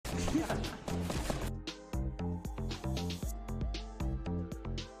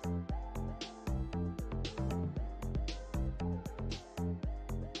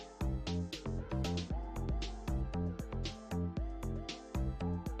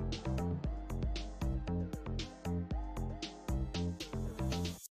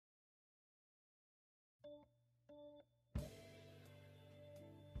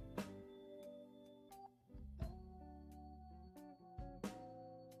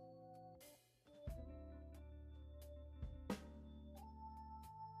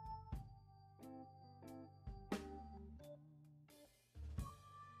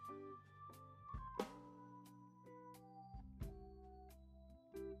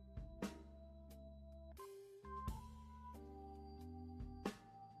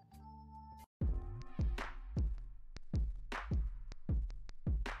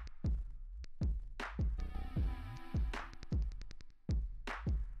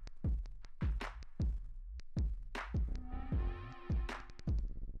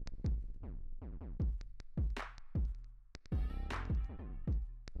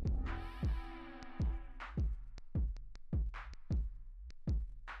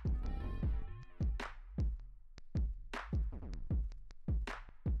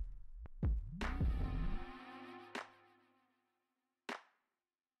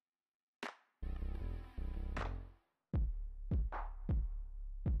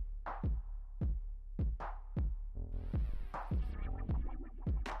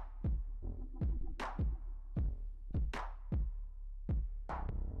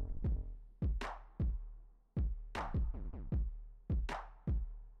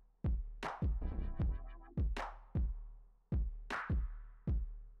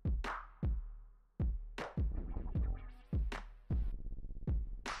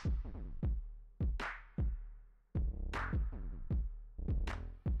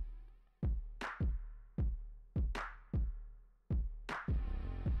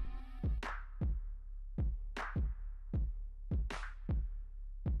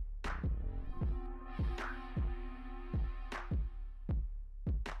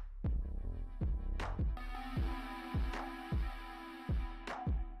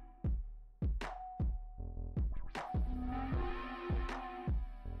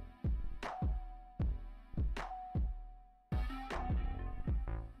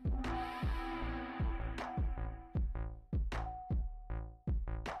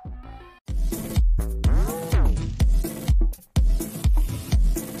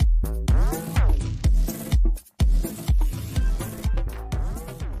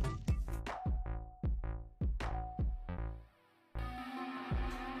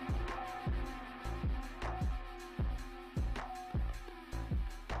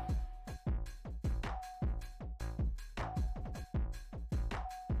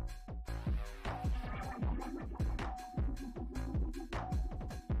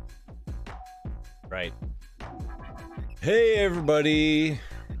Right. Hey, everybody.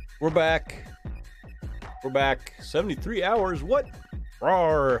 We're back. We're back. 73 hours. What?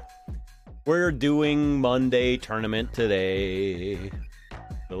 Roar. We're doing Monday tournament today.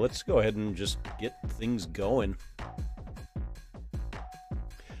 So let's go ahead and just get things going.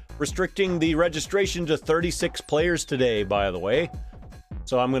 Restricting the registration to 36 players today, by the way.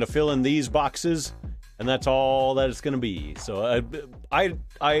 So I'm going to fill in these boxes, and that's all that it's going to be. So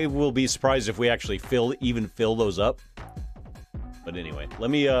I will be surprised if we actually fill those up. But anyway, let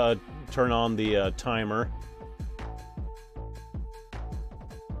me turn on the timer.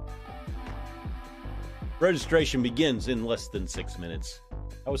 Registration begins in less than 6 minutes.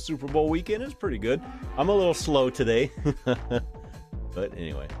 That was Super Bowl weekend. It's pretty good. I'm a little slow today. But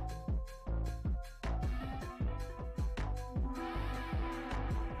anyway.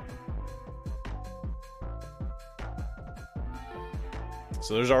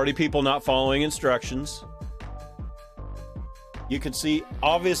 So there's already people not following instructions. You can see,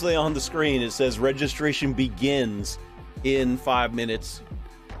 obviously on the screen, it says registration begins in 5 minutes.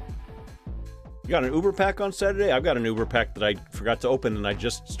 You got an Uber pack on Saturday? I've got an Uber pack that I forgot to open, and I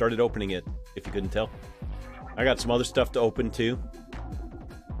just started opening it, if you couldn't tell. I got some other stuff to open, too.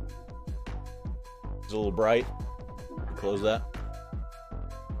 It's a little bright. Close that.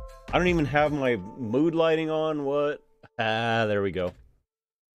 I don't even have my mood lighting on. What? Ah, there we go.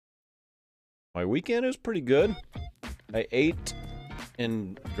 My weekend is pretty good. I ate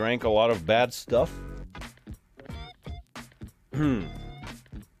and drank a lot of bad stuff. How's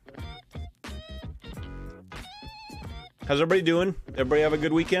everybody doing? Everybody have a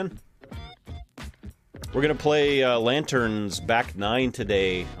good weekend? We're going to play Lanterns back 9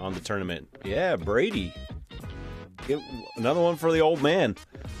 today on the tournament. Yeah, Brady. Get another one for the old man.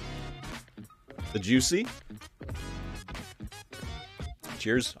 The Juicy.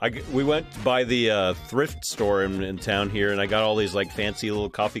 Cheers. We went by the thrift store in town here, and I got all these like fancy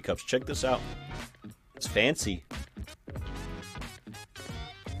little coffee cups. Check this out. It's fancy.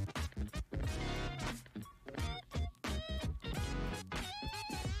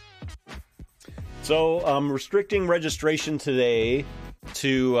 So I'm restricting registration today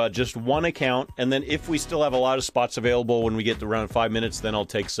to just one account, and then if we still have a lot of spots available when we get to around 5 minutes, then I'll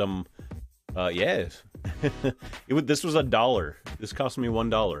take some. Yeah. This was $1. This cost me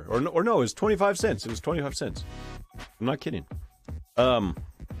 $1. Or no, it was 25 cents. It was 25 cents. I'm not kidding.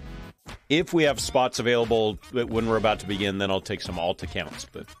 If we have spots available when we're about to begin, then I'll take some alt accounts.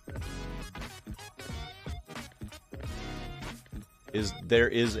 But there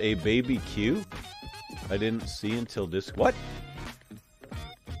is a baby queue? I didn't see until this. What?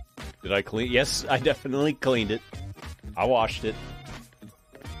 Did I clean? Yes, I definitely cleaned it. I washed it.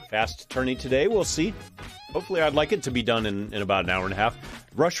 Fast turning today. We'll see. Hopefully, I'd like it to be done in about an hour and a half.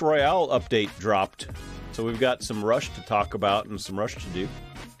 Rush Royale update dropped. So we've got some Rush to talk about and some Rush to do.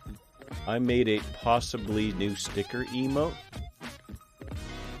 I made a possibly new sticker emote.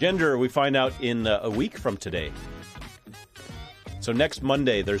 Gender, we find out in a week from today. So next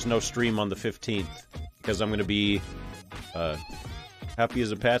Monday, there's no stream on the 15th. Because I'm going to be happy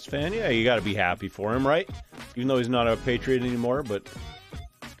as a Pats fan. Yeah, you got to be happy for him, right? Even though he's not a Patriot anymore, but...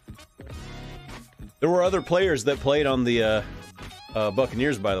 There were other players that played on the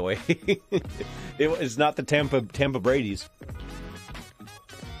Buccaneers, by the way. It's not the Tampa Brady's.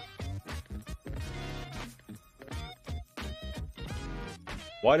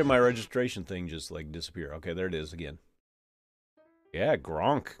 Why did my registration thing just, like, disappear? Okay, there it is again. Yeah,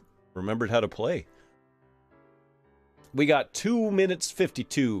 Gronk remembered how to play. We got 2 minutes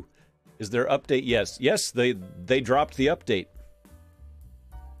 52. Is there update? Yes. Yes, they dropped the update.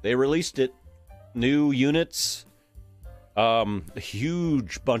 They released it. New units, a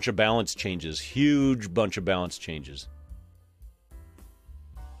huge bunch of balance changes. Huge bunch of balance changes.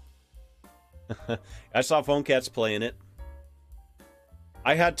 I saw Phone Cats playing it.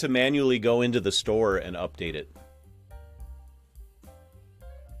 I had to manually go into the store and update it.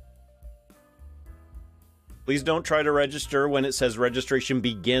 Please don't try to register when it says registration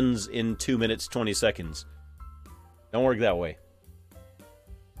begins in 2 minutes, 20 seconds. Don't work that way.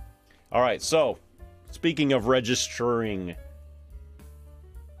 All right, so, speaking of registering,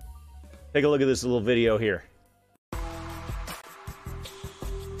 take a look at this little video here.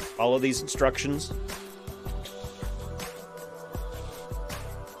 Follow these instructions.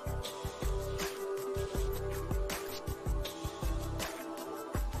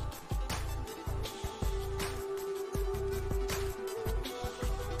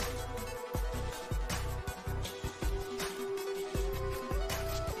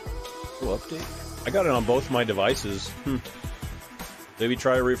 Update? I got it on both my devices. Maybe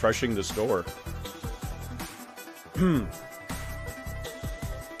try refreshing the store.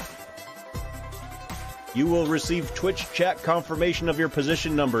 You will receive Twitch chat confirmation of your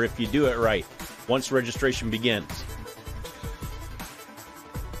position number if you do it right once registration begins.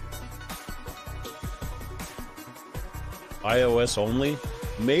 iOS only?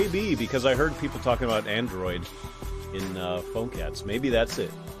 Maybe, because I heard people talking about Android in PhoneCats. Maybe that's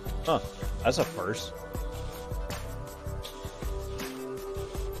it. Huh, that's a first.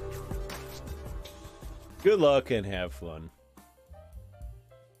 Good luck and have fun.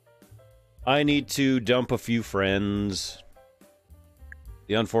 I need to dump a few friends.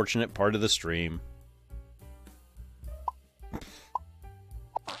 The unfortunate part of the stream.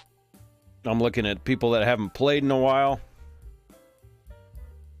 I'm looking at people that haven't played in a while.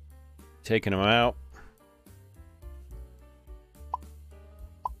 Taking them out.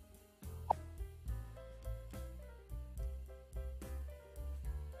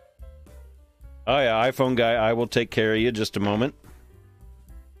 Oh yeah, iPhone guy, I will take care of you just a moment.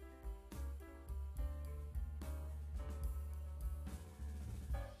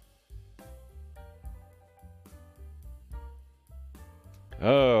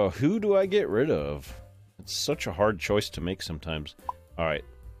 Oh, who do I get rid of? It's such a hard choice to make sometimes. Alright,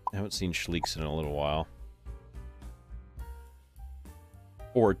 I haven't seen Schleeks in a little while.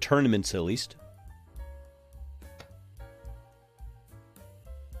 Or tournaments, at least.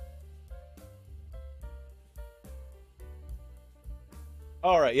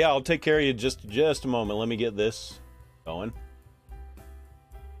 Alright, yeah, I'll take care of you just a moment. Let me get this going.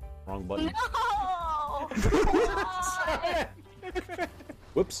 Wrong button. No!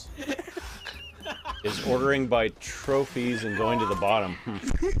 Whoops. Is ordering by trophies and going to the bottom.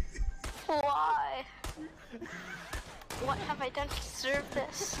 Why? What have I done to deserve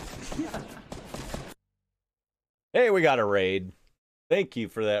this? Hey, we got a raid. Thank you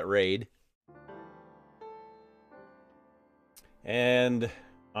for that raid. And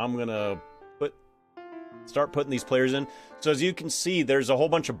I'm gonna start putting these players in. So as you can see, there's a whole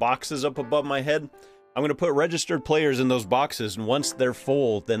bunch of boxes up above my head. I'm gonna put registered players in those boxes, and once they're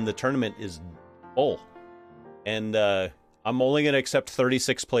full, then the tournament is full. And I'm only gonna accept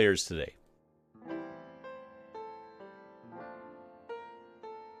 36 players today.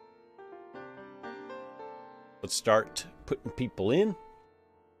 Let's start putting people in.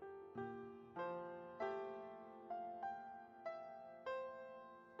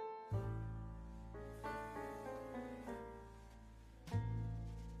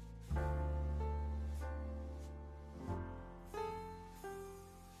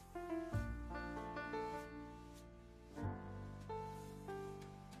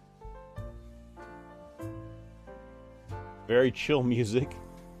 Very chill music.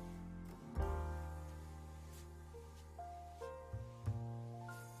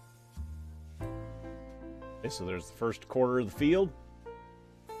 Okay, so there's the first quarter of the field.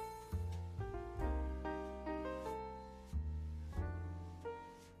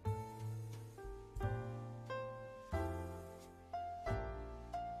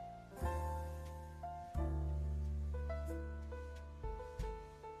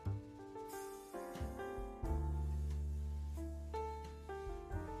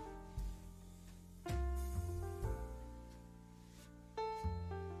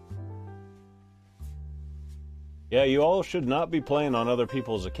 Yeah, you all should not be playing on other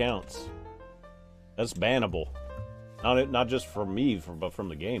people's accounts. That's bannable. Not just from me, but from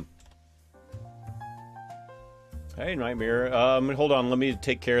the game. Hey, Nightmare. Hold on. Let me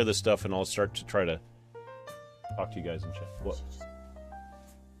take care of this stuff, and I'll start to try to talk to you guys in chat. What?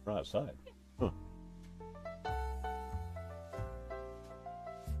 We're outside. Huh.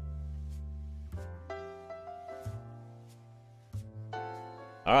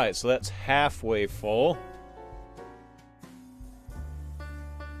 All right, so that's halfway full.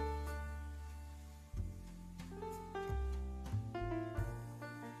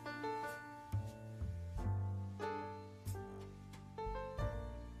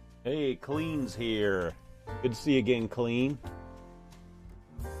 Hey, Clean's here. Good to see you again, Clean.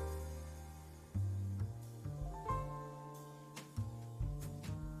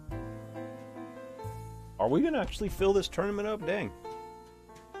 Are we gonna actually fill this tournament up? Dang.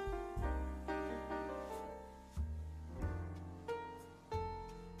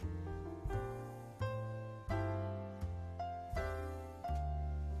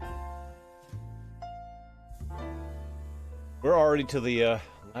 We're already to the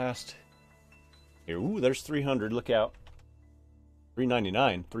last here. Ooh, there's 300. Look out.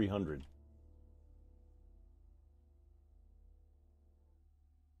 399, 300.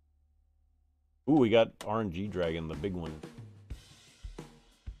 Ooh, we got RNG Dragon, the big one.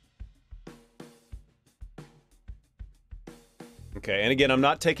 Okay, and again, I'm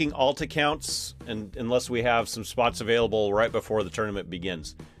not taking alt accounts unless we have some spots available right before the tournament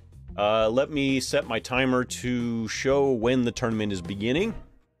begins. Let me set my timer to show when the tournament is beginning.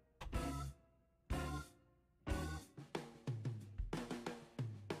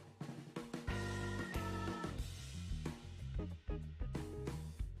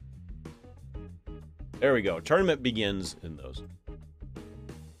 There we go. Tournament begins in those.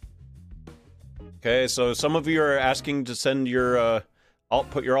 Okay, so some of you are asking to send your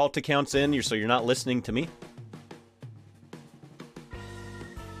put your alt accounts in, so you're not listening to me.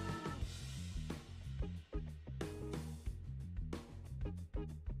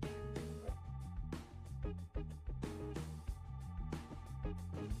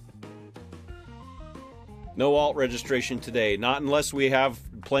 No alt registration today, not unless we have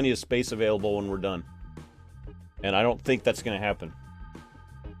plenty of space available when we're done. And I don't think that's going to happen.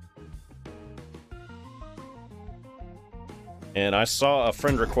 And I saw a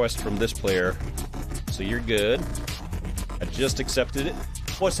friend request from this player, so you're good. I just accepted it.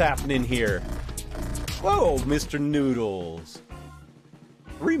 What's happening here? Whoa, Mr. Noodles.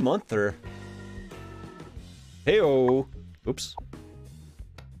 3-monther. Hey-oh. Oops.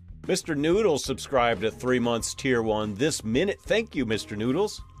 Mr. Noodles subscribed at 3 months tier 1 this minute. Thank you, Mr.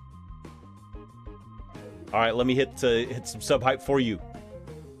 Noodles. All right, let me hit some sub hype for you.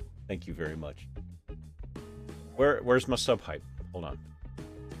 Thank you very much. Where's my sub hype? Hold on.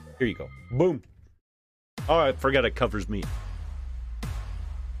 Here you go. Boom. Oh, I forgot it covers me.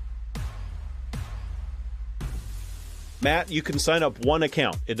 Matt, you can sign up one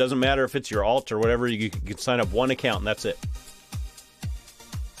account. It doesn't matter if it's your alt or whatever. You can sign up one account, and that's it.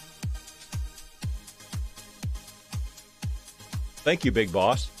 Thank you, Big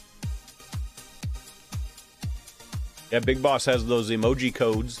Boss. Yeah, Big Boss has those emoji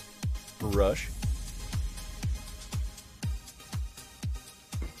codes for Rush.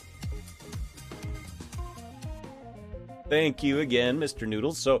 Thank you again, Mr.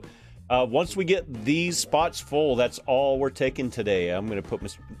 Noodles. So, once we get these spots full, that's all we're taking today. I'm going to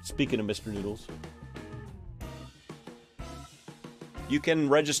put, speaking of Mr. Noodles, you can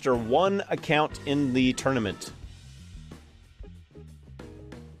register one account in the tournament.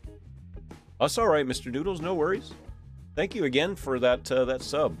 That's all right, Mr. Noodles. No worries. Thank you again for that that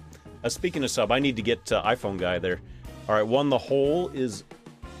sub. Speaking of sub, I need to get iPhone guy there. All right, Won the Hole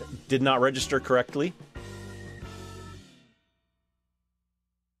did not register correctly.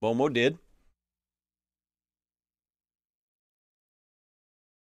 Momo did.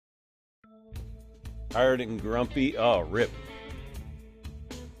 Tired and grumpy. Oh, rip.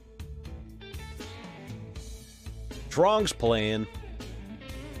 Trong's playing.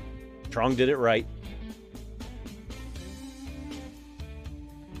 Trong did it right.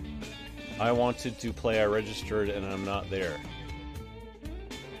 I wanted to play, I registered, and I'm not there.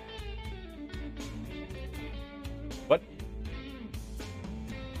 What?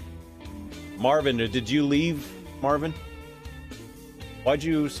 Marvin, did you leave, Marvin? Why'd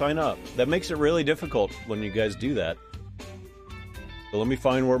you sign up? That makes it really difficult when you guys do that. So let me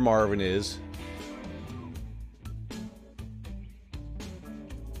find where Marvin is.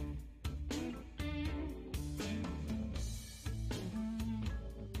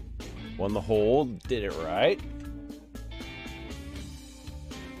 Won the hole, did it right.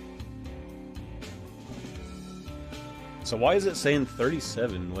 So why is it saying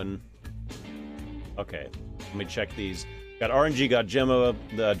 37 when... Okay, let me check these. Got RNG, got Gemma,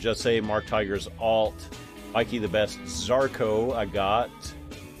 Just Say, Mark Tiger's alt, Mikey the Best, Zarko, I got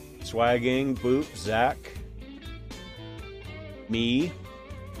Swagging, Boot, Zach, me,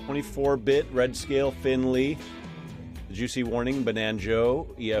 24-bit, Red Scale, Finley, Juicy Warning, Bananjo,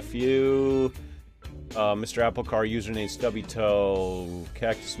 EFU, Mr. Applecar, username Stubby Toe,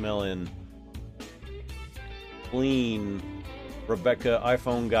 Cactus Melon, Lean, Rebecca,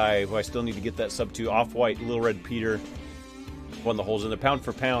 iPhone Guy, who I still need to get that sub to, Off-White, Little Red Peter, Won the Holes in the Pound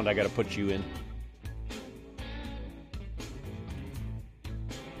for Pound, I gotta put you in.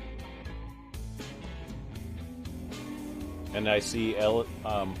 And I see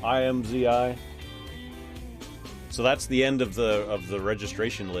IMZI. So that's the end of the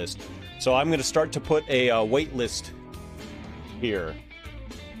registration list. So I'm going to start to put a wait list here.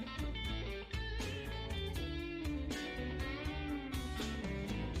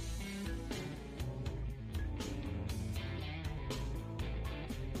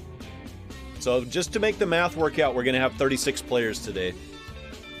 So just to make the math work out, we're going to have 36 players today.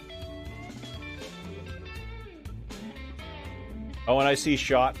 Oh, and I see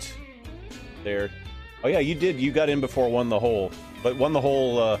Shot there. Oh yeah, you did. You got in before Won the Hole, but Won the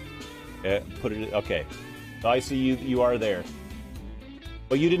Hole. Put it. Okay, so I see you. You are there.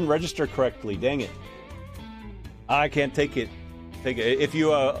 But you didn't register correctly. Dang it. I can't take it. If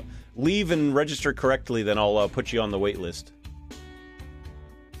you leave and register correctly, then I'll put you on the wait list.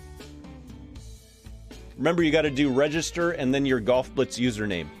 Remember, you got to do register and then your Golf Blitz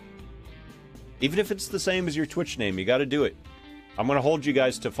username. Even if it's the same as your Twitch name, you got to do it. I'm going to hold you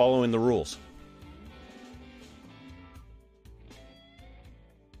guys to following the rules.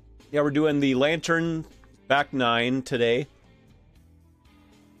 Yeah, we're doing the Lantern back 9 today.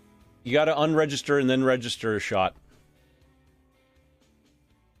 You got to unregister and then register a shot.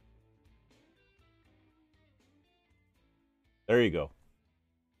 There you go.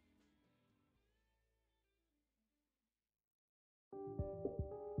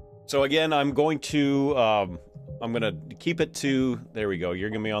 So again, I'm going to keep it to, there we go. You're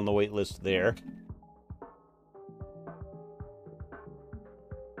going to be on the wait list there.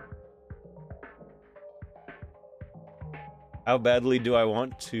 How badly do I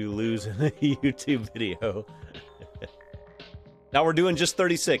want to lose in a YouTube video? Now we're doing just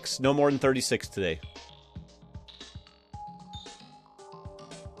 36. No more than 36 today.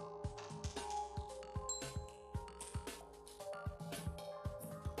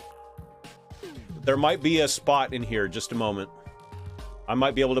 There might be a spot in here, just a moment. I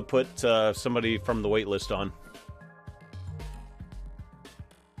might be able to put somebody from the wait list on.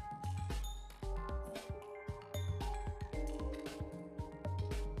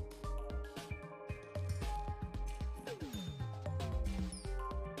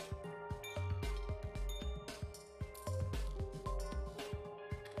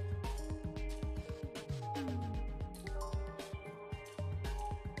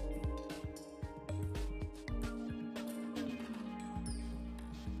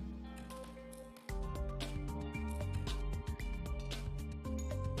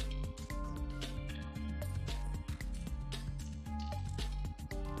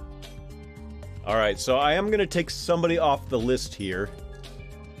 Alright, so I am going to take somebody off the list here.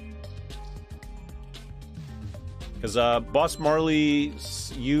 Because, Boss Marley,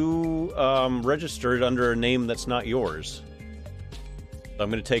 you registered under a name that's not yours. So I'm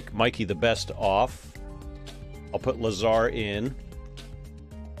going to take Mikey the Best off. I'll put Lazar in.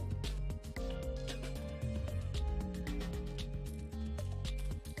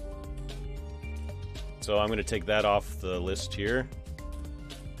 So I'm going to take that off the list here.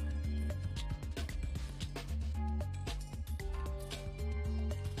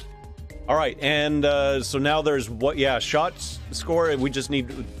 All right, and so now there's what? Yeah, shots score. We just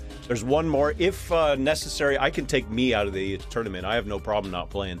need. There's one more. If necessary, I can take me out of the tournament. I have no problem not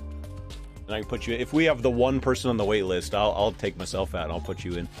playing. And I can put you. If we have the one person on the wait list, I'll take myself out and I'll put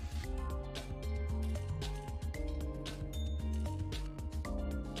you in.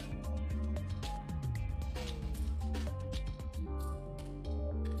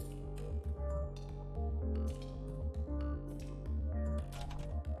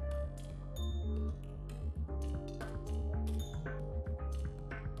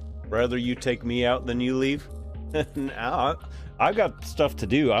 Rather you take me out than you leave? Nah, I've got stuff to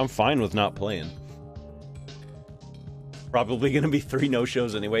do. I'm fine with not playing. Probably gonna be 3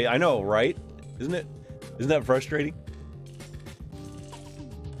 no-shows anyway. I know, right? Isn't it? Isn't that frustrating?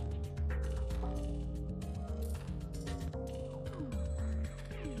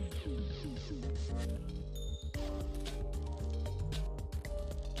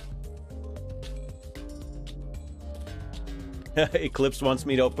 Eclipse wants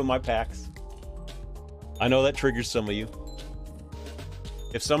me to open my packs. I know that triggers some of you.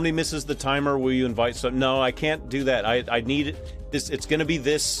 If somebody misses the timer, will you invite some? No, I can't do that. I need it. This. It's going to be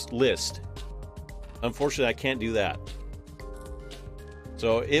this list. Unfortunately, I can't do that.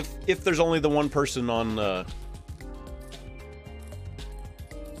 So if there's only the one person on,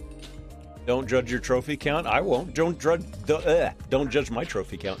 don't judge your trophy count. I won't. Don't judge my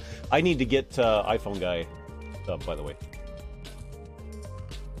trophy count. I need to get iPhone guy sub, by the way.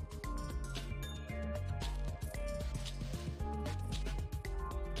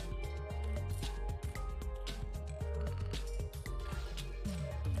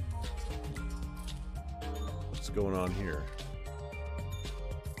 Going on here.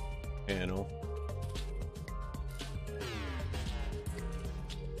 Panel.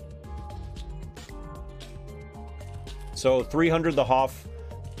 So 300 the Hoff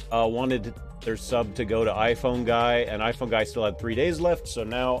wanted their sub to go to iPhone guy, and iPhone guy still had 3 days left, so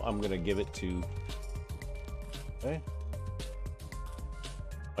now I'm gonna give it to. Okay.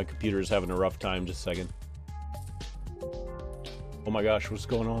 My computer is having a rough time. Just a second. Oh my gosh, what's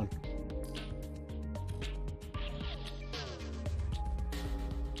going on?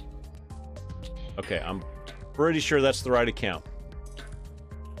 Okay, I'm pretty sure that's the right account.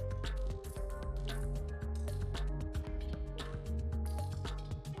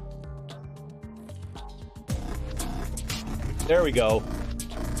 There we go.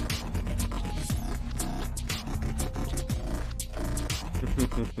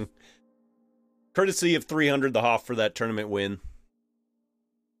 Courtesy of 300 the Hoff for that tournament win.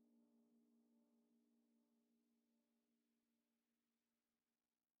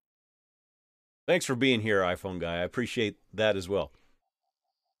 Thanks for being here, iPhone guy. I appreciate that as well.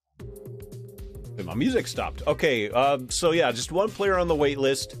 And my music stopped. Okay, so yeah, just one player on the wait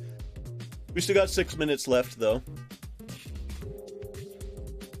list. We still got 6 minutes left, though.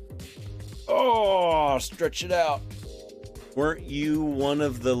 Oh, stretch it out. Weren't you one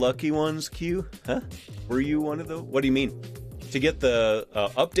of the lucky ones, Q? Huh? Were you one of those? What do you mean? To get the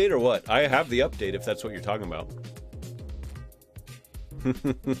update or what? I have the update if that's what you're talking about.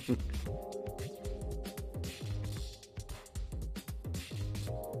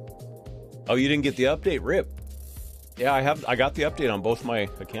 Oh, you didn't get the update? Rip. Yeah, I got the update on both my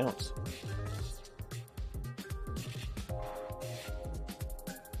accounts.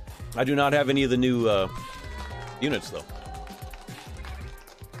 I do not have any of the new units, though.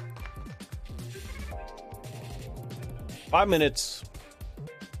 Five minutes.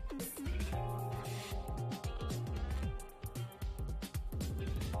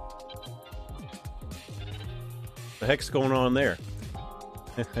 The heck's going on there?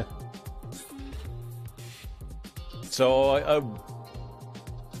 So,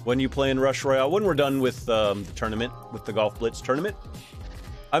 when you play in Rush Royale, when we're done with the tournament, with the Golf Blitz tournament,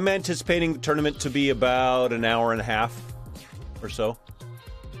 I'm anticipating the tournament to be about an hour and a half or so.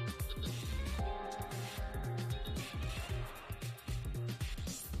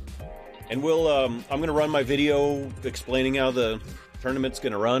 And we'll, I'm going to run my video explaining how the tournament's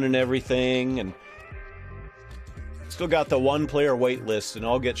going to run and everything, and still got the one player wait list, and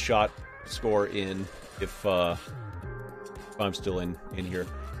I'll get shot score in if I'm still in here.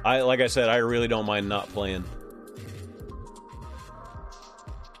 Like I said, I really don't mind not playing.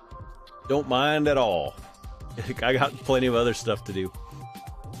 Don't mind at all. I got plenty of other stuff to do.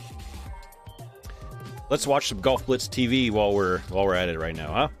 Let's watch some Golf Blitz TV while we're at it right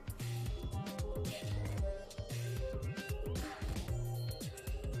now, huh?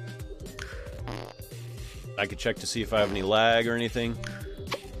 I could check to see if I have any lag or anything.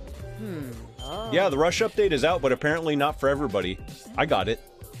 Oh. Yeah, the Rush update is out, but apparently not for everybody. I got it.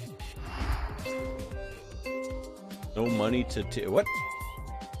 No money to... What?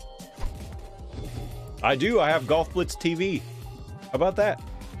 I do. I have Golf Blitz TV. How about that?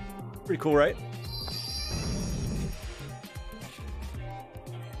 Pretty cool, right?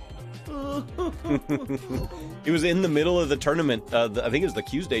 It was in the middle of the tournament. I think it was the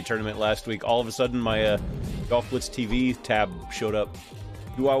Tuesday tournament last week. All of a sudden, my Golf Blitz TV tab showed up.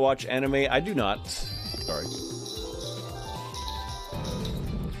 Do I watch anime? I do not. Sorry.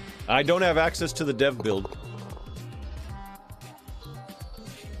 I don't have access to the dev build.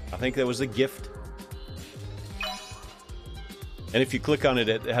 I think that was a gift. And if you click on it,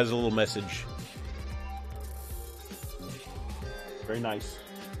 it has a little message. Very nice.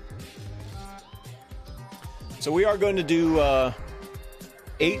 So we are going to do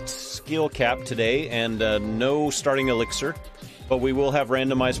 8 skill cap today and no starting elixir, but we will have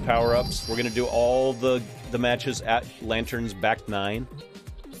randomized power-ups. We're going to do all the matches at Lanterns back 9.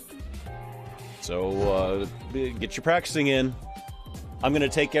 So get your practicing in. I'm going to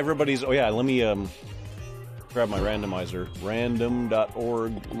take everybody's... Oh yeah, let me grab my randomizer.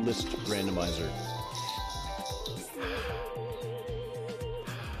 Random.org list randomizer.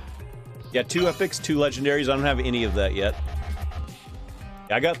 Yeah, 2 epics, 2 legendaries. I don't have any of that yet.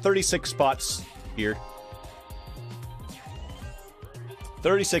 Yeah, I got 36 spots here.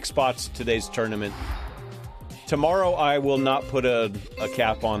 36 spots today's tournament. Tomorrow I will not put a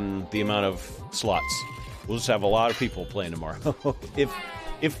cap on the amount of slots. We'll just have a lot of people playing tomorrow.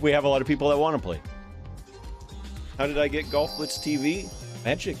 if we have a lot of people that want to play. How did I get Golf Blitz TV?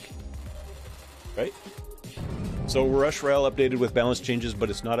 Magic. Right? So Rush Royale updated with balance changes, but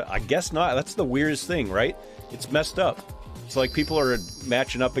it's not... I guess not. That's the weirdest thing, right? It's messed up. It's like people are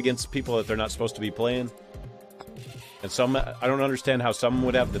matching up against people that they're not supposed to be playing. And some... I don't understand how some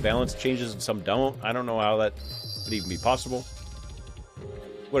would have the balance changes and some don't. I don't know how that would even be possible.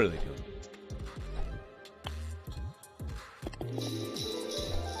 What are they doing?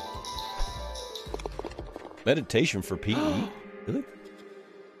 Meditation for PE? Really?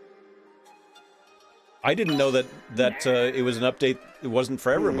 I didn't know that it was an update. It wasn't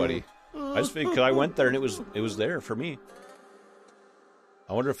for everybody. I just figured I went there and it was there for me.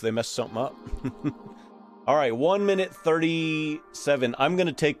 I wonder if they messed something up. All right, 1 minute 37. I'm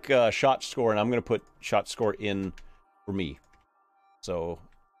gonna take shot score and I'm gonna put shot score in for me. So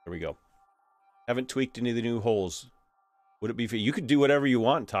there we go. Haven't tweaked any of the new holes. Would it be? You could do whatever you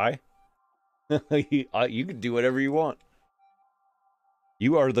want, Ty. You could do whatever you want.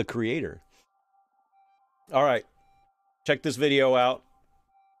 You are the creator. All right. Check this video out.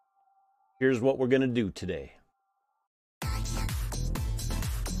 Here's what we're going to do today.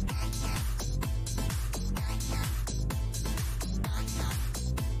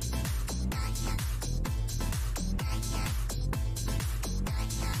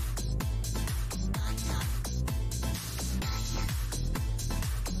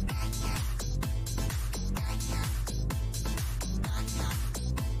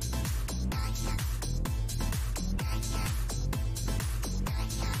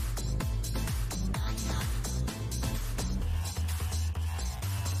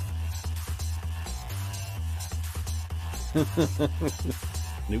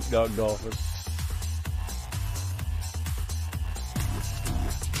 Snoop Dogg Dolphin.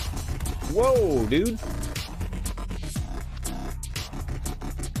 Whoa, dude.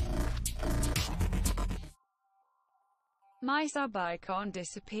 My sub icon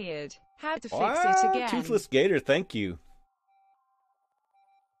disappeared. How to fix it again? Toothless Gator, thank you.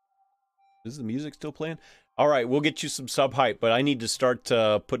 Is the music still playing? All right, we'll get you some sub hype, but I need to start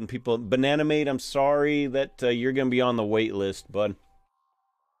putting people. Banana Mate, I'm sorry that you're going to be on the wait list, bud.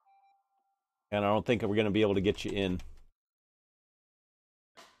 And I don't think we're going to be able to get you in.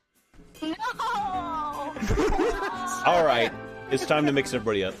 No! All right, it's time to mix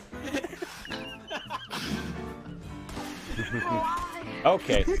everybody up.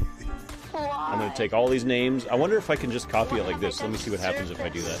 Okay. I'm going to take all these names. I wonder if I can just copy it like this. Let me see what happens if I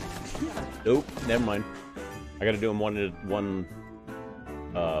do that. Nope, never mind. I got to do them one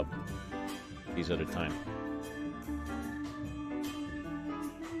piece at a time.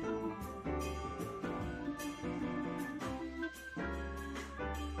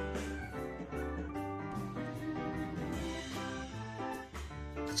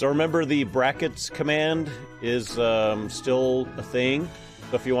 So remember, the brackets command is still a thing.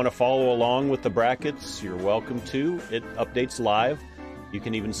 So if you want to follow along with the brackets, you're welcome to. It updates live. You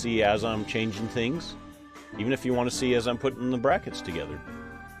can even see as I'm changing things. Even if you want to see as I'm putting the brackets together.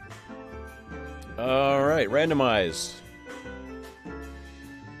 All right, randomize.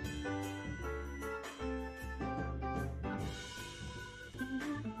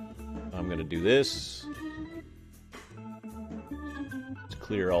 I'm going to do this. Let's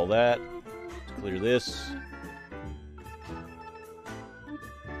clear all that. Let's clear this.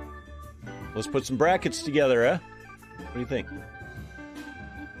 Let's put some brackets together, huh? What do you think?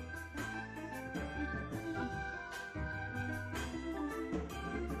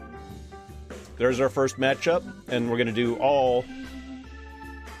 There's our first matchup, and we're going to do all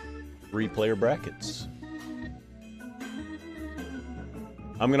 3-player brackets.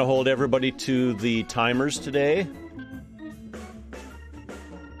 I'm going to hold everybody to the timers today.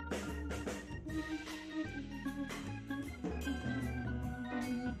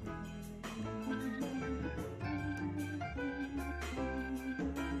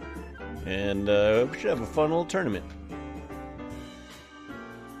 And we should have a fun little tournament.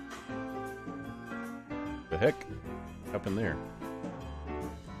 The heck happened there?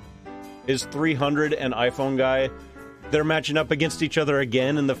 Is 300 and iPhone guy? They're matching up against each other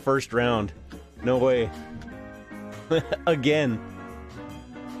again in the first round. No way. Again.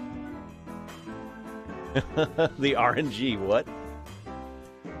 The RNG, what?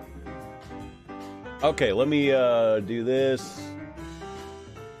 Okay, let me do this.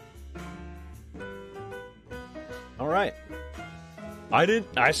 All right.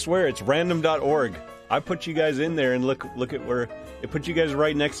 I swear it's random.org. I put you guys in there and look at where it put you guys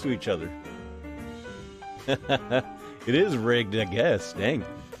right next to each other. It is rigged, I guess. Dang.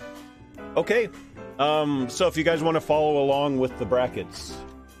 Okay. So if you guys want to follow along with the brackets,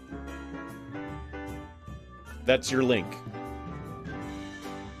 that's your link.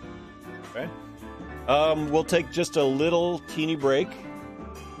 Okay. We'll take just a little teeny break.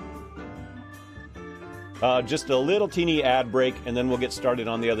 Just a little teeny ad break, and then we'll get started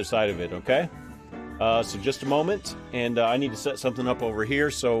on the other side of it, okay? So just a moment, and I need to set something up over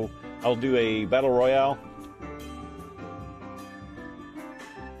here, so I'll do a Battle Royale.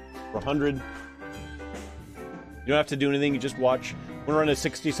 For 100. You don't have to do anything, you just watch. We'll run a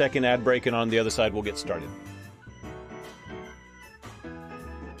 60-second ad break, and on the other side, we'll get started.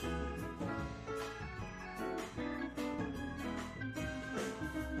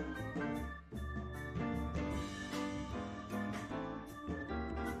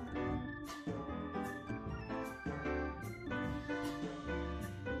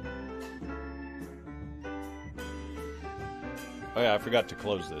 Oh yeah, I forgot to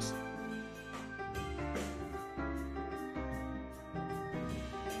close this.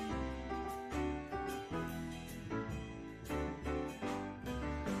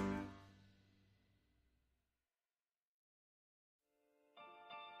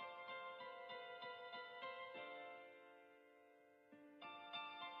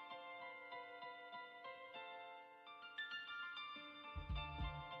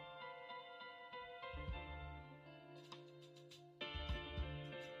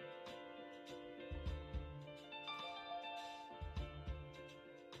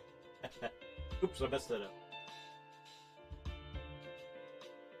 Oops, I messed that up.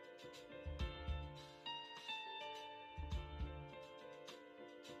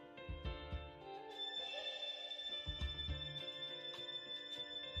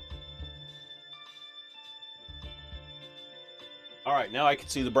 All right, now I can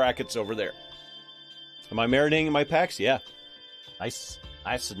see the brackets over there. Am I marinating my packs? Yeah. Nice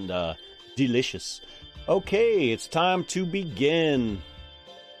and delicious. Okay, it's time to begin.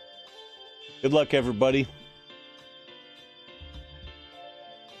 Good luck, everybody.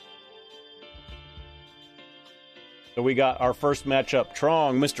 So we got our first matchup.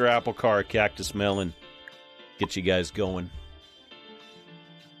 Trong, Mr. Applecar, Cactus Melon. Get you guys going.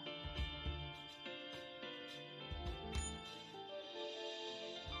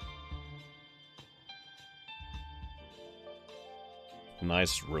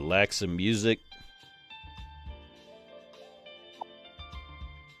 Nice, relaxing music.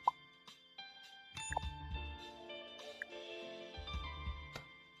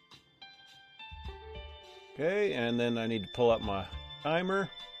 Okay, and then I need to pull up my timer.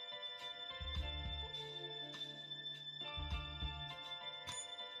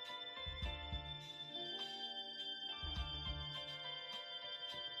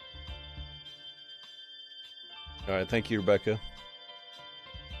 All right, thank you, Rebecca.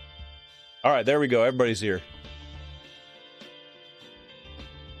 All right, there we go. Everybody's here.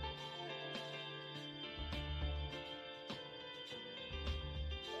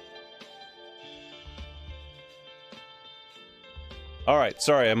 All right,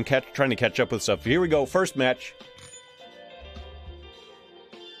 sorry, I'm trying to catch up with stuff. Here we go. First match.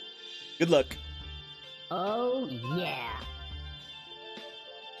 Good luck. Oh, yeah.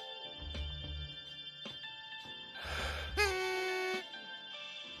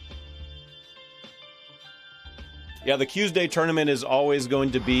 Yeah, the Tuesday tournament is always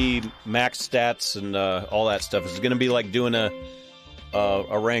going to be max stats and all that stuff. It's going to be like doing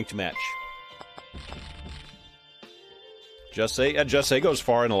a ranked match. Just say goes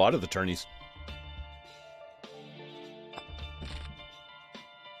far in a lot of the tourneys.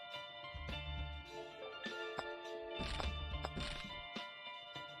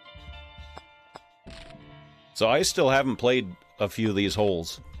 So I still haven't played a few of these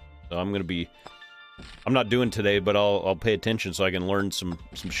holes. So I'm not doing today, but I'll pay attention so I can learn some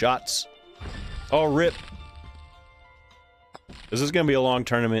shots. Oh, rip. This is going to be a long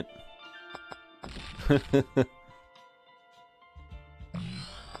tournament.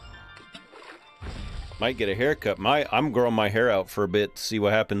 Might get a haircut. I'm growing my hair out for a bit to see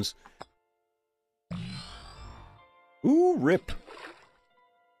what happens. Ooh, rip.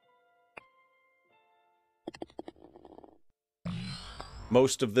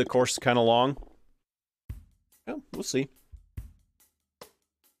 Most of the course is kind of long. Well, we'll see.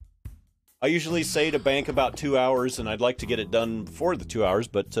 I usually say to bank about 2 hours, and I'd like to get it done before the 2 hours,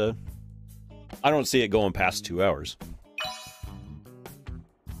 but I don't see it going past 2 hours.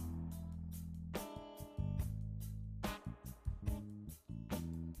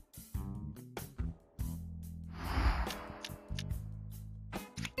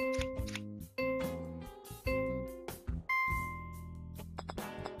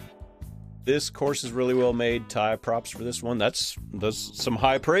 This course is really well made. Ty, props for this one. That's some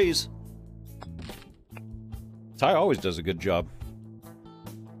high praise. Ty always does a good job.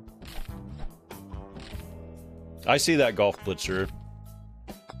 I see that, Golf Blitzer.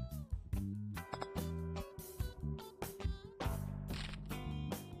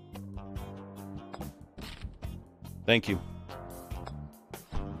 Thank you.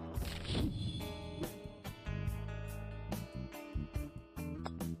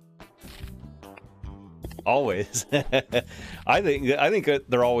 Always. I think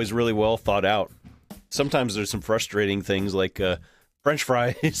they're always really well thought out. Sometimes there's some frustrating things like French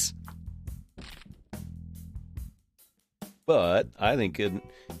fries. But I think in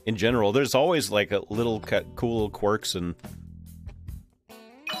general, there's always like a little cool little quirks and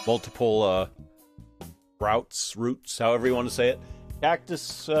multiple routes, however you want to say it.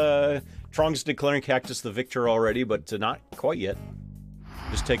 Cactus, Trong's declaring Cactus the victor already, but not quite yet.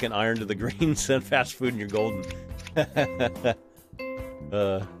 Just take an iron to the green, send fast food, and you're golden.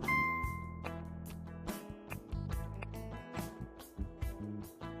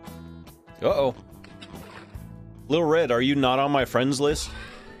 Uh-oh. Little Red, are you not on my friends list?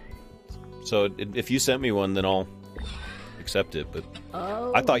 So if you sent me one, then I'll accept it, but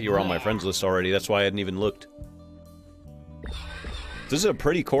I thought you were on my friends list already. That's why I hadn't even looked. This is a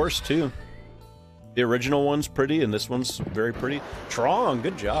pretty course, too. The original one's pretty, and this one's very pretty. Trong,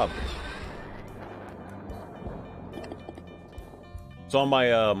 good job. So on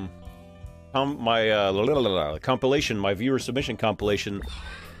my my compilation, my viewer submission compilation,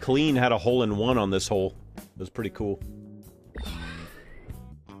 Clean had a hole-in-one on this hole. It was pretty cool.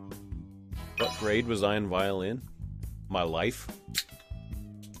 What grade was I in violin? My life.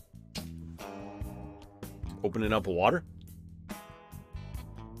 Opening up water?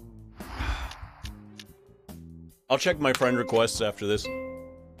 I'll check my friend requests after this.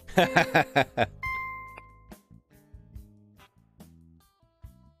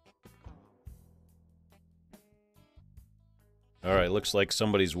 Alright, looks like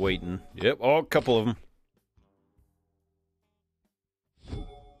somebody's waiting. Yep, oh, a couple of them.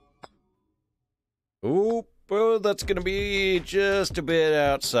 Oop, oh, that's gonna be just a bit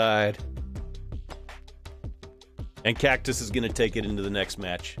outside. And Cactus is gonna take it into the next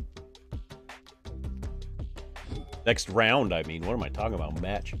match. Next round, I mean. What am I talking about?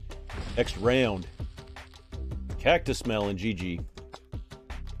 Match. Next round. Cactus Melon, GG.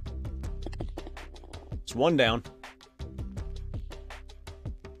 It's one down.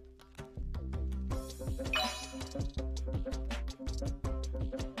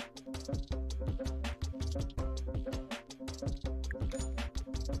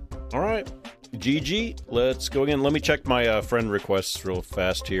 Alright. GG. Let's go again. Let me check my friend requests real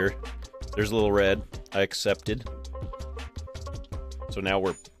fast here. There's a little red. I accepted. So now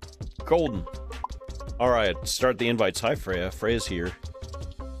we're golden. Alright, start the invites. Hi, Freya. Freya's here.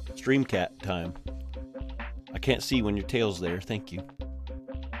 Streamcat time. I can't see when your tail's there. Thank you.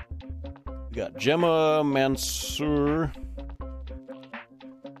 We got Gemma Mansour.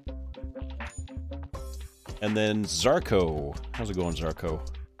 And then Zarko. How's it going, Zarko?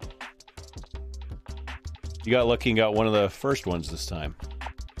 You got lucky and got one of the first ones this time.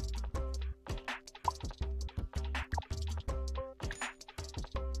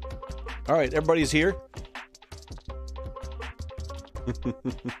 Alright, everybody's here.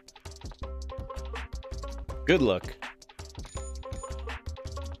 Good luck.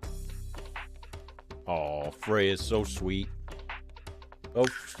 Oh, Frey is so sweet. Oh,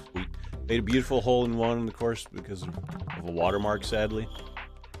 sweet. Made a beautiful hole-in-one, of course, because of a watermark, sadly.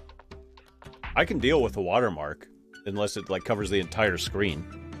 I can deal with a watermark, unless it, like, covers the entire screen.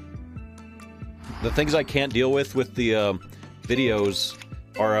 The things I can't deal with the videos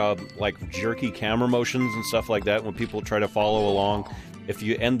are, like, jerky camera motions and stuff like that when people try to follow along. If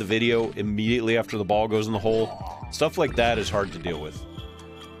you end the video immediately after the ball goes in the hole, stuff like that is hard to deal with.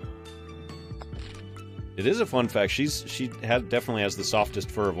 It is a fun fact. She definitely has the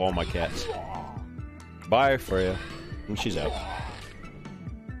softest fur of all my cats. Bye, Freya. And she's out.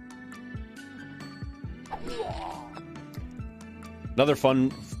 Another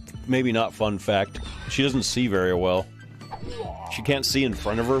fun, maybe not fun fact, she doesn't see very well. She can't see in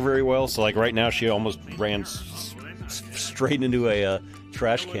front of her very well, so like right now she almost ran straight into a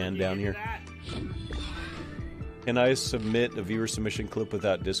trash can down here. Can I submit a viewer submission clip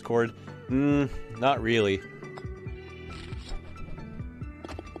without Discord? Not really.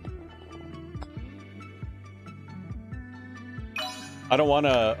 I don't want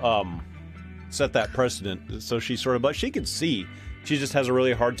to set that precedent, so she sort of, but she can see. She just has a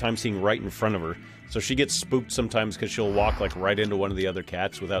really hard time seeing right in front of her. So she gets spooked sometimes because she'll walk like right into one of the other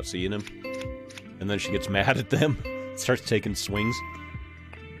cats without seeing him. And then she gets mad at them, starts taking swings.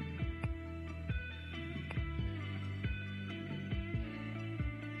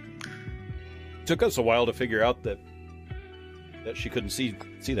 Took us a while to figure out that she couldn't see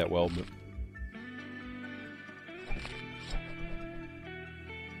that well, but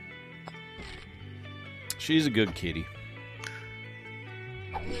she's a good kitty.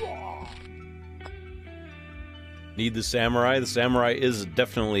 Need the samurai. The samurai is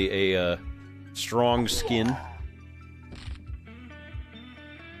definitely a strong skin.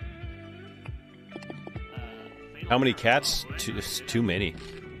 How many cats? Too many.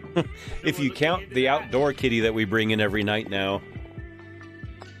 If you count the outdoor kitty that we bring in every night now,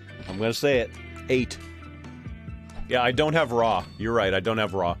 I'm gonna say it, 8. Yeah, I don't have raw. You're right, I don't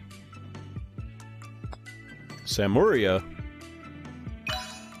have raw. Samuria.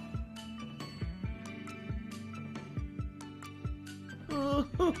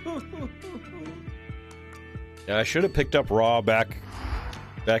 Yeah, I should have picked up raw back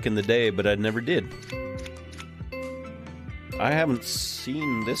in the day, but I never did. I haven't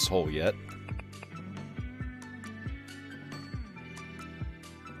seen this hole yet.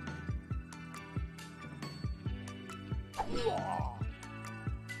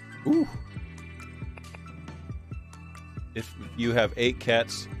 Ooh. If you have 8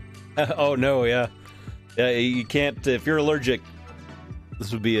 cats... oh, no, yeah. Yeah, you can't... if you're allergic,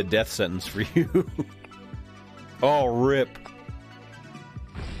 this would be a death sentence for you. Oh, rip.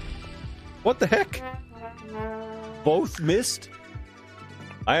 What the heck? Both missed?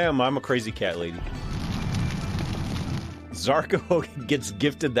 I'm a crazy cat lady. Zarko gets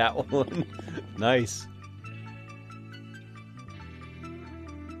gifted that one. Nice.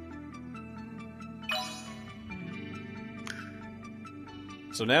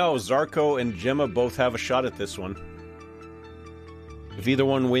 So now Zarko and Gemma both have a shot at this one. If either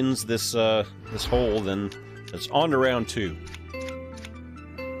one wins this this hole, then it's on to round 2.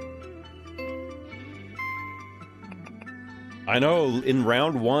 I know, in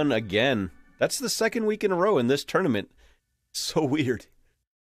round 1 again. That's the second week in a row in this tournament. So weird.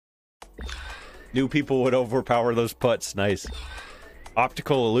 Knew people would overpower those putts. Nice.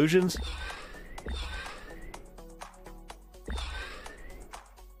 Optical illusions.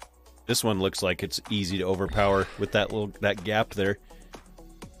 This one looks like it's easy to overpower with that gap there.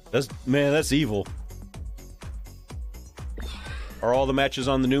 That's evil. Are all the matches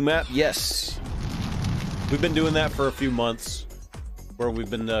on the new map? Yes. We've been doing that for a few months, where we've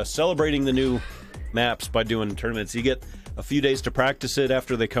been celebrating the new maps by doing tournaments. You get a few days to practice it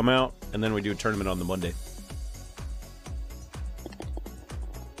after they come out, and then we do a tournament on the Monday.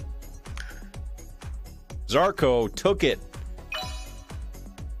 Zarko took it.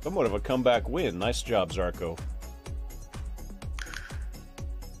 Somewhat of a comeback win. Nice job, Zarko.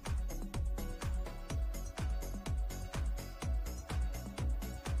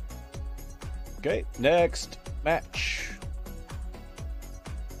 Okay, next match.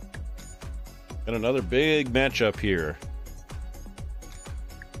 Got another big matchup here.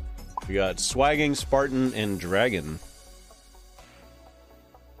 We got Swagging, Spartan, and Dragon.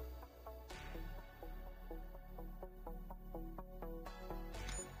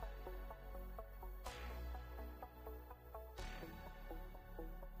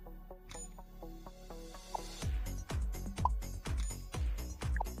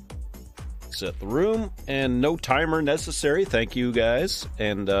 Set the room, and no timer necessary. Thank you guys,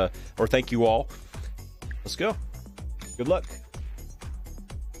 and or thank you all. Let's go. Good luck.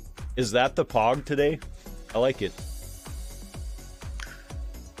 Is that the Pog today? I like it.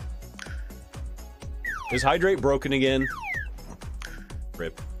 Is Hydrate broken again?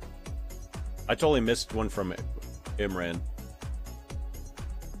 Rip. I totally missed one from Imran.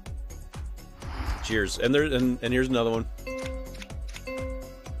 Cheers. And here's another one.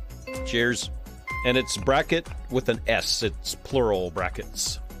 Cheers. And it's bracket with an S. It's plural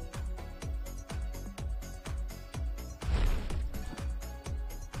brackets.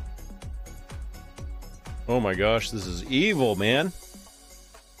 Oh my gosh, this is evil, man.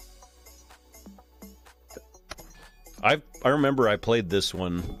 I remember I played this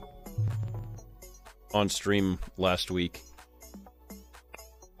one on stream last week.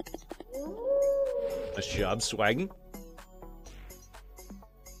 Nice job, Swagging.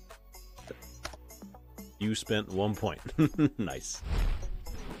 You spent 1 point. Nice.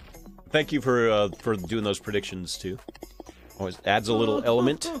 Thank you for doing those predictions too. Always adds a little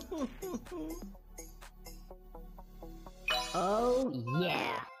element. Oh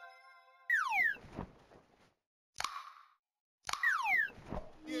yeah.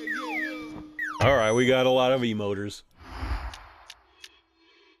 All right, we got a lot of emoters.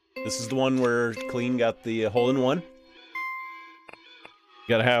 This is the one where Clean got the hole-in-one. You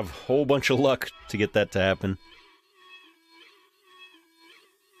gotta have a whole bunch of luck to get that to happen.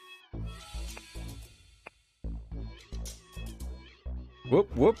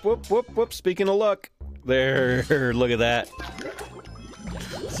 Whoop, whoop, whoop, whoop, whoop. Speaking of luck. There, look at that.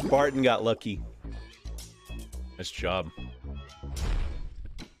 Spartan got lucky. Nice job.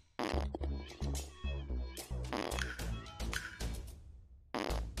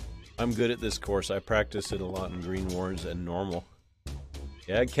 I'm good at this course. I practice it a lot in Green Wars and normal.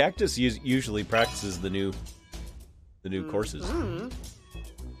 Yeah, Cactus usually practices the new courses.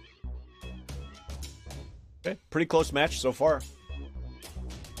 Okay, pretty close match so far.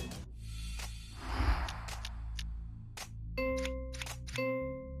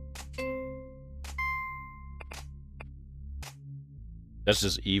 That's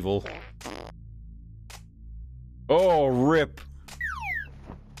just evil. Oh, rip.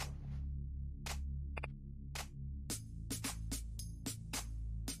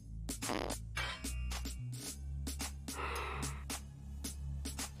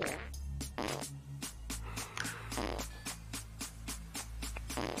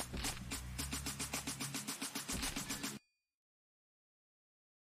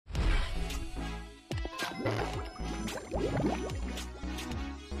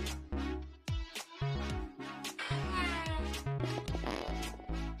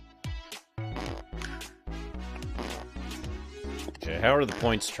 Okay, how are the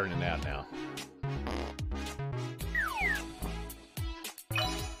points turning out now?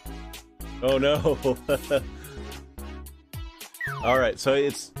 Oh no! Alright, so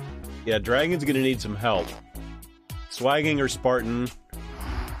it's... Yeah, Dragon's gonna need some help. Swagging or Spartan?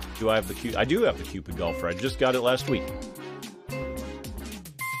 Do I have the I do have the Cupid Golfer. I just got it last week.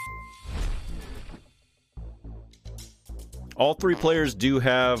 All three players do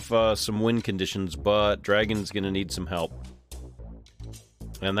have some win conditions, but Dragon's gonna need some help.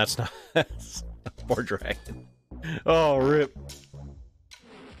 And that's not... That's poor Dragon. Oh, rip.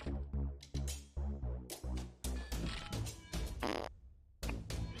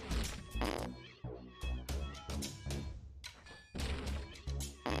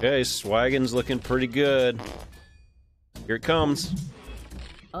 Okay, Swaggin's looking pretty good. Here it comes.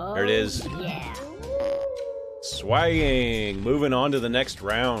 Oh, there it is. Yeah. Swagging! Moving on to the next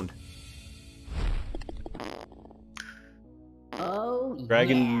round. Oh,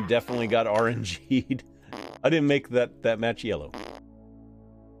 Dragon yeah. definitely got RNG'd. I didn't make that match yellow.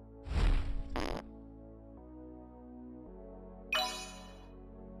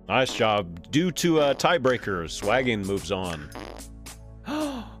 Nice job. Due to a tiebreaker, Swagging moves on.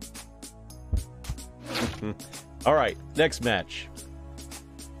 Alright, next match.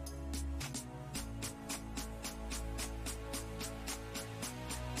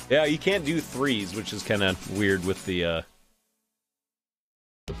 Yeah, you can't do threes, which is kind of weird with the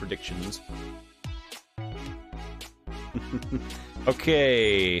predictions.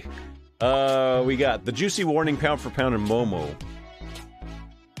 Okay. We got the Juicy Warning Pound for Pound and Momo.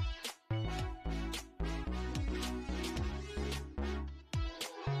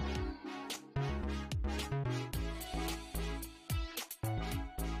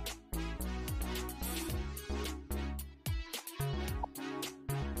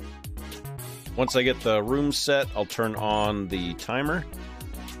 Once I get the room set, I'll turn on the timer.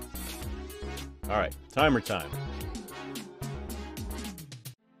 Alright, timer time.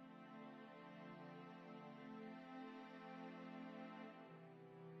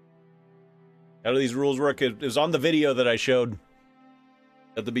 How do these rules work? It was on the video that I showed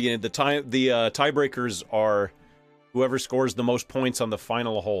at the beginning. The tiebreakers are whoever scores the most points on the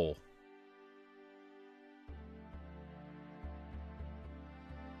final hole.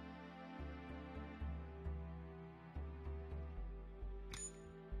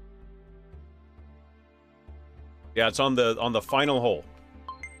 Yeah, it's on the final hole.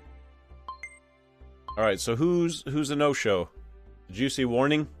 All right, so who's a no-show? Juicy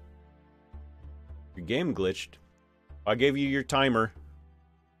Warning. Your game glitched. I gave you your timer.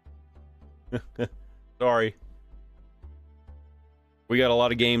 Sorry. We got a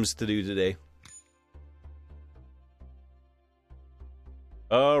lot of games to do today.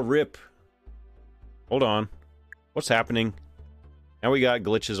 Rip. Hold on. What's happening? Now we got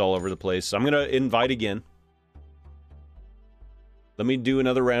glitches all over the place. I'm gonna invite again. Let me do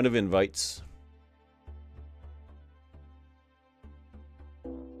another round of invites.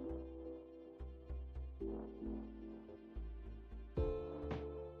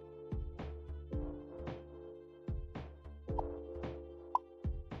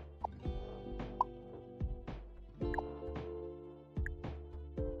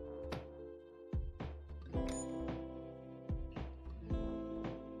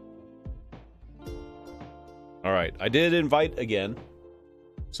 All right, I did invite again.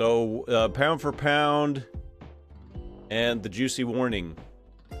 So, Pound for Pound and the Juicy Warning.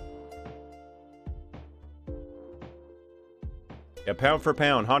 Yeah, Pound for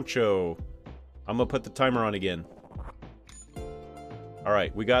Pound, Honcho. I'm gonna put the timer on again. All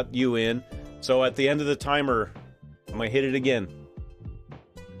right, we got you in. So at the end of the timer, I'm gonna hit it again.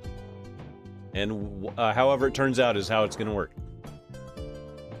 And however it turns out is how it's gonna work.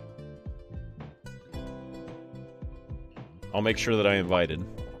 I'll make sure that I invited.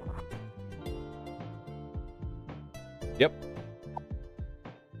 Yep.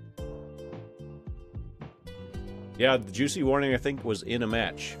 Yeah, the Juicy Warning, I think, was in a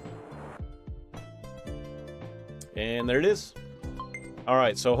match. And there it is.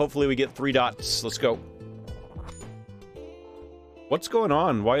 Alright, so hopefully we get 3 dots. Let's go. What's going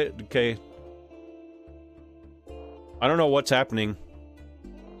on? Why? Okay. I don't know what's happening.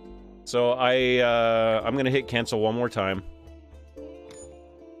 So I'm gonna hit cancel one more time.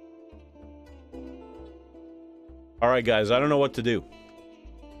 Alright guys, I don't know what to do.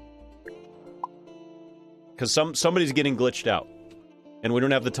 Because somebody's getting glitched out. And we don't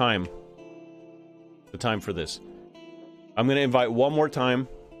have the time. The time for this. I'm going to invite one more time.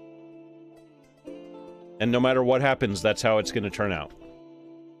 And no matter what happens, that's how it's going to turn out.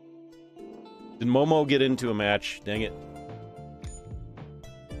 Did Momo get into a match? Dang it.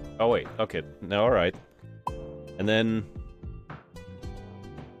 Oh, wait. Okay. No, all right. And then...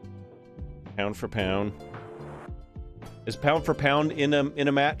 Pound for pound. Is pound for pound in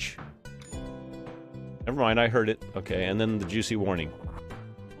a match? Never mind, I heard it. Okay, and then the juicy warning.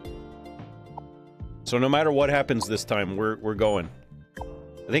 So no matter what happens this time, we're going.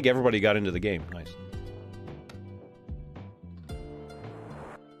 I think everybody got into the game. Nice.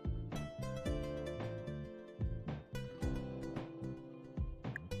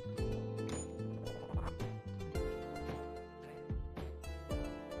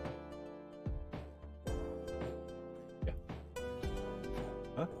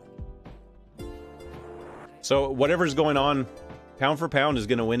 So whatever's going on, pound for pound is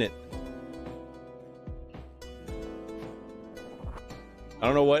going to win it. I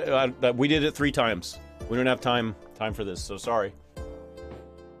don't know what... we did it 3 times. We don't have time for this, so sorry.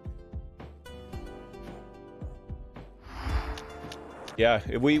 Yeah,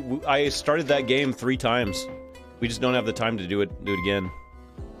 I started that game 3 times. We just don't have the time to do it again.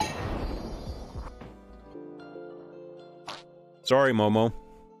 Sorry, Momo.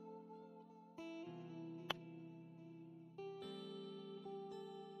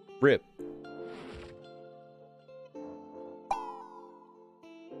 Rip.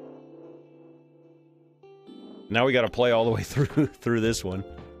 Now we got to play all the way through this one.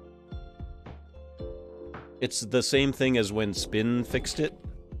 It's the same thing as when Spin fixed it.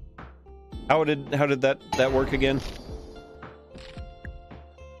 How did that work again?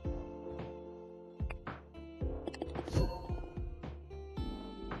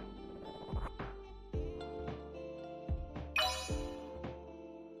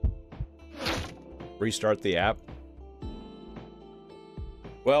 Restart the app.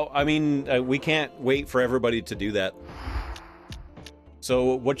 Well, I mean, we can't wait for everybody to do that.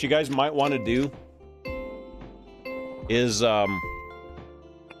 So what you guys might want to do is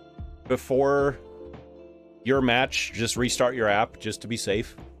before your match, just restart your app just to be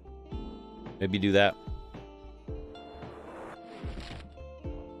safe. Maybe do that.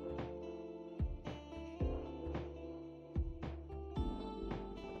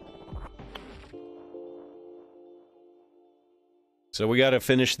 So we got to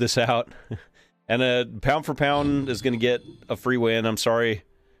finish this out. And pound for pound is going to get a free win. I'm sorry.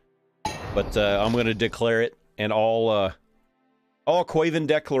 But I'm going to declare it. And all Quaven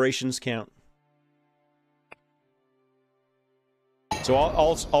declarations count. So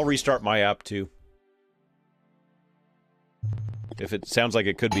I'll restart my app too. If it sounds like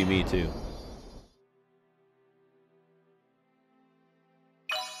it could be me too.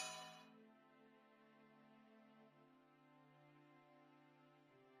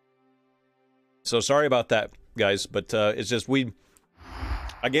 So sorry about that, guys, but it's just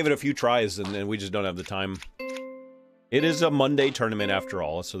I gave it a few tries and we just don't have the time. It is a Monday tournament after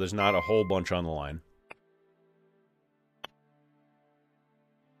all, so there's not a whole bunch on the line.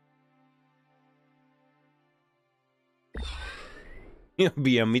 You know,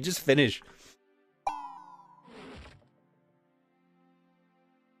 BM, just finish.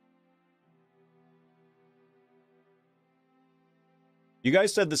 You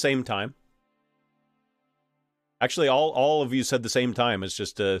guys said the same time. Actually, all of you said the same time. It's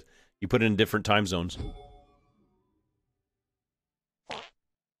just you put it in different time zones.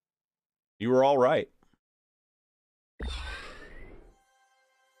 You were all right.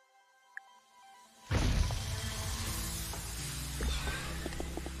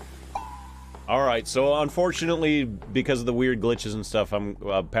 All right, so unfortunately, because of the weird glitches and stuff, I'm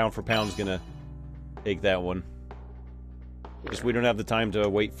pound for pound's gonna take that one. Just we don't have the time to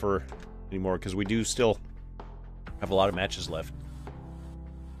wait for anymore because we do still have a lot of matches left.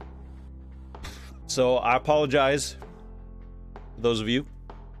 So I apologize to those of you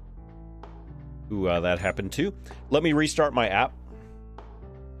who that happened to. Let me restart my app.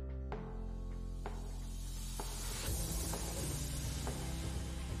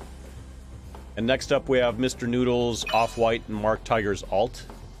 And next up we have Mr. Noodles, Off-White, and Mark Tiger's alt.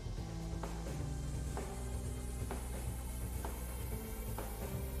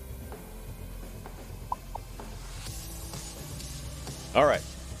 All right.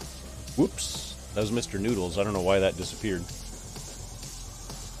 Whoops. That was Mr. Noodles. I don't know why that disappeared.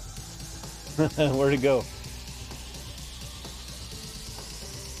 Where'd it go?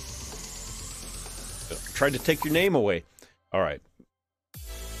 Tried to take your name away. All right.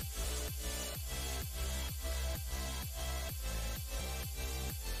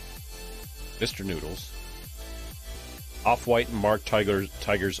 Mr. Noodles. Off-White and Mark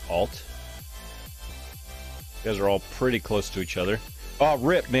Tiger's alt. You guys are all pretty close to each other. Oh,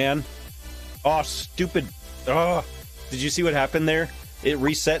 rip, man. Oh, stupid. Oh, did you see what happened there? It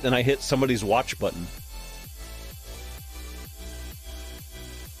reset and I hit somebody's watch button.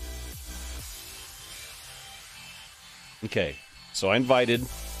 Okay, so I invited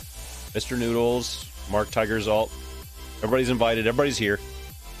Mr. Noodles, Mark Tiger's alt. Everybody's invited. Everybody's here.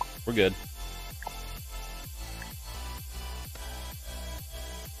 We're good.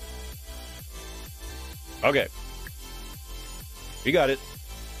 Okay. We got it.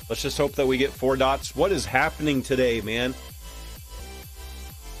 Let's just hope that we get 4 dots. What is happening today, man?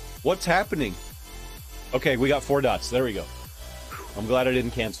 What's happening? Okay, we got 4 dots. There we go. I'm glad I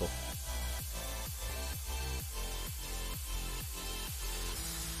didn't cancel.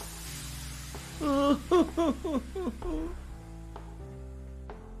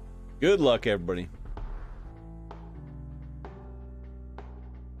 Good luck, everybody.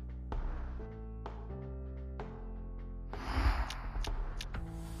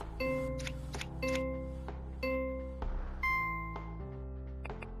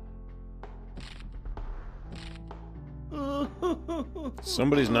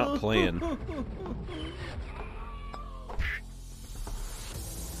 Somebody's not playing.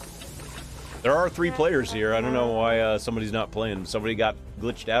 There are 3 players here. I don't know why somebody's not playing. Somebody got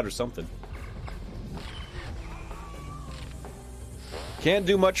glitched out or something. Can't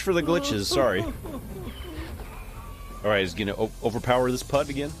do much for the glitches, sorry. Alright, is gonna overpower this putt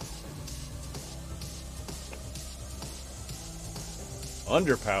again?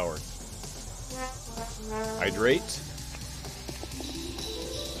 Underpowered. Hydrate.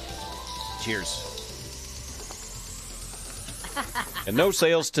 Cheers. And no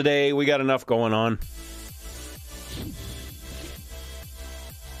sales today. We got enough going on.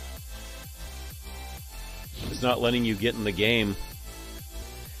 It's not letting you get in the game.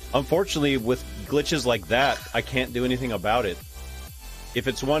 Unfortunately, with glitches like that, I can't do anything about it. If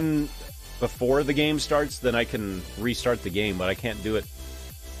it's one before the game starts, then I can restart the game, but I can't do it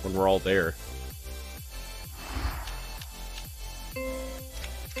when we're all there.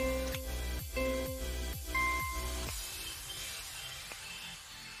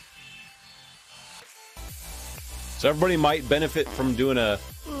 So everybody might benefit from doing an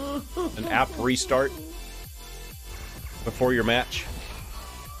app restart before your match.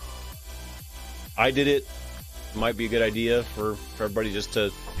 I did it. It might be a good idea for everybody just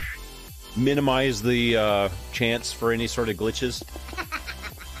to minimize the chance for any sort of glitches.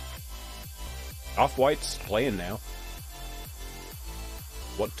 Off-White's playing now.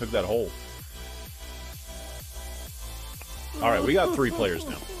 What took that hole? Alright, we got 3 players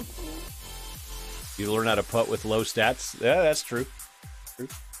now. You learn how to putt with low stats? Yeah, that's true.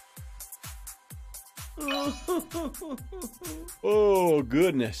 Oh,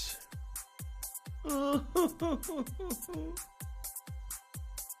 goodness.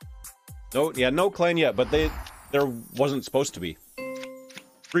 No, yeah, no clan yet, but there wasn't supposed to be.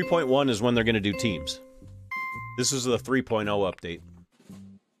 3.1 is when they're going to do teams. This is the 3.0 update.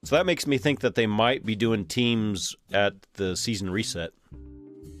 So that makes me think that they might be doing teams at the season reset.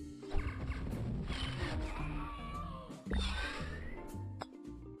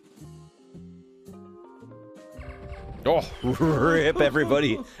 Oh, rip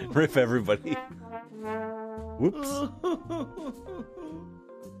everybody. Rip everybody. Whoops.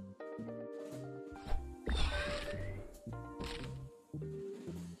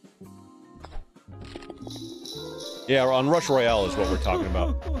 Yeah, on Rush Royale is what we're talking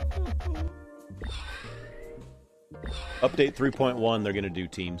about. Update 3.1, they're going to do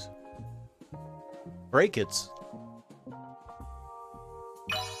teams. Break-its.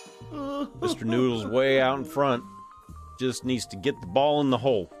 Mr. Noodle's way out in front. Just needs to get the ball in the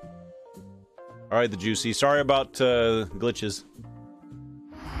hole. Alright, the Juicy. Sorry about glitches.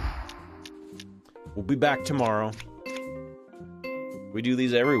 We'll be back tomorrow. We do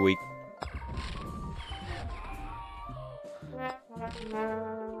these every week.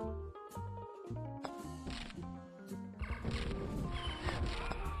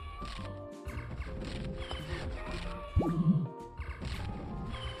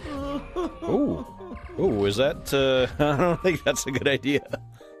 Ooh. Ooh, is that, I don't think that's a good idea.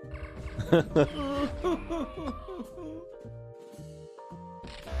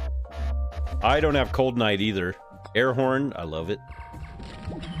 I don't have Cold Night either. Air horn, I love it.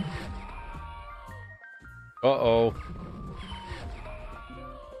 Uh-oh.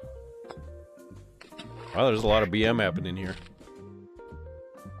 Wow, there's a lot of BM happening here.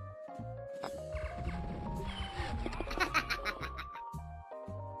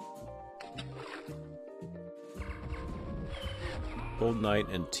 Gold Knight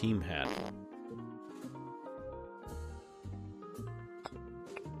and Team Hat.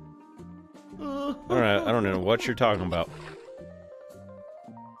 Alright, I don't know what you're talking about.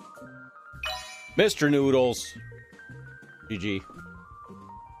 Mr. Noodles. GG.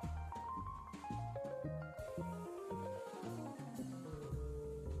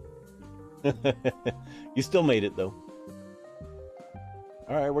 You still made it though.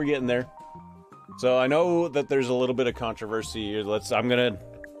 All right, we're getting there. So I know that there's a little bit of controversy. I'm gonna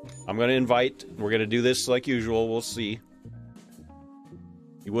invite. We're gonna do this like usual. We'll see.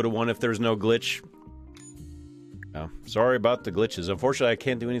 You would have won if there's no glitch. Oh, sorry about the glitches. Unfortunately, I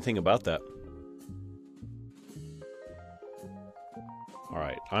can't do anything about that. All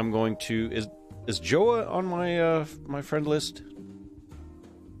right, I'm going to. Is Joa on my my friend list?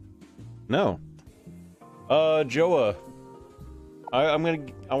 No. Joa. I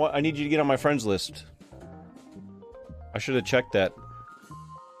need you to get on my friends list. I should have checked that.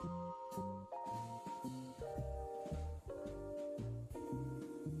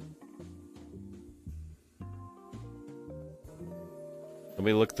 Let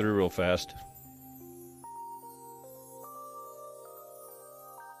me look through real fast.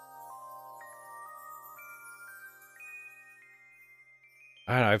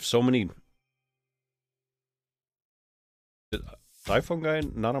 I have so many. Is the iPhone guy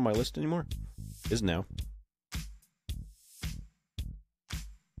not on my list anymore? Is now.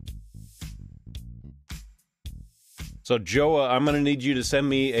 So Joa, I'm gonna need you to send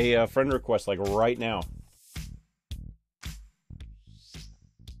me a friend request like right now.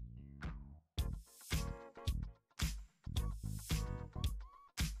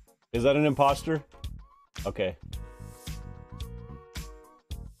 Is that an imposter? Okay.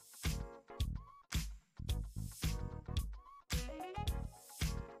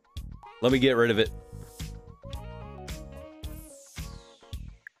 Let me get rid of it.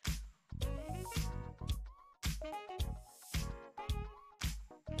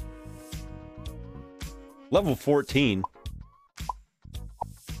 Level 14.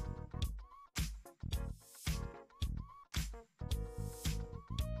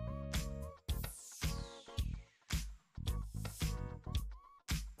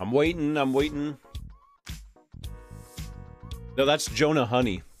 I'm waiting. No, that's Jonah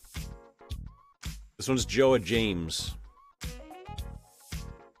Honey. This one's Joa James.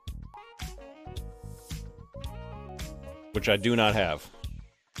 Which I do not have.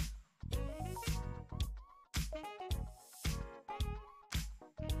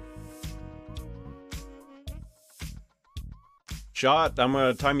 Shot, I'm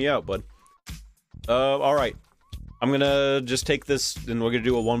gonna time you out, bud. Alright. I'm gonna just take this and we're gonna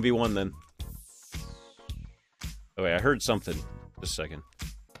do a 1v1 then. Oh wait, I heard something. Just a second.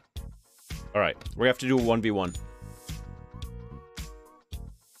 Alright, we have to do a 1v1.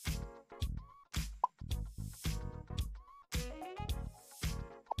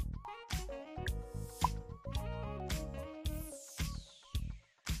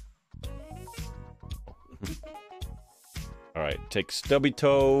 Alright, take stubby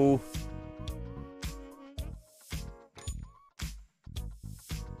toe.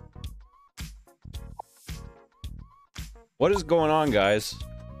 What is going on, guys?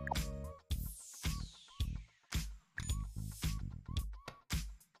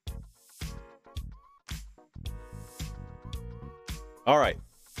 Alright.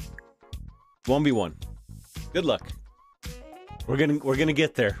 1v1. Good luck. We're gonna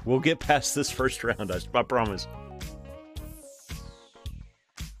get there. We'll get past this first round, I promise.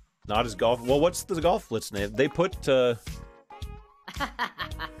 Not as golf. Well, what's the Golf Blitz name? They put Oh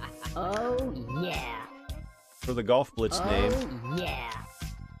yeah. For the Golf Blitz name. Oh yeah.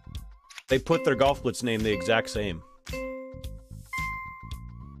 They put their Golf Blitz name the exact same.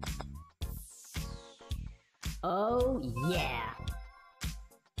 Oh yeah.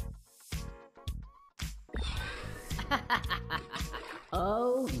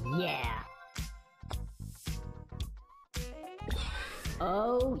 Oh yeah.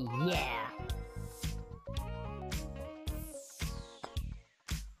 Oh yeah.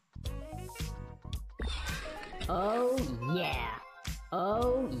 Oh yeah.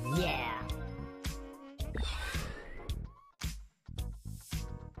 Oh yeah.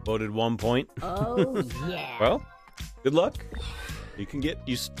 Voted 1 point. Oh yeah. Well, good luck. You can get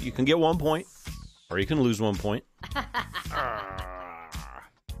 1 point, or you can lose 1 point.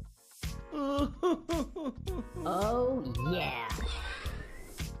 Oh yeah.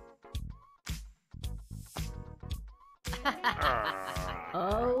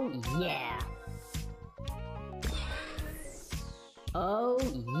 Oh yeah. Oh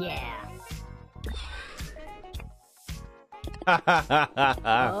yeah.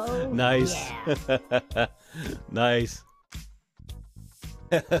 Oh, nice. yeah. Nice.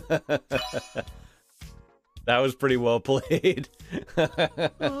 That was pretty well played.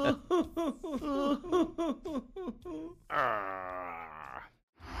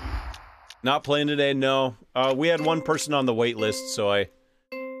 Not playing today, no. We had one person on the wait list, so I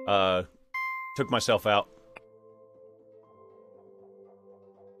took myself out.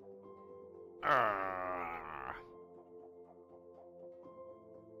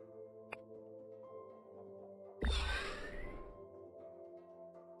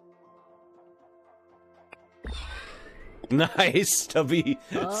 Nice, Stubby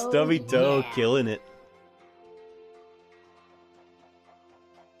Toe, yeah. killing it.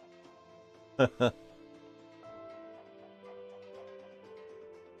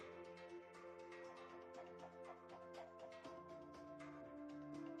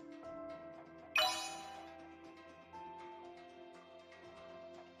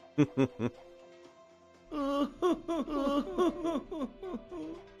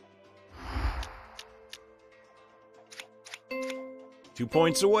 Two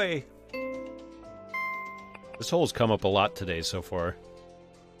points away. This hole's come up a lot today so far.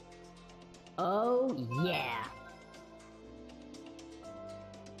 Oh, yeah.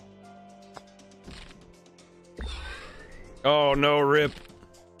 Oh, no, Rip.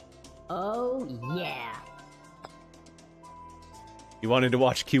 Oh, yeah. You wanted to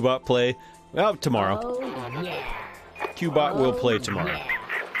watch Qbot play? Well, tomorrow. Oh, yeah. Qbot will play tomorrow. Yeah.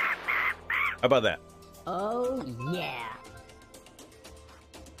 How about that? Oh, yeah.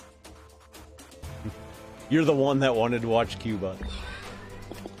 You're the one that wanted to watch Qbot.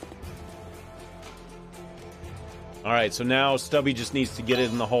 Alright, so now Stubby just needs to get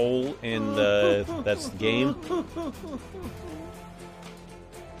it in the hole, and that's the game.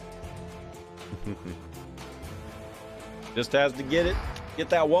 Just has to get it. Get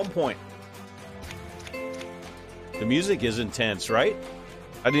that 1 point. The music is intense, right?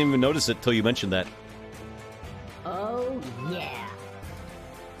 I didn't even notice it till you mentioned that. Oh, yeah.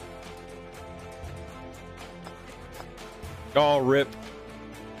 Oh, Rip.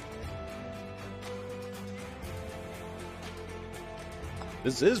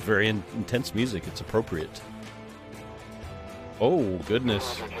 This is very intense music. It's appropriate. Oh,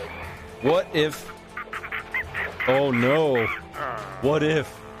 goodness. What if... Oh, no. What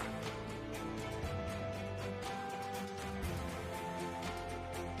if...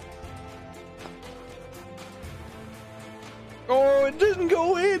 Oh, it didn't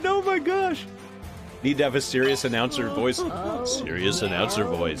go in. Oh, my gosh. Need to have a serious announcer voice. Serious announcer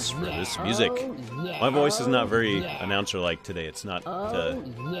voice for this music. My voice is not very announcer-like today. It's not,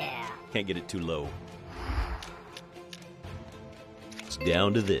 can't get it too low. It's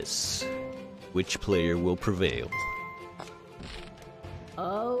down to this. Which player will prevail?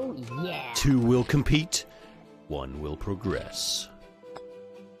 Oh, yeah. 2 will compete. 1 will progress.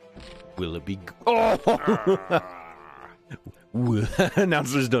 Will it be... Oh!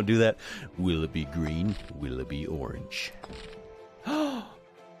 Announcers don't do that. Will it be green? Will it be orange?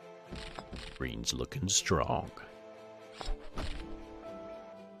 Green's looking strong.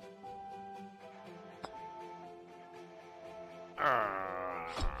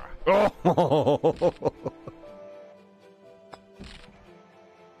 Oh!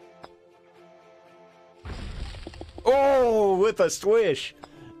 Oh, with a swish.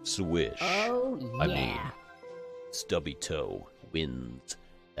 Swish. Oh, yeah. I mean, Stubby Toe wins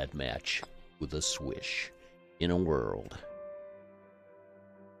that match with a swish in a world.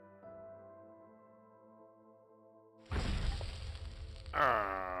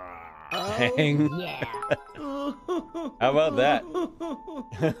 Hang. Yeah. How about that?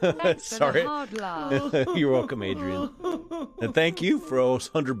 Thanks for Sorry. the hard laugh. You're welcome, Adrian. And thank you for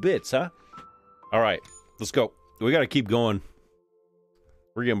those 100 bits, huh? All right, let's go. We got to keep going.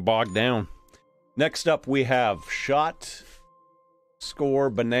 We're getting bogged down. Next up, we have Shot,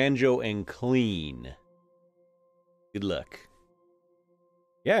 Score, Bonanjo, and Clean. Good luck.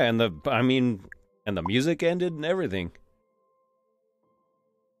 Yeah, and the music ended and everything.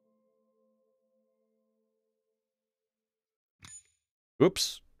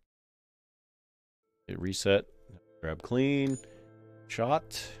 Oops. Hit reset. Grab Clean.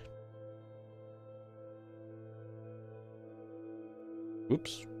 Shot.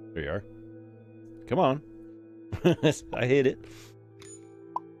 Oops. There you are. Come on. I hit it.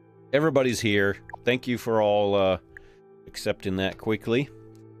 Everybody's here. Thank you for all accepting that quickly.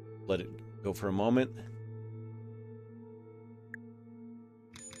 Let it go for a moment.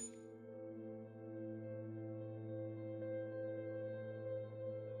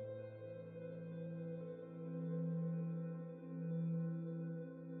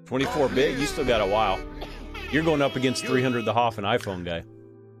 $24-bit, you still got a while. You're going up against 300 the Hoff and iPhone guy.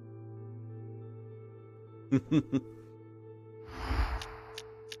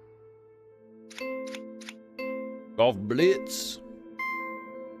 Golf Blitz.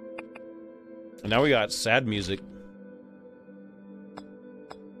 And now we got sad music.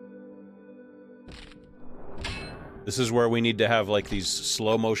 This is where we need to have like these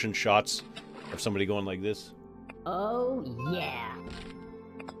slow motion shots of somebody going like this. Oh, yeah.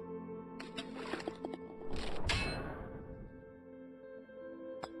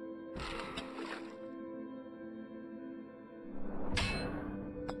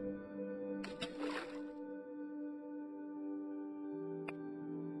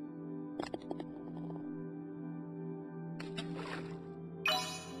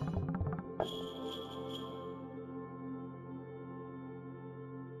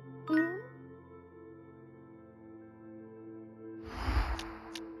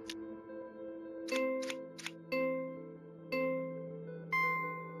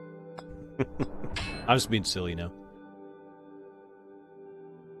 I'm just being silly now.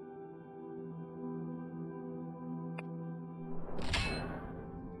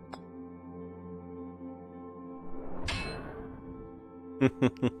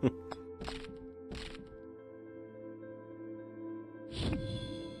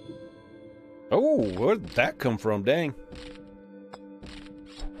 Oh, where did that come from? Dang.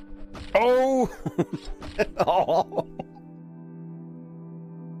 Oh! Oh!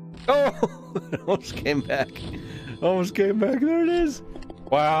 Oh! It almost came back. Almost came back. There it is.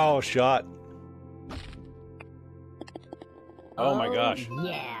 Wow, shot. Oh my gosh.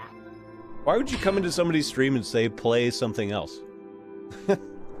 Yeah. Why would you come into somebody's stream and say play something else?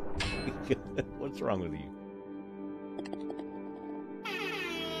 What's wrong with you?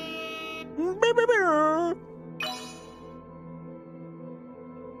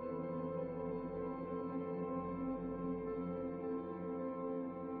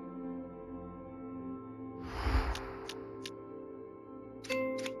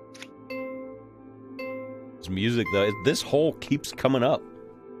 This music, though, this hole keeps coming up.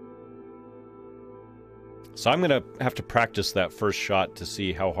 So I'm going to have to practice that first shot to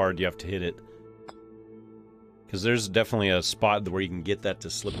see how hard you have to hit it. Because there's definitely a spot where you can get that to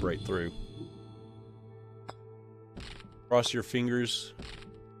slip right through. Cross your fingers.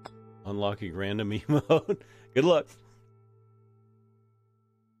 Unlocking random emote. Good luck.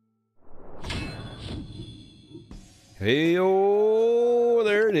 Hey, oh,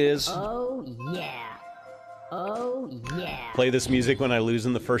 there it is. Oh, yeah. Oh, yeah. Play this music when I lose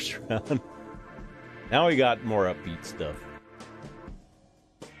in the first round. Now we got more upbeat stuff.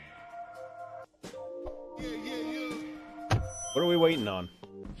 What are we waiting on?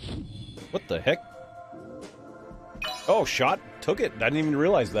 What the heck? Oh, shot. Took it. I didn't even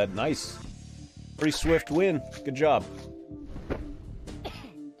realize that. Nice. Pretty swift win. Good job.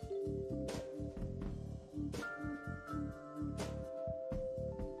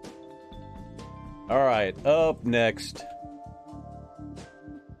 Alright, up next.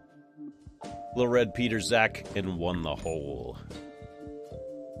 Little Red Peter Zach and won the hole.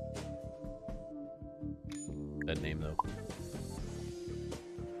 That name, though.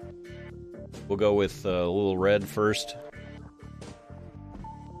 We'll go with Little Red first.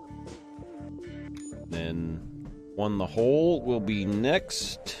 Then won the hole will be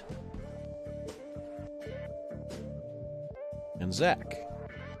next. And Zach.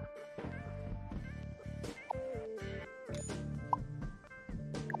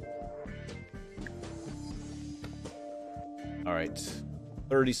 Alright.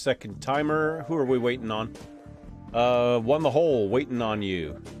 30-second timer. Who are we waiting on? Won the hole. Waiting on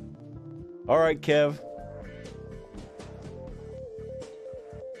you. Alright, Kev.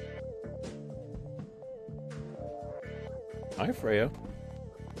 Hi, Freya.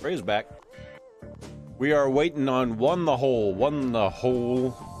 Freya's back. We are waiting on Won the Hole. Won the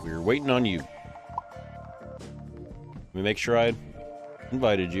Hole. We're waiting on you. Let me make sure I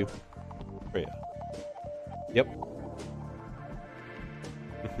invited you. Freya. Yep.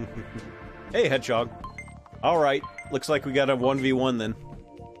 Hey, Hedgehog. Alright. Looks like we got a 1v1 then.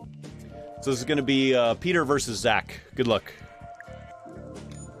 So this is going to be Peter versus Zach. Good luck.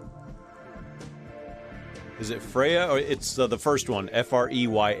 Is it Freya? Or it's the first one.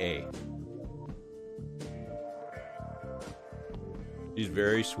 Freya. She's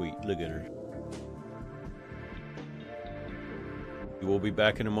very sweet. Look at her. We will be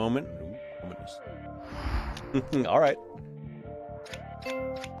back in a moment. Ooh, all right.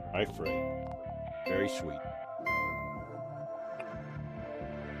 Hi, Freya. Very sweet.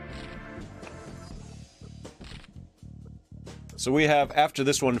 So we have, after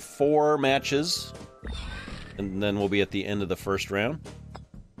this one, 4 matches. And then we'll be at the end of the first round.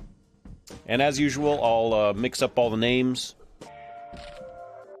 And as usual, I'll mix up all the names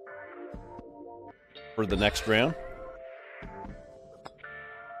for the next round.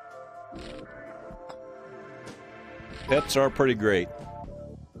 Pets are pretty great.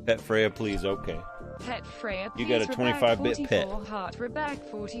 Pet Freya, please. Okay. Pet Freya, You got a 25-bit pet. Heart, Rebecca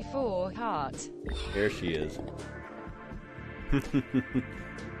 44 heart. There she is.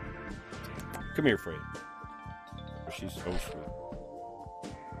 Come here, Freya. She's so sweet.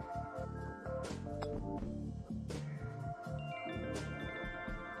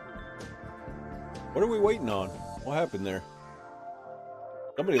 What are we waiting on? What happened there?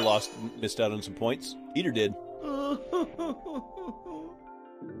 Somebody missed out on some points. Peter did.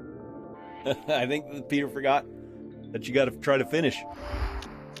 I think that Peter forgot that you got to try to finish.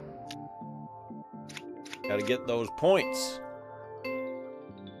 Got to get those points.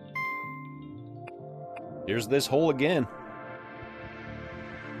 Here's this hole again.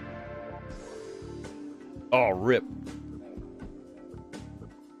 Oh, rip.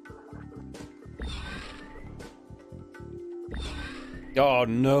 Oh,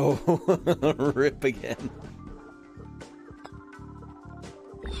 no. Rip again.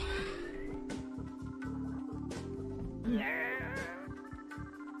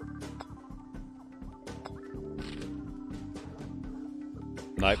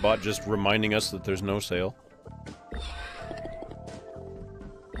 Nightbot just reminding us that there's no sale.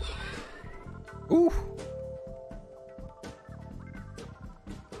 Ooh.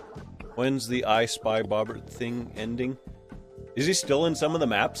 When's the I Spy Bobbert thing ending? Is he still in some of the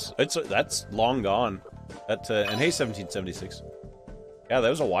maps? That's long gone. And hey, 1776. Yeah, that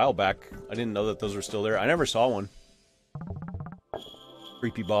was a while back. I didn't know that those were still there. I never saw one.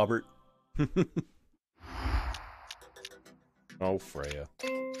 Creepy Bobbert. Oh, Freya.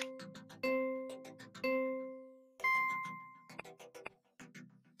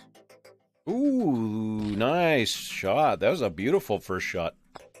 Ooh, nice shot. That was a beautiful first shot.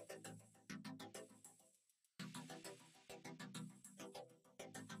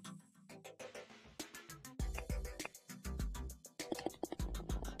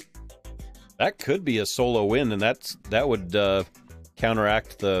 That could be a solo win, and that would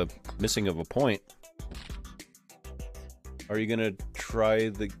counteract the missing of a point. Are you gonna try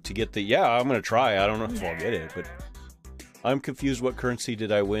to get the? Yeah, I'm gonna try. I don't know if I'll get it, but I'm confused. What currency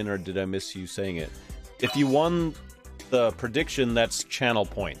did I win, or did I miss you saying it? If you won the prediction, that's channel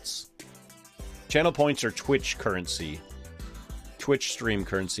points. Channel points are Twitch currency, Twitch stream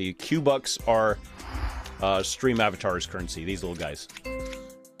currency. Q-Bucks are stream avatars currency. These little guys.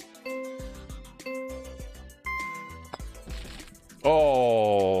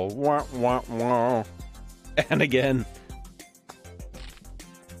 Oh, wah, wah, wah. And again.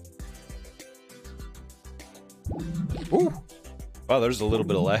 Ooh. Wow, there's a little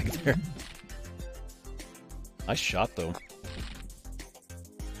bit of lag there. Nice shot, though.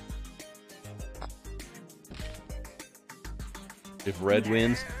 If red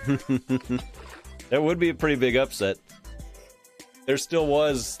wins. That would be a pretty big upset. There still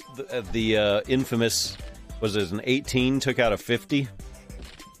was the infamous... Was it an 18 took out a 50?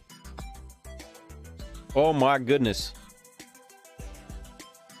 Oh my goodness.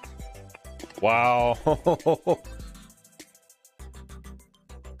 Wow.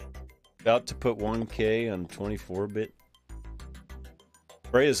 About to put 1K on 24-bit.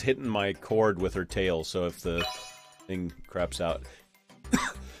 Freya's hitting my cord with her tail, so if the thing craps out.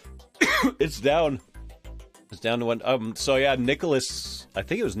 It's down. It's down to one. So yeah, Nicholas, I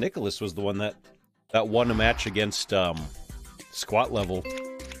think it was Nicholas was the one that won a match against Squat Level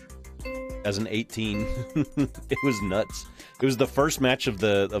as an 18. It was nuts. It was the first match of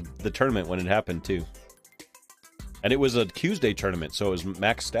the tournament when it happened too, and it was a Tuesday tournament, so it was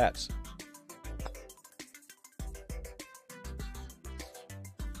max stats.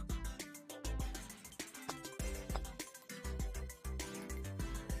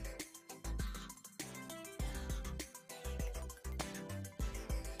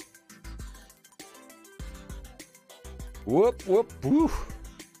 Whoop, whoop, whoo.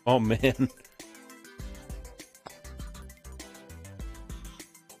 Oh, man.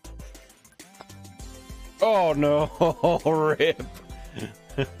 Oh, no. Rip.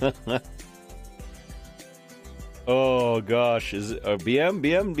 Oh, gosh. Is it BM?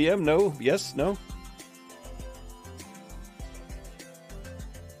 BM? BM? No? Yes? No?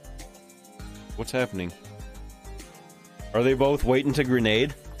 What's happening? Are they both waiting to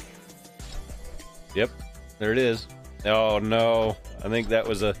grenade? Yep. There it is. Oh, no. I think that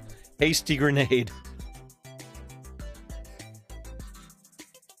was a hasty grenade.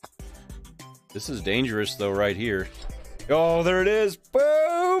 This is dangerous, though, right here. Oh, there it is.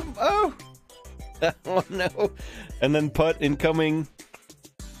 Boom! Oh! Oh no. And then putt incoming.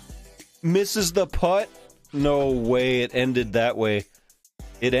 Misses the putt. No way, it ended that way.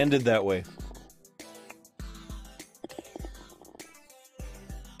 It ended that way.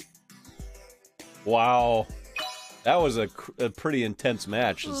 Wow. That was a pretty intense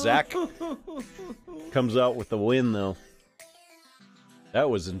match. Zach comes out with the win, though. That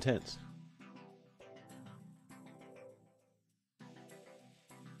was intense.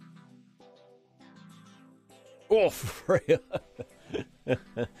 Oh, Freya.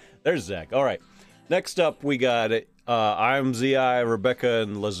 There's Zach. All right. Next up, we got I'm Zi, Rebecca,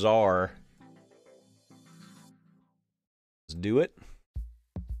 and Lazar. Let's do it.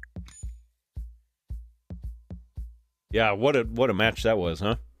 Yeah, what a match that was,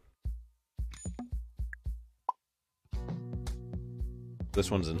 huh? This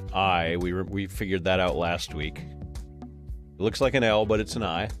one's an I. We figured that out last week. It looks like an L, but it's an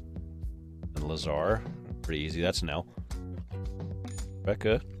I. And Lazar, pretty easy. That's an L.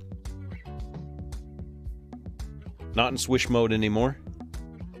 Rebecca. Not in swish mode anymore.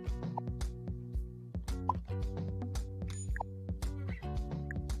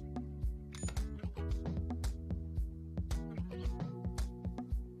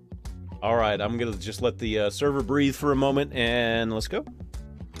 All right, I'm going to just let the server breathe for a moment, and let's go.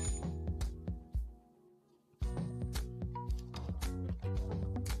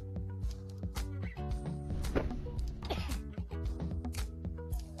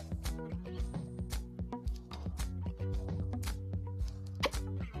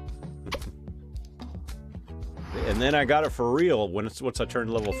 And then I got it for real once I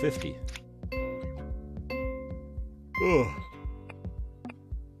turned level 50. Ugh.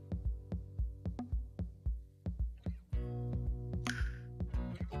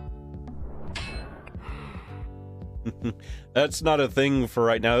 That's not a thing for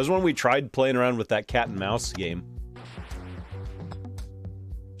right now. It was when we tried playing around with that cat and mouse game,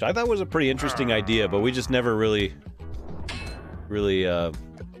 which I thought was a pretty interesting idea, but we just never really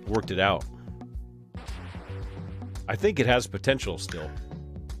worked it out. I think it has potential still.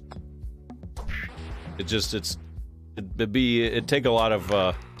 It'd take a lot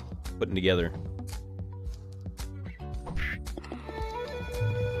of putting together.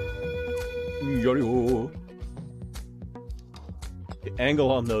 The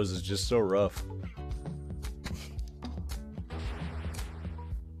angle on those is just so rough.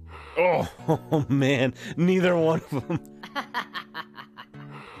 Oh man, neither one of them.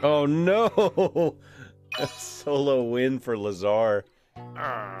 Oh no! A solo win for Lazar.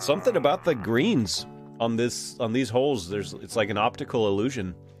 Something about the greens on these holes. It's like an optical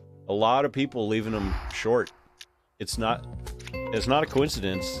illusion. A lot of people leaving them short. It's not a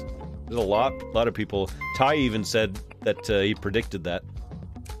coincidence. There's a lot of people. Ty even said that he predicted that.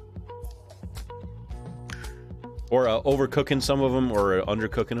 Or overcooking some of them, or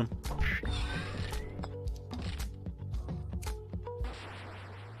undercooking them.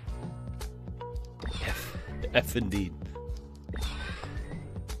 F indeed.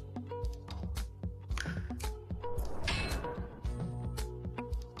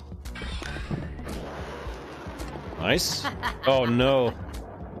 Nice. Oh no.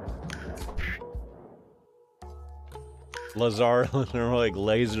 Lazar, like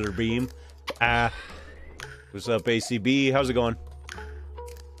laser beam. Ah. What's up, ACB? How's it going?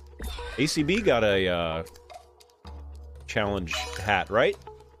 ACB got a challenge hat, right?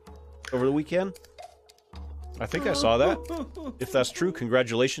 Over the weekend? I think I saw that. If that's true,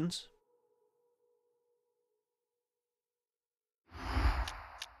 congratulations.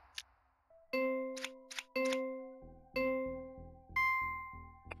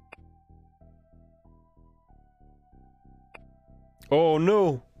 Oh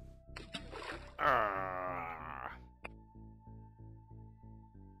no.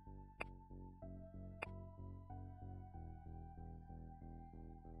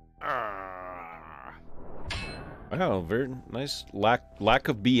 Wow, very nice lack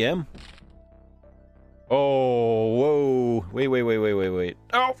of BM. Oh, whoa. Wait.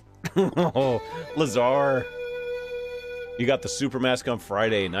 Oh! Oh, Lazar. You got the super mask on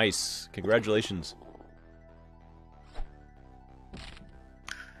Friday. Nice. Congratulations.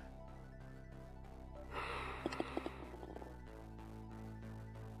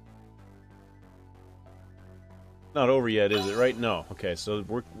 Not over yet, is it? Right? No. Okay, so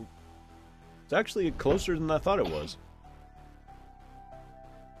it's actually closer than I thought it was.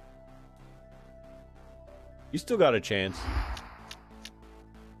 You still got a chance.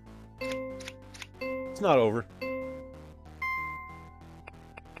 It's not over.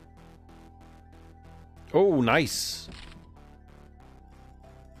 Oh, nice.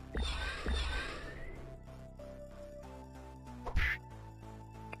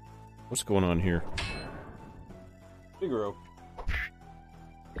 What's going on here? Figaro.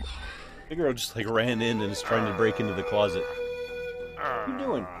 Figaro just like ran in and is trying to break into the closet. What are you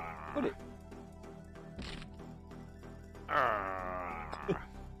doing? Put it.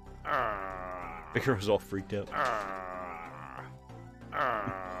 Figaro's all freaked out.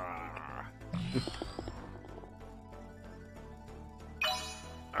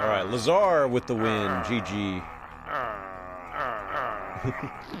 Alright, Lazar with the win. GG.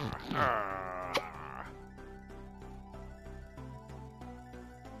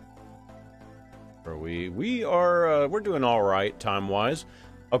 We're doing alright time-wise.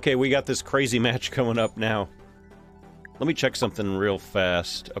 Okay, we got this crazy match coming up now. Let me check something real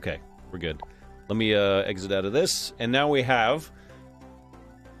fast. Okay, we're good. Let me exit out of this. And now we have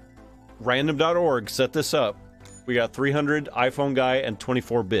random.org set this up. We got 300, iPhone guy, and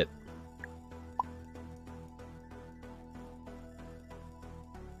 24-bit.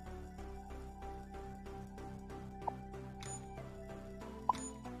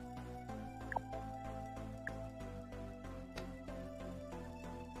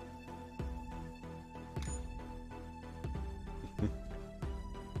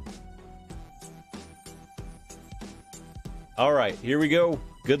 All right, here we go.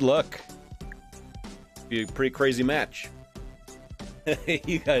 Good luck. Be a pretty crazy match.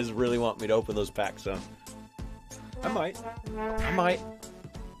 You guys really want me to open those packs, huh? I might.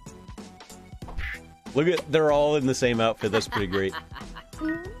 Look at, they're all in the same outfit. That's pretty great.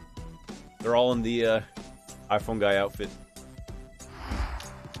 They're all in the iPhone guy outfit.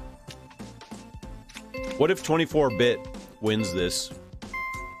 What if 24-bit wins this?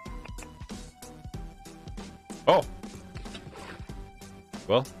 Oh.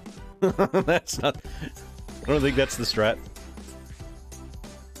 Well, that's not... I don't think that's the strat.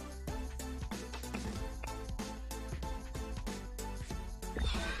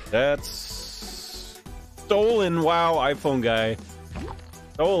 That's... stolen! Wow, iPhone guy.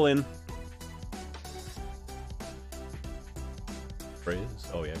 Stolen. Phrase?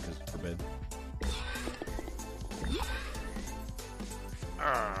 Oh yeah, because it's forbid.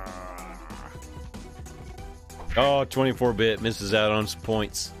 Oh, 24-bit misses out on some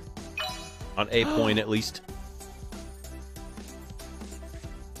points. On a point, at least.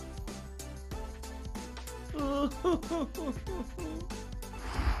 So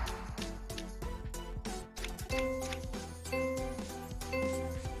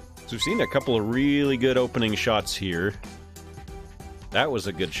we've seen a couple of really good opening shots here. That was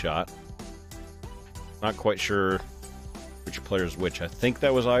a good shot. Not quite sure which player's which. I think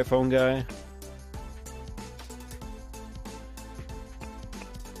that was iPhone guy.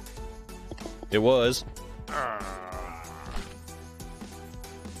 It was.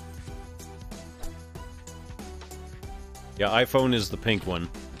 Yeah, iPhone is the pink one.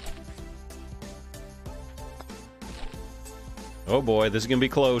 Oh boy, this is gonna be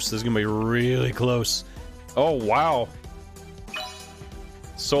close. This is gonna be really close. Oh wow.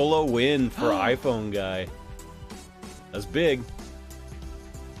 Solo win for iPhone guy. That's big.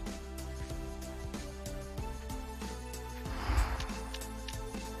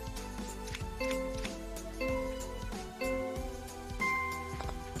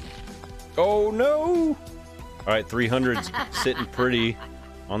 Oh no! Alright, 300's sitting pretty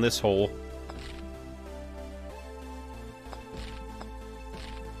on this hole.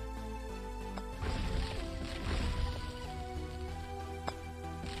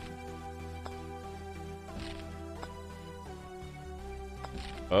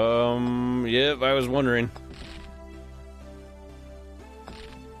 Yep, I was wondering.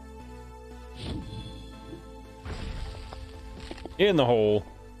 In the hole.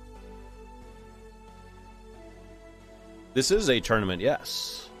 This is a tournament,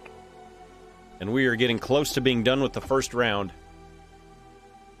 yes. And we are getting close to being done with the first round.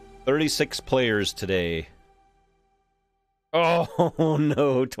 36 players today. Oh,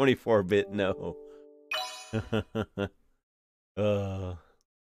 no. 24-bit, no.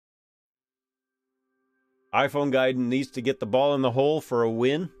 iPhone guy needs to get the ball in the hole for a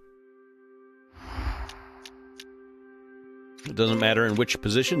win. It doesn't matter in which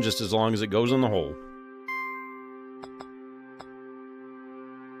position, just as long as it goes in the hole.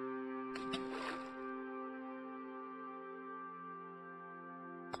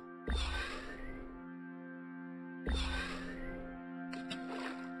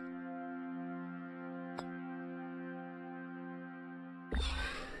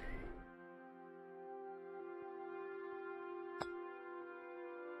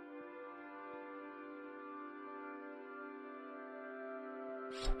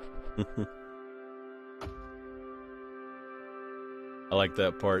 I like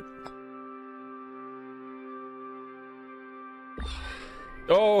that part.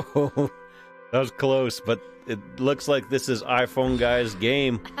 Oh, that was close, but it looks like this is iPhone Guy's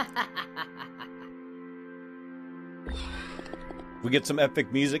game. We get some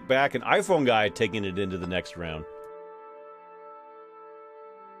epic music back, and iPhone Guy taking it into the next round.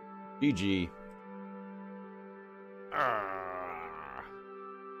 GG.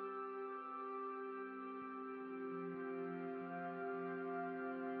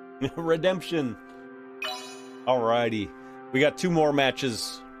 Redemption. Alrighty. We got 2 more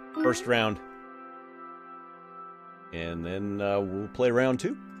matches, first round. And then we'll play round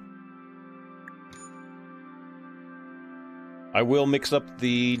 2. I will mix up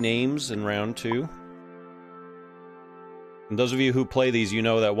the names in round 2. And those of you who play these, you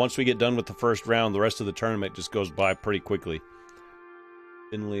know that once we get done with the first round, the rest of the tournament just goes by pretty quickly.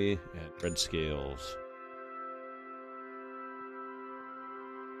 Finley and Red Scales.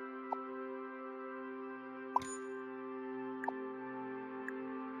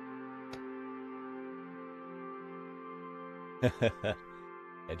 Yeah,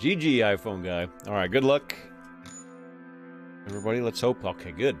 GG, iPhone Guy. Alright, good luck. Everybody, let's hope.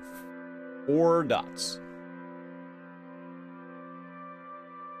 Okay, good. 4 dots.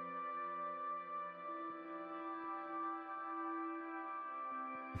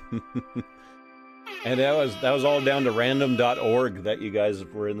 And that was all down to random.org that you guys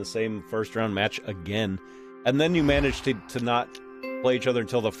were in the same first round match again. And then you managed to not play each other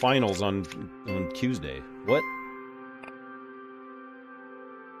until the finals on Tuesday. What?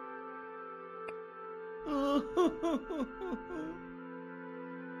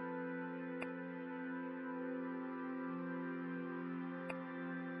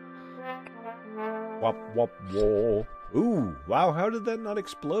 Wop, wop, whoa. Ooh, wow, how did that not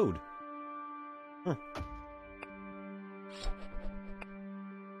explode? Huh.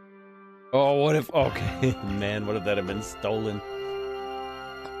 Oh, what if... Okay, man, what if that had been stolen?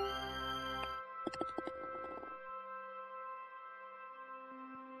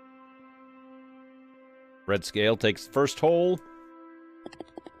 Red Scale takes first hole.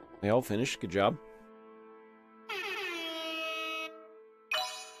 They all finished. Good job.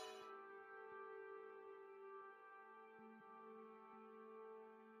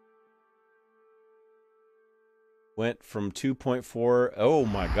 Went from 2.4. Oh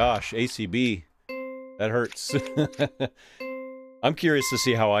my gosh, ACB. That hurts. I'm curious to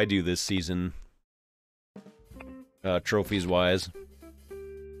see how I do this season. Trophies-wise.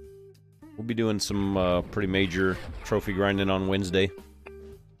 We'll be doing some pretty major trophy grinding on Wednesday.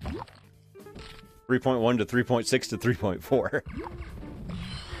 3.1 to 3.6 to 3.4.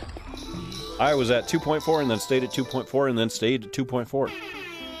 I was at 2.4 and then stayed at 2.4 and then stayed at 2.4.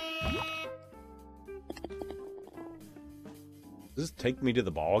 Does this take me to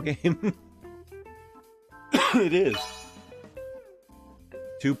the ball game? It is.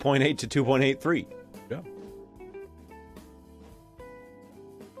 2.8 to 2.83. Yeah.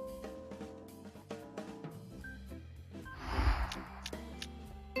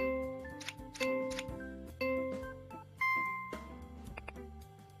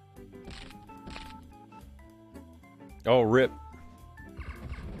 Oh, rip.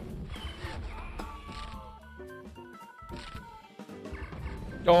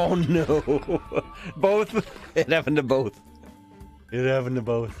 Oh, no. Both. It happened to both. It happened to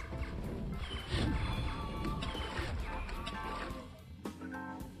both.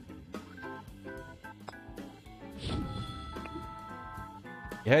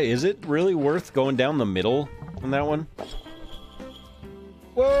 Yeah, is it really worth going down the middle on that one?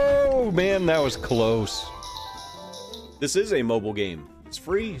 Whoa, man, that was close. This is a mobile game. It's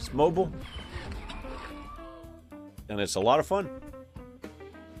free, it's mobile. And it's a lot of fun.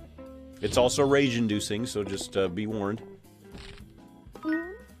 It's also rage-inducing, so just be warned.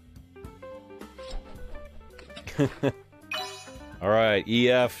 Alright,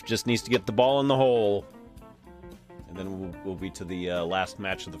 EF just needs to get the ball in the hole. And then we'll be to the last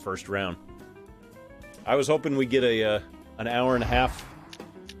match of the first round. I was hoping we'd get an hour and a half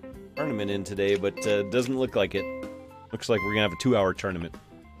tournament in today, but it doesn't look like it. Looks like we're going to have a 2-hour tournament.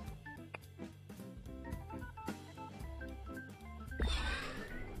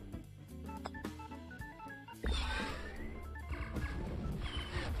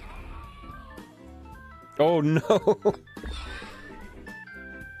 Oh, no.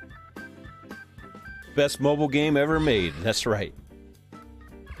 Best mobile game ever made. That's right.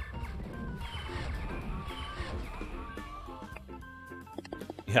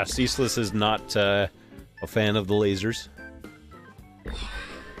 Yeah, Ceaseless is not a fan of the lasers. I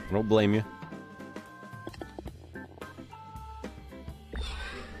don't blame you.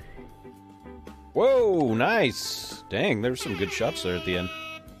 Whoa, nice. Dang, there's some good shots there at the end.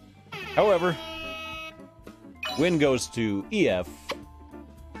 However, win goes to EF.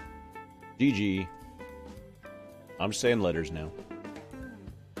 GG. I'm just saying letters now.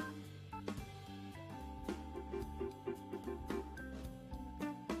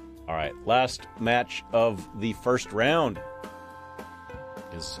 All right, last match of the first round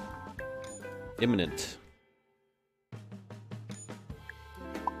is imminent.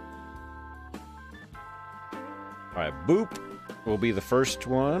 All right, Boop will be the first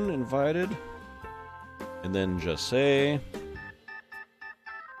one invited. And then just say...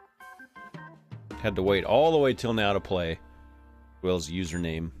 Had to wait all the way till now to play. Will's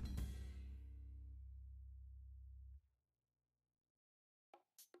username.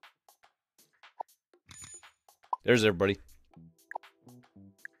 There's everybody.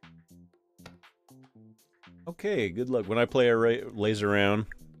 Okay, good luck. When I play a laser round,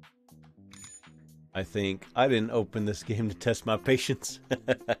 I think I didn't open this game to test my patience.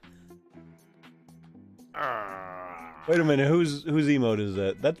 Wait a minute, whose emote is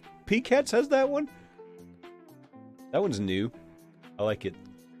that? That P-Cats has that one? That one's new. I like it.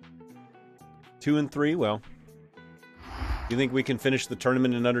 2 and 3, well. You think we can finish the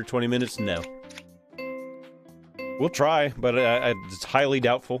tournament in under 20 minutes? No. We'll try, but it's highly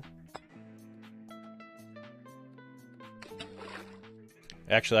doubtful.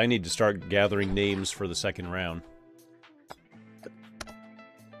 Actually, I need to start gathering names for the second round.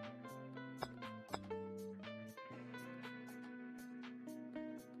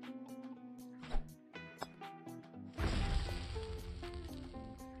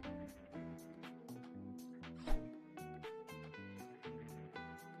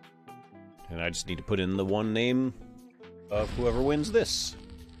 And I just need to put in the one name of whoever wins this.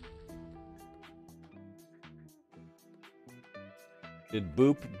 Did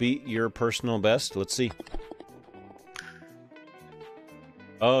Boop beat your personal best? Let's see.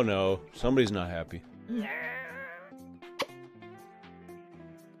 Oh no, somebody's not happy.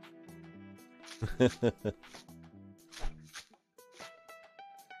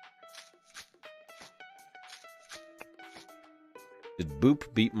 Did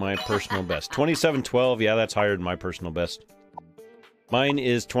Boop beat my personal best? 2712, yeah, that's higher than my personal best. Mine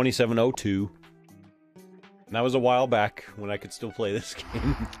is 2702. And that was a while back when I could still play this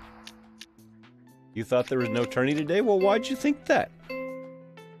game. You thought there was no tourney today? Well, why'd you think that?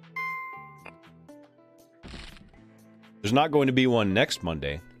 There's not going to be one next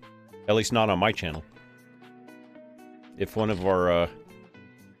Monday. At least not on my channel. If one of our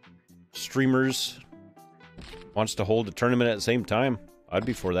streamers wants to hold a tournament at the same time, I'd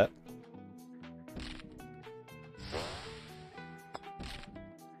be for that.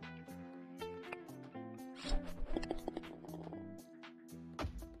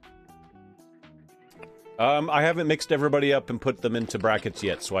 I haven't mixed everybody up and put them into brackets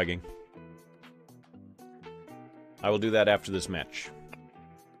yet, Swagging. I will do that after this match.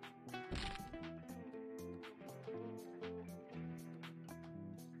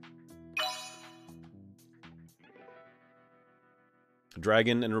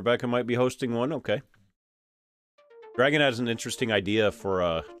 Dragon and Rebecca might be hosting one, okay. Dragon has an interesting idea for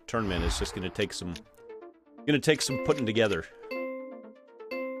a tournament. It's just gonna take some putting together.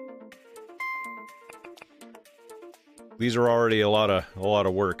 These are already a lot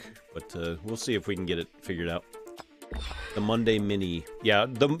of work, but we'll see if we can get it figured out. The Monday Mini, yeah.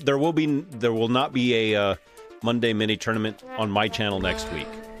 There will not be a Monday Mini tournament on my channel next week.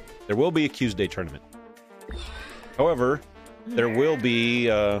 There will be a Tuesday tournament. However, there will be.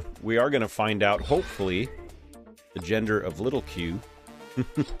 We are going to find out, hopefully, the gender of Little Q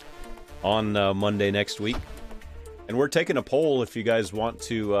on Monday next week, and we're taking a poll. If you guys want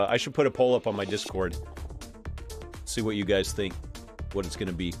to, I should put a poll up on my Discord. See what you guys think, what it's going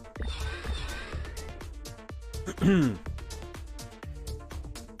to be.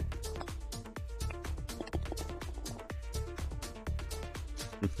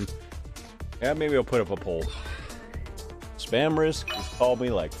 Yeah, maybe I'll put up a poll. Spam Risk has called me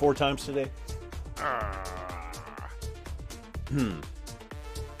like 4 times today.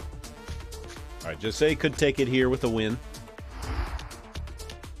 Alright, just say could take it here with a win.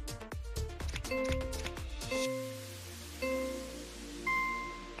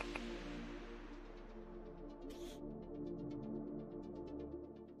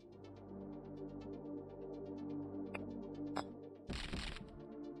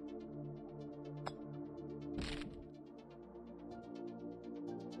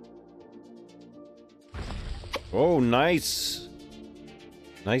 Oh, nice.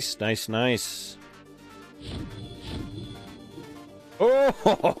 Nice.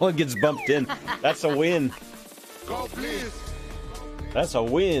 Oh, it gets bumped in. That's a win. Golf Blitz. That's a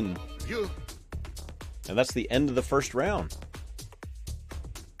win. You. And that's the end of the first round.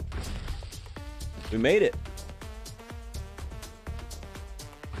 We made it.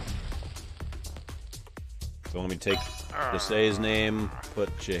 So let me take this A's name,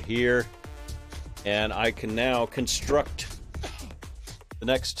 put you here, and I can now construct the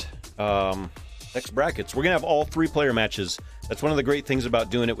next brackets. We're gonna have all 3-player matches. That's one of the great things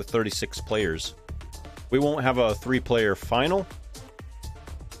about doing it with 36 players. We won't have a 3-player final,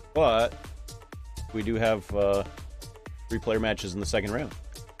 but we do have 3-player matches in the second round.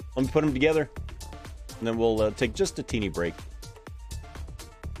 Let me put them together, and then we'll take just a teeny break.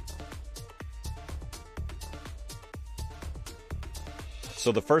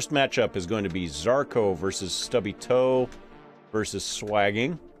 So the first matchup is going to be Zarko versus Stubby Toe versus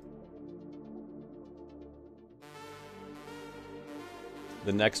Swagging.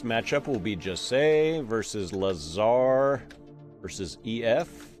 The next matchup will be Jose versus Lazar versus EF.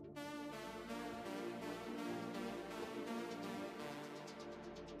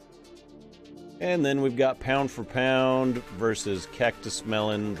 And then we've got Pound for Pound versus Cactus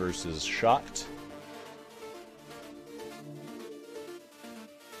Melon versus Shot.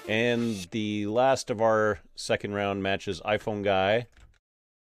 And the last of our second round matches, iPhone Guy,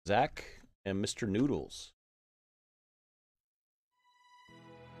 Zach, and Mr. Noodles.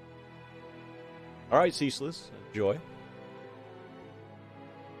 All right, Ceaseless, enjoy.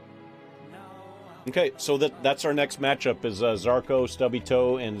 Okay, so that's our next matchup is Zarko, Stubby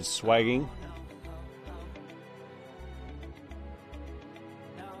Toe, and Swagging.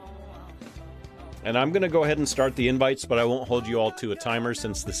 And I'm going to go ahead and start the invites, but I won't hold you all to a timer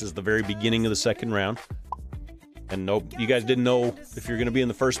since this is the very beginning of the second round. And no, you guys didn't know if you're going to be in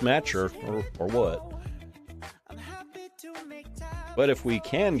the first match or what. But if we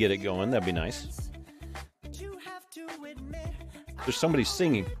can get it going, that'd be nice. There's somebody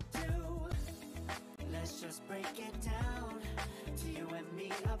singing.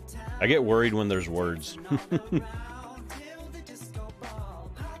 I get worried when there's words.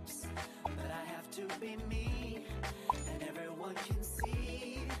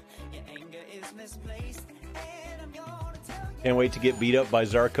 Can't wait to get beat up by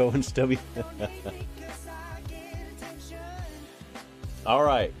Zarko and Stubby. All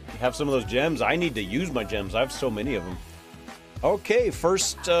right, have some of those gems. I need to use my gems. I have so many of them. Okay,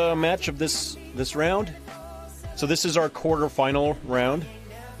 first match of this round. So this is our quarterfinal round.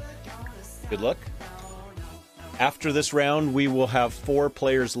 Good luck. After this round, we will have 4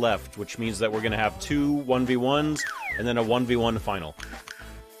 players left, which means that we're going to have 2 1v1s and then a 1v1 final.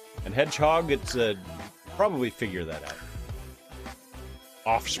 And Hedgehog, it's probably figure that out.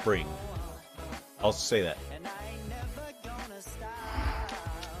 Offspring. I'll say that.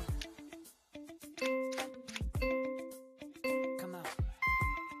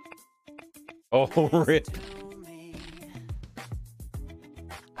 Oh, rip.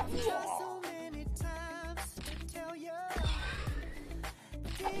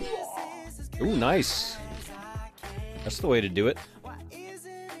 Ooh, nice. That's the way to do it.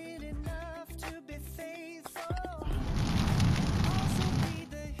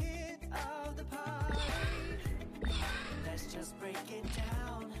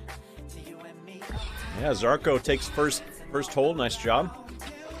 Yeah, Zarko takes first hole. Nice job.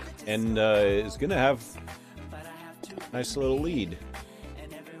 And is going to have a nice little lead.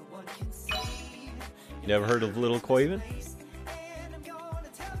 You never heard of Little Coiven?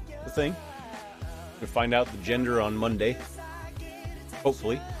 The thing. We'll find out the gender on Monday.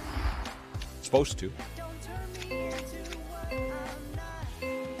 Hopefully. Supposed to.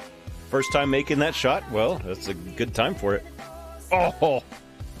 First time making that shot? Well, that's a good time for it. Oh!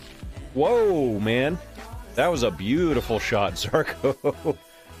 Whoa, man. That was a beautiful shot, Zarko.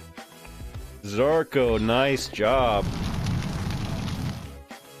 Zarko, nice job.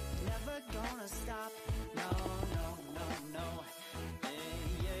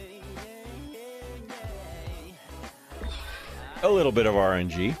 A little bit of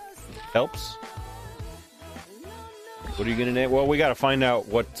RNG helps. What are you gonna name? Well, we got to find out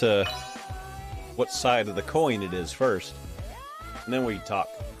what side of the coin it is first, and then we can talk.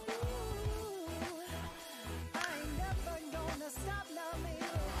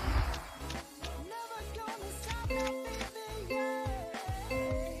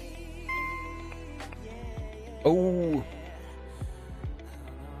 Oh.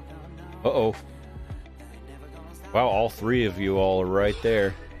 Uh-oh. Wow, all 3 of you all are right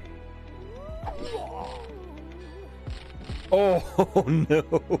there. Oh,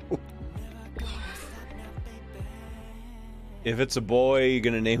 no. If it's a boy, you're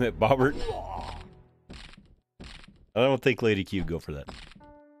going to name it Bobbert? I don't think Lady Q would go for that.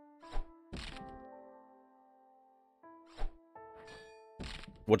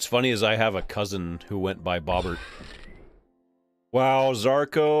 What's funny is I have a cousin who went by Bobbert. Wow,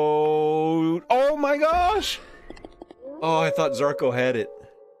 Zarko... Oh my gosh! Oh, I thought Zarko had it.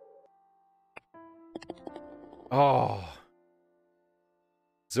 Oh.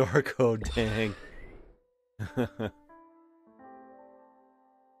 Zarko, dang.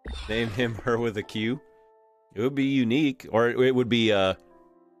 Name him her with a Q. It would be unique, or it would be,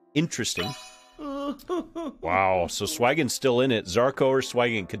 interesting. Wow, so Swagin's still in it. Zarko or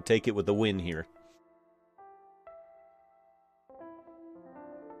Swagin could take it with a win here.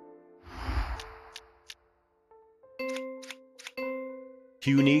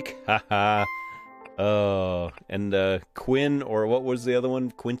 Unique, haha. And Quinn, or what was the other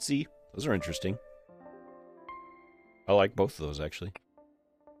one? Quincy? Those are interesting. I like both of those, actually.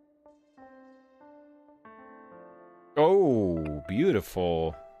 Oh,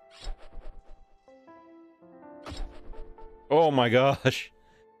 beautiful. Oh my gosh.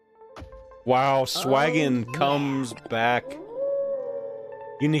 Wow, Swagin comes back.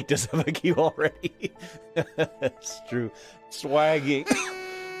 Unique does have a Q already. That's true. Swagging.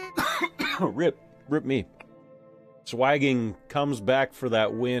 Rip me. Swagging comes back for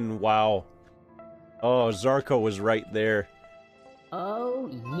that win. Wow. Oh, Zarko was right there.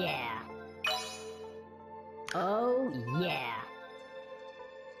 Oh, yeah. Oh, yeah.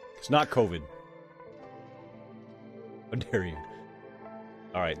 It's not COVID. How dare you?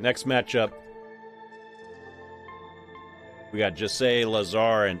 Alright, next matchup. We got Jose,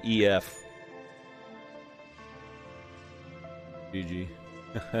 Lazar, and EF. GG.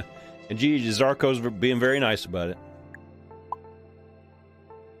 And GG, Zarko's being very nice about it.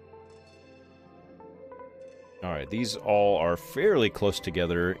 Alright, these all are fairly close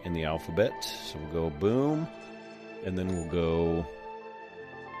together in the alphabet. So we'll go boom. And then we'll go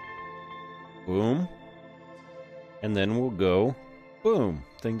boom. And then we'll go boom.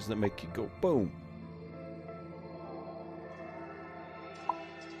 Things that make you go boom.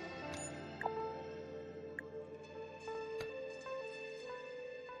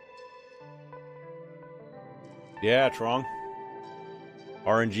 Yeah, Trong.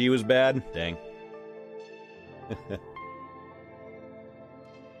 RNG was bad? Dang.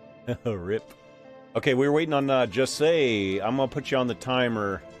 Rip. Okay, we were waiting on Just Say. I'm gonna put you on the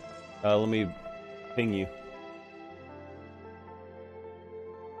timer. Let me ping you.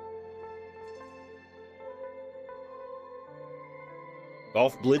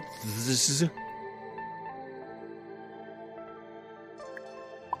 Golf Blitz. Let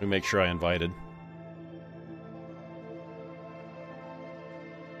me make sure I invited.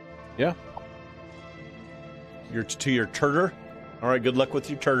 Yeah. You're to your turter. All right, good luck with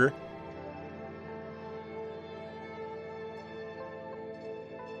your turter.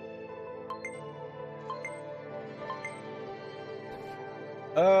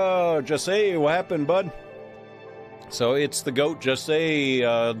 Oh, just say what happened, bud. So it's the GOAT. Just say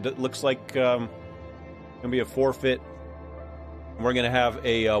looks like gonna be a forfeit. We're gonna have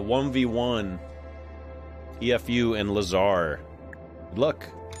a 1v1 EFU and Lazar. Good luck.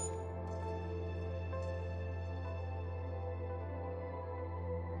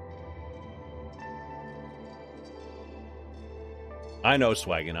 I know,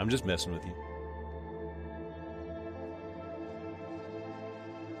 Swaggin. I'm just messing with you.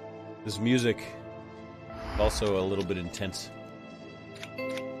 This music is also a little bit intense.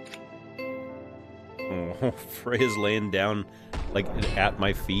 Oh, Freya's laying down, like, at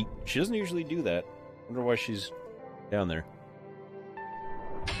my feet. She doesn't usually do that. I wonder why she's down there.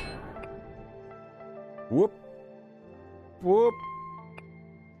 Whoop. Whoop.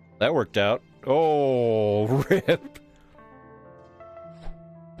 That worked out. Oh, rip.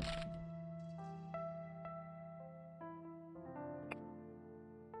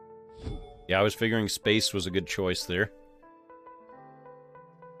 Yeah, I was figuring space was a good choice there.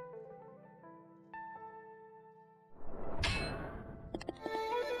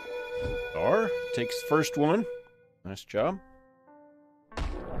 R takes first one. Nice job.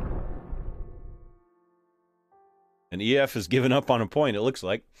 And EF has given up on a point, it looks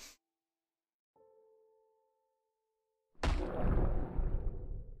like.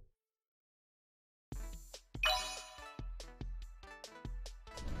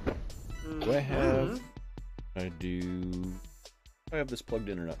 Do I have... do I have this plugged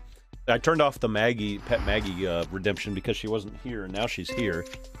in or not? I turned off the Pet Maggie redemption because she wasn't here, and now she's here.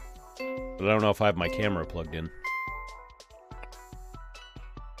 But I don't know if I have my camera plugged in.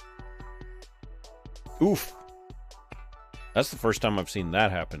 Oof! That's the first time I've seen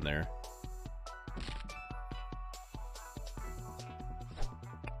that happen there.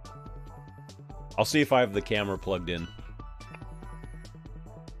 I'll see if I have the camera plugged in.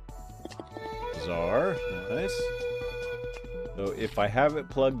 Czar, nice. So if I have it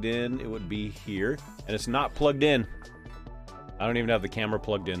plugged in, it would be here. And it's not plugged in. I don't even have the camera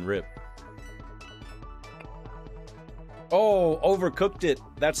plugged in, rip. Oh, overcooked it.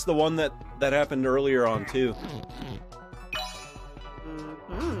 That's the one that happened earlier on, too.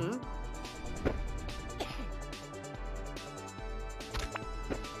 Mm-hmm.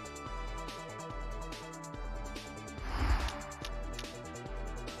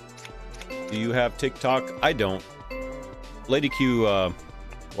 Do you have TikTok? I don't. Lady Q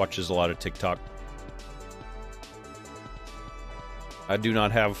watches a lot of TikTok. I do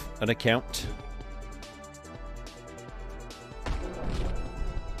not have an account.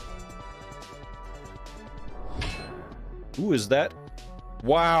 Who is that?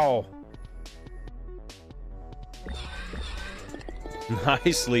 Wow.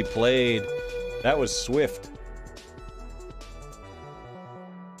 Nicely played. That was swift.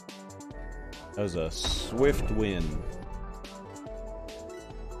 That was a swift win.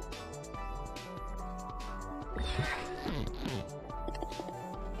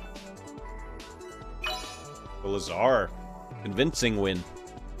 Lazar. Convincing win.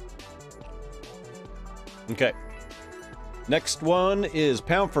 Okay. Next one is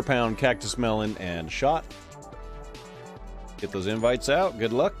pound for pound, Cactus Melon, and Shot. Get those invites out.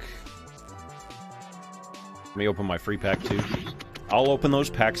 Good luck. Let me open my free pack, too. I'll open those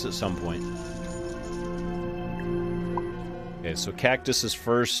packs at some point. Okay, so Cactus is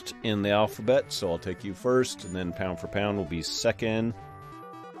first in the alphabet, so I'll take you first, and then pound for pound will be second.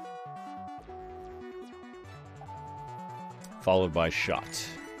 Followed by Shot.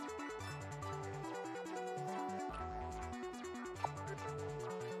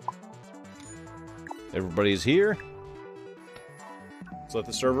 Everybody's here. Let's let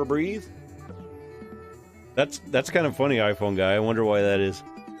the server breathe. That's kind of funny, iPhone guy. I wonder why that is.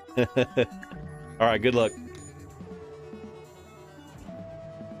 Alright, good luck.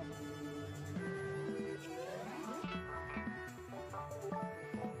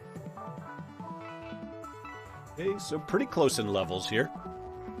 Okay, so pretty close in levels here.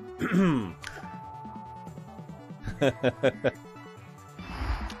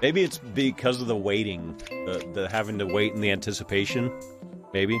 Maybe it's because of the waiting, the having to wait and the anticipation.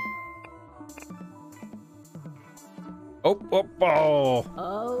 Maybe. Oh, oh, oh!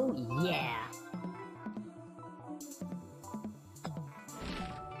 Oh, yeah.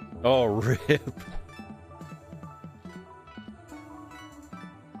 Oh, rip.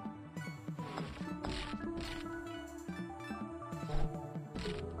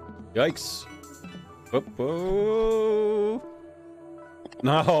 Yikes. Oh, oh.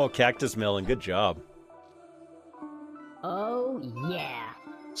 No, Cactus Melon, good job. Oh, yeah.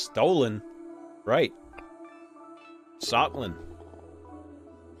 Stolen. Right. Sotlin.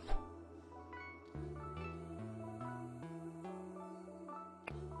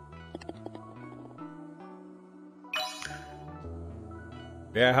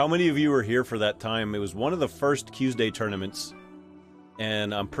 Yeah, how many of you were here for that time? It was one of the first Tuesday tournaments,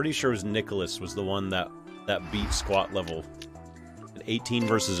 and I'm pretty sure it was Nicholas was the one that beat squat level. An 18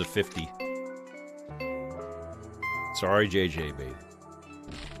 versus a 50. Sorry, JJ, babe.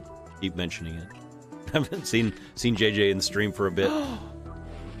 Keep mentioning it. I haven't seen JJ in the stream for a bit.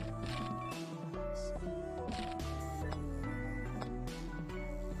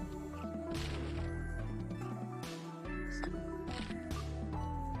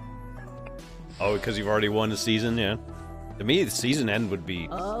 Oh, because you've already won the season, yeah. To me, the season end would be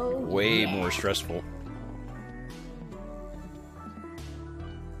way more stressful.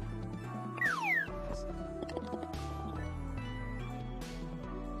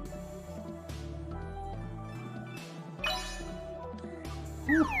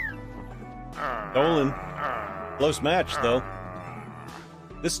 Stolen. Close match, though.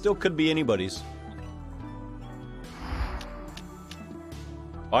 This still could be anybody's.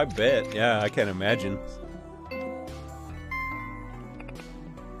 I bet. Yeah, I can't imagine.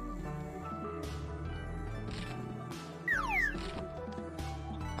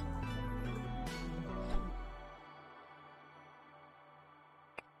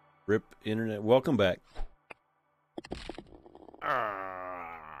 Rip internet. Welcome back.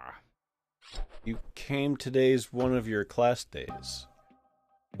 You came today's one of your class days.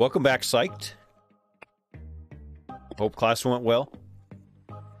 Welcome back, Psyched. Hope class went well.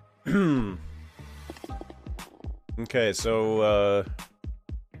 Okay, so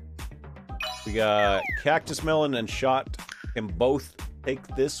we got Cactus Melon and Shot can both take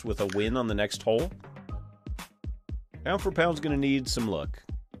this with a win on the next hole. Pound for Pound's gonna need some luck.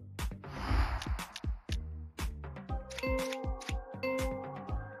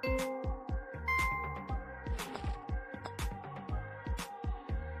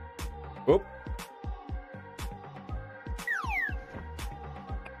 Oop.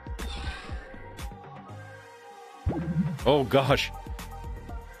 Oh gosh.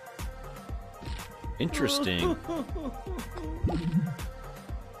 Interesting.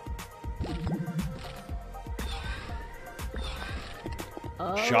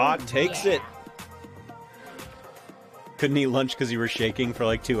 Oh, Shot takes yeah. it. Couldn't eat lunch because you were shaking for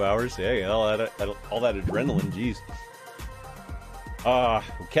like 2 hours. Yeah, all that adrenaline, jeez.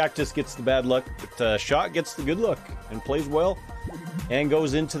 Cactus gets the bad luck, but Shot gets the good luck and plays well and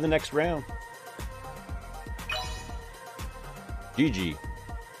goes into the next round. GG.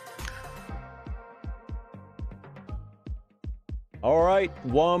 All right,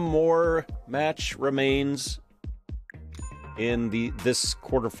 one more match remains in this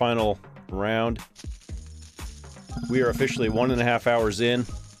quarterfinal round. We are officially 1.5 hours in.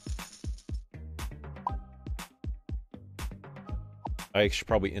 I should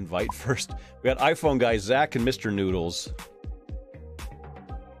probably invite first. We got iPhone guy Zach and Mr. Noodles.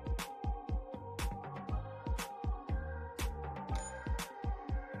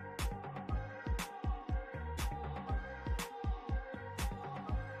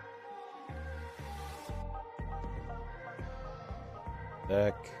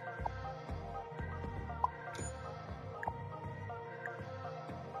 Zach.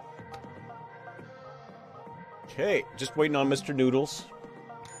 Okay, just waiting on Mr. Noodles.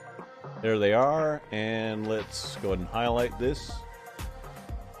 There they are, and let's go ahead and highlight this.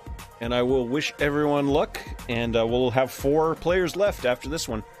 And I will wish everyone luck, and we'll have 4 players left after this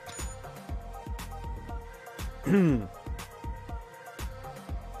one.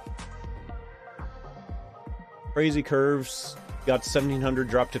 Crazy Curves got 1700,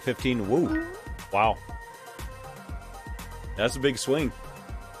 dropped to 15. Woo! Wow. That's a big swing.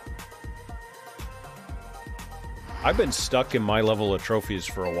 I've been stuck in my level of trophies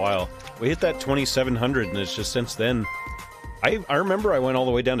for a while. We hit that 2700, and it's just since then. I remember I went all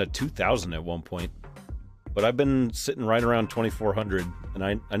the way down to 2000 at one point, but I've been sitting right around 2400, and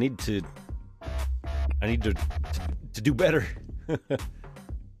I need to do better.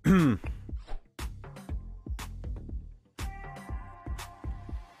 That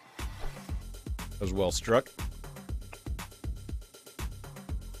was well struck.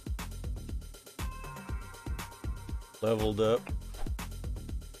 Leveled up.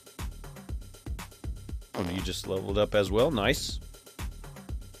 Oh, you just leveled up as well. Nice.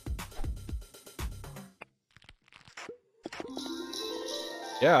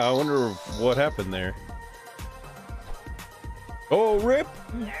 Yeah, I wonder what happened there. Oh, rip!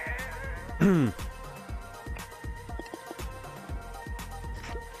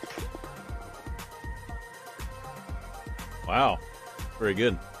 Wow. Very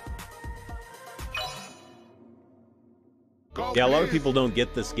good. Yeah, a lot of people don't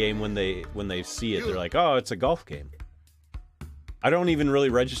get this game when they see it. They're like, "Oh, it's a golf game." I don't even really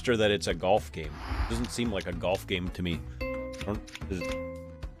register that it's a golf game. It doesn't seem like a golf game to me.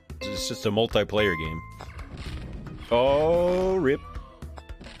 It's just a multiplayer game. Oh, rip.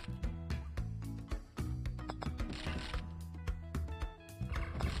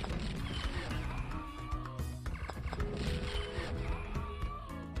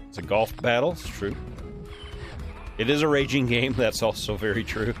 It's a golf battle, it's true. It is a raging game, that's also very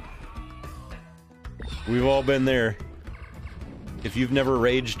true. We've all been there. If you've never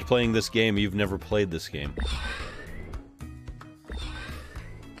raged playing this game, you've never played this game.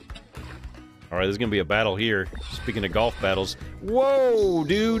 Alright, there's gonna be a battle here. Speaking of golf battles. Whoa,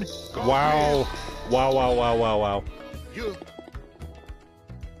 dude! Wow. Wow, wow, wow, wow, wow. Who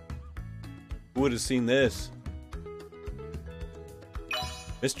would have seen this?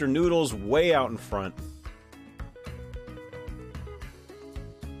 Mr. Noodles way out in front.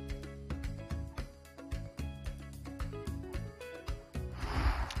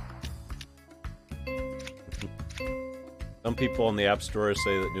 Some people on the App Store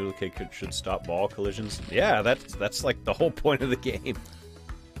say that Noodle Cake should stop ball collisions. Yeah, that's like the whole point of the game.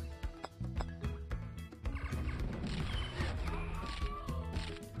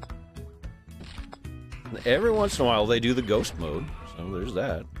 Every once in a while they do the ghost mode, so there's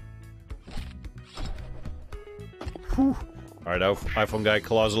that. Whew. Alright, iPhone guy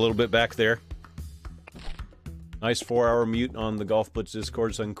claws a little bit back there. Nice 4-hour mute on the Golf Blitz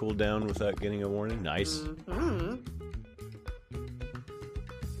Discord so I can cool down without getting a warning. Nice. Mm-hmm.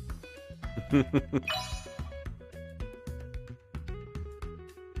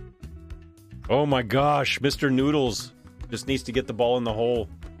 Oh my gosh, Mr. Noodles just needs to get the ball in the hole.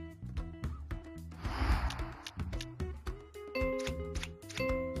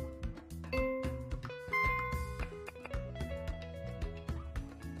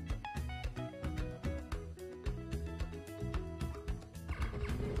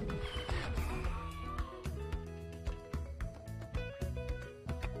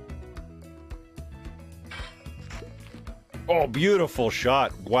 Oh, beautiful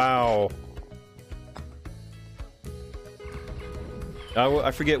shot. Wow.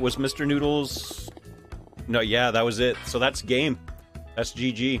 I forget, was Mr. Noodles... No, yeah, that was it. So that's game. That's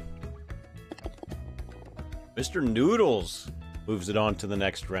GG. Mr. Noodles moves it on to the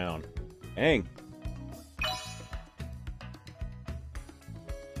next round. Dang.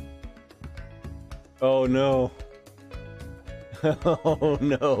 Oh, no. Oh,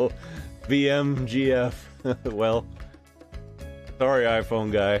 no. VMGF. Well, sorry,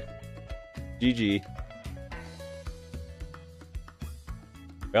 iPhone guy. GG.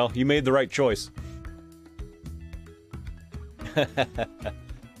 Well, you made the right choice.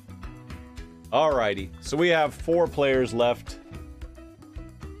 Alrighty, so we have 4 players left.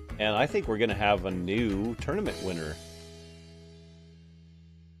 And I think we're going to have a new tournament winner.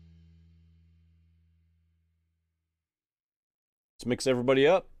 Let's mix everybody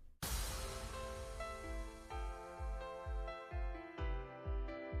up.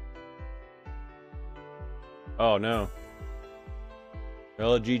 Oh no.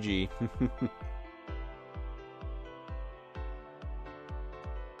 Well, GG.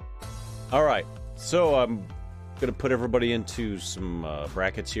 Alright, so I'm gonna put everybody into some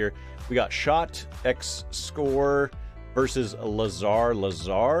brackets here. We got Shot X Score versus Lazar.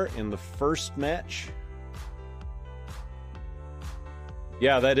 Lazar in the first match.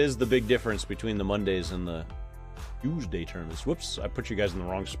 Yeah, that is the big difference between the Mondays and the Tuesday tournaments. Whoops, I put you guys in the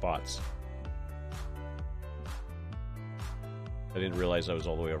wrong spots. I didn't realize I was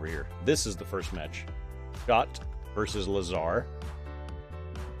all the way over here. This is the first match. Shot versus Lazar.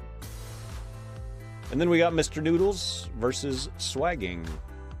 And then we got Mr. Noodles versus Swagging.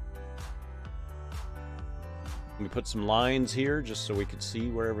 Let me put some lines here just so we can see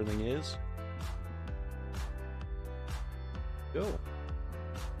where everything is. Go.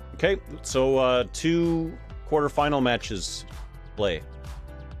 Okay, so 2 quarterfinal matches to play.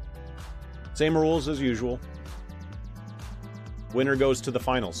 Same rules as usual. Winner goes to the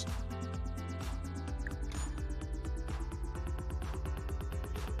finals.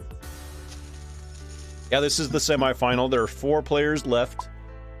 Yeah, this is the semifinal. There are 4 players left.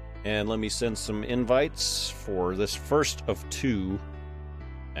 And let me send some invites for this first of 2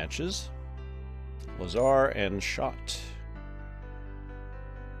 matches. Lazar and Shot.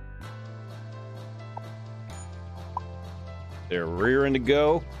 They're rearing to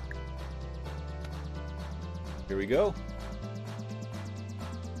go. Here we go.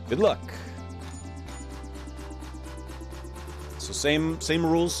 Good luck. So same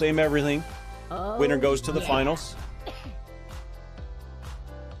rules, same everything. Oh, Winner goes to the finals.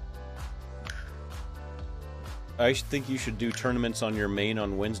 I think you should do tournaments on your main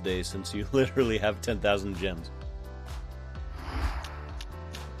on Wednesday since you literally have 10,000 gems.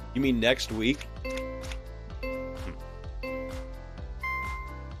 You mean next week? I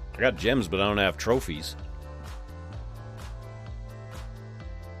got gems, but I don't have trophies.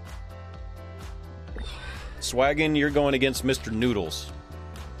 Swaggin', you're going against Mr. Noodles.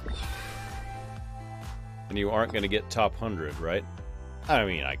 And you aren't going to get top 100, right? I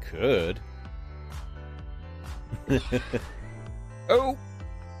mean, I could. Oh!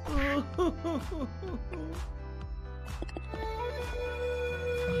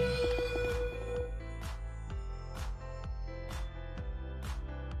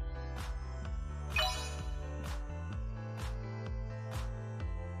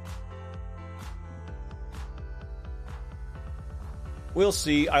 We'll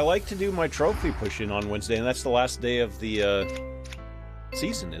see. I like to do my trophy push-in on Wednesday, and that's the last day of the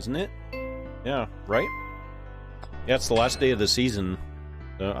season, isn't it? Yeah, right? Yeah, it's the last day of the season.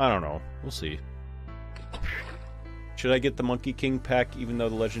 I don't know. We'll see. Should I get the Monkey King pack even though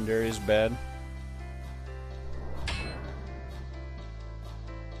the legendary is bad?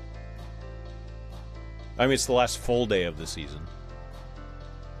 I mean, it's the last full day of the season.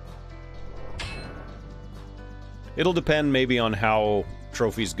 It'll depend maybe on how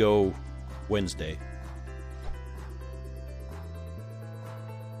trophies go Wednesday.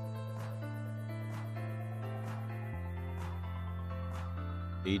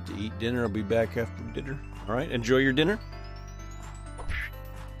 Need to eat dinner. I'll be back after dinner. All right, enjoy your dinner.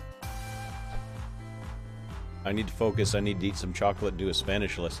 I need to focus. I need to eat some chocolate, do a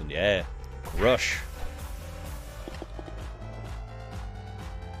Spanish lesson. Yeah, Rush.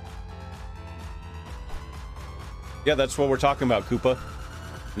 Yeah, that's what we're talking about, Koopa.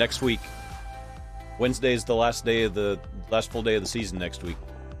 Next week. Wednesday is the last day of the last full day of the season next week.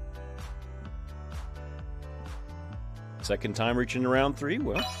 Second time reaching round 3.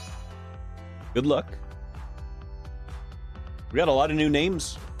 Well, good luck. We got a lot of new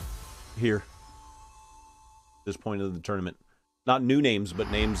names here. this point of the tournament. Not new names, but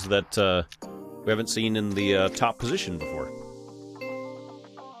names that we haven't seen in the top position before.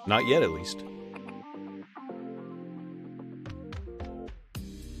 Not yet, at least.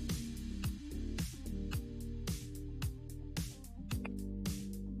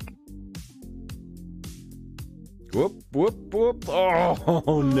 Whoop, whoop, whoop.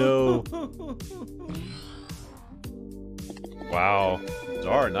 Oh, no. Wow.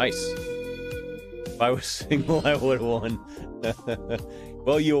 Czar, nice. If I was single, I would have won.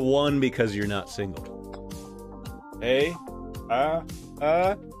 Well, you won because you're not single. Hey?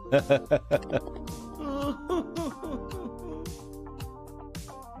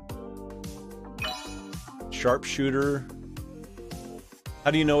 Sharpshooter.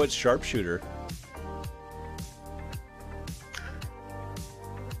 How do you know it's sharpshooter?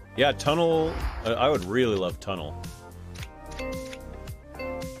 Yeah, tunnel. I would really love tunnel.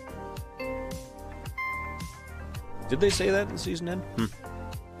 Did they say that in season end?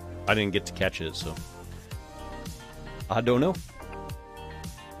 I didn't get to catch it, so I don't know.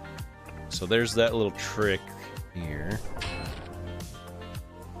 So there's that little trick here.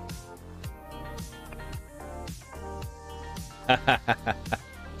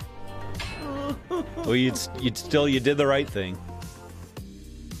 Well, you did the right thing.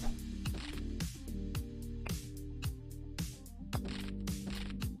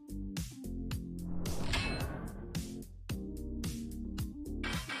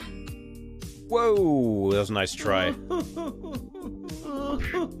 Whoa, that was a nice try.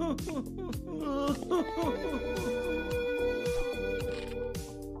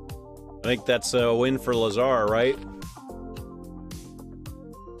 I think that's a win for Lazar, right?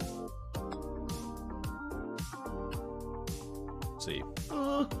 Let's see.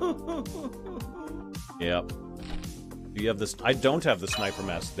 Yep. Do you have this? I don't have the sniper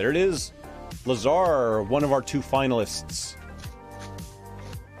mask. There it is. Lazar, one of our 2 finalists.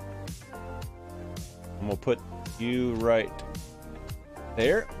 And we'll put you right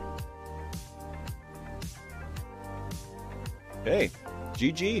there. Okay,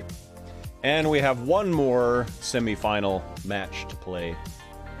 GG. And we have one more semi-final match to play.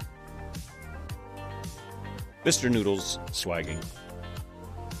 Mr. Noodles swagging.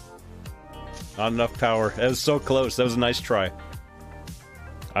 Not enough power. That was so close. That was a nice try.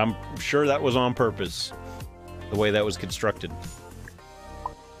 I'm sure that was on purpose, the way that was constructed.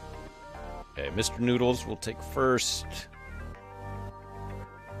 Okay, Mr. Noodles will take first.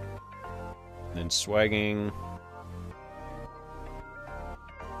 Then swagging.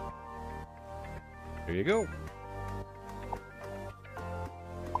 There you go.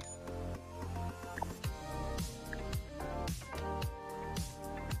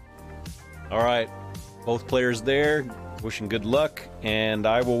 Alright, both players there. Wishing good luck, and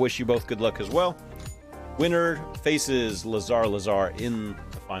I will wish you both good luck as well. Winner faces Lazar in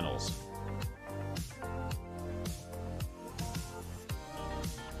the finals.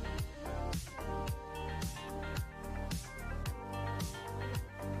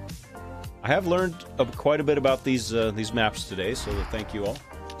 I have learned quite a bit about these maps today, so thank you all.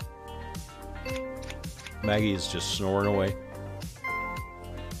 Maggie is just snoring away.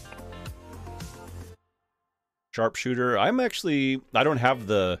 Sharpshooter. I don't have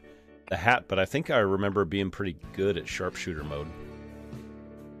the hat, but I think I remember being pretty good at sharpshooter mode.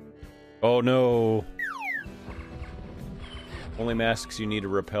 Oh no. Only masks you need to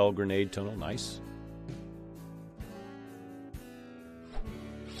repel grenade tunnel. Nice.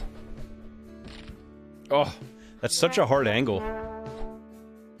 Oh, that's such a hard angle.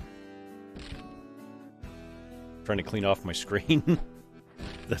 Trying to clean off my screen.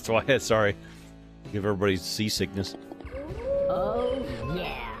 That's why, sorry. Give everybody seasickness. Oh,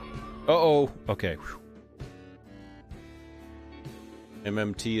 yeah. Uh-oh. Okay. Whew.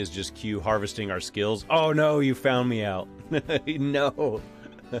 MMT is just Q harvesting our skills. Oh no, you found me out. No.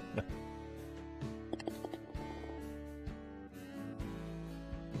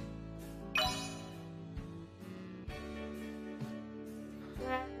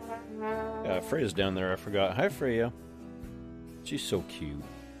 Yeah, Freya's down there, I forgot. Hi, Freya. She's so cute.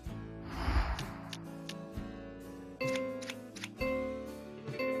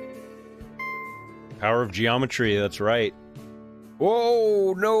 Power of geometry, that's right.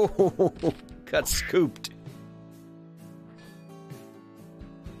 Whoa, no! Got scooped.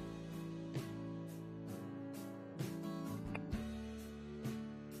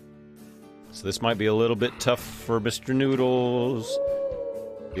 So this might be a little bit tough for Mr. Noodles.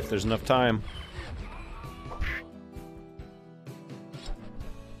 If there's enough time.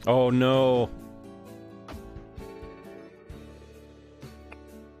 Oh no.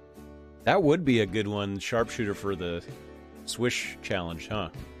 That would be a good one, sharpshooter for the Swish challenge, huh?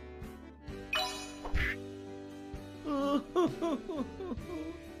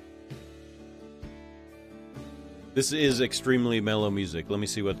 This is extremely mellow music. Let me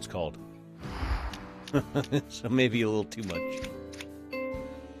see what it's called. So maybe a little too much.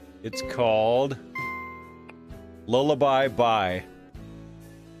 It's called Lullaby Bye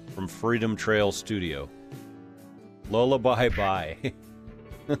from Freedom Trail Studio. Lullaby Bye.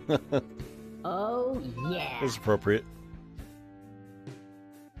 Oh, yeah. That's appropriate.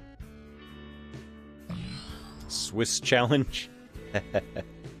 Swiss challenge.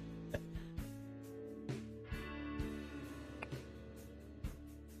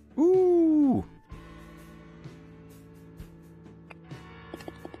 Ooh.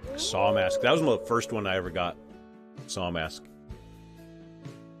 Saw mask. That was the first one I ever got. Saw mask.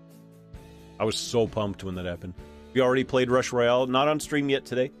 I was so pumped when that happened. We already played Rush Royale. Not on stream yet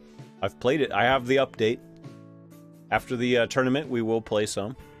today. I've played it. I have the update. After the tournament, we will play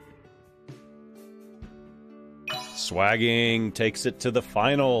some. Swagging takes it to the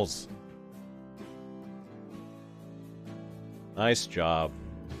finals. Nice job.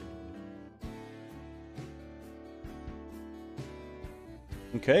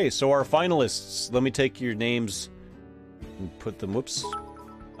 Okay, so our finalists. Let me take your names and put them... Whoops.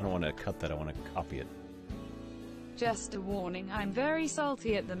 I don't want to cut that. I want to copy it. Just a warning, I'm very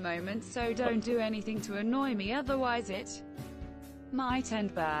salty at the moment, so don't do anything to annoy me, otherwise it might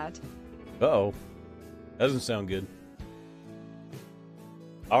end bad. Uh-oh. Doesn't sound good.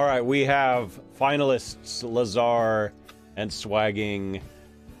 Alright, we have finalists Lazar and Swagging.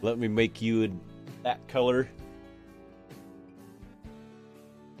 Let me make you that color.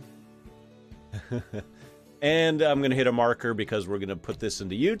 And I'm going to hit a marker because we're going to put this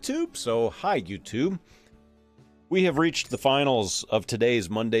into YouTube. So, hi YouTube. We have reached the finals of today's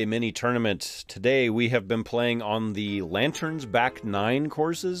Monday Mini Tournament. Today we have been playing on the Lanterns Back 9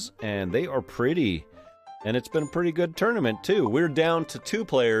 courses, and they are pretty. And it's been a pretty good tournament, too. We're down to 2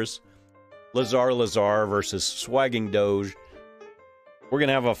 players. Lazar versus Swagging Doge. We're going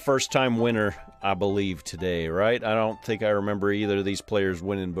to have a first-time winner, I believe, today, right? I don't think I remember either of these players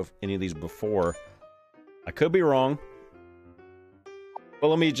winning any of these before. I could be wrong. Well,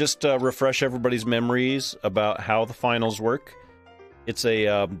 let me just refresh everybody's memories about how the finals work. It's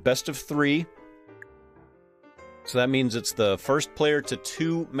a best of 3. So that means it's the first player to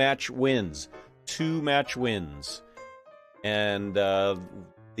 2 match wins. 2 match wins. And the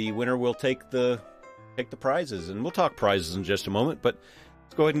winner will take the prizes. And we'll talk prizes in just a moment, but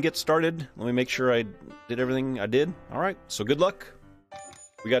let's go ahead and get started. Let me make sure I did everything I did. All right, so good luck.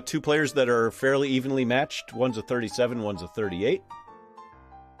 We got 2 players that are fairly evenly matched. One's a 37, one's a 38.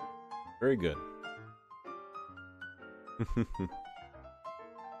 Very good.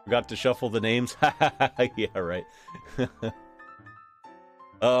 Forgot to shuffle the names. Yeah, right.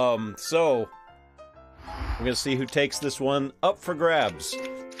 So we're gonna see who takes this one up for grabs.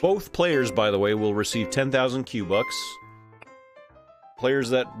 Both players, by the way, will receive 10,000 Q-Bucks.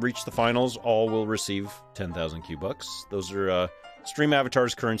 Players that reach the finals all will receive 10,000 Q-Bucks. Those are Stream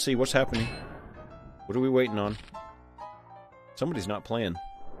Avatar's currency. What's happening? What are we waiting on? Somebody's not playing.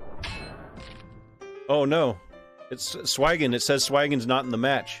 Oh no, it's Swaggin. It says Swaggin's not in the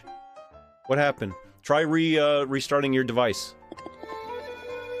match. What happened? Try restarting your device.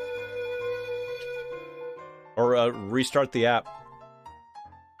 Or restart the app.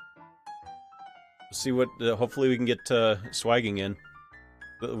 See what, hopefully we can get Swagging in.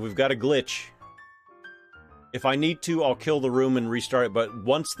 We've got a glitch. If I need to, I'll kill the room and restart it, but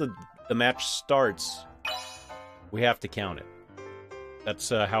once the match starts, we have to count it. That's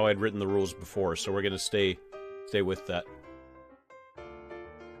how I'd written the rules before, so we're going to stay with that.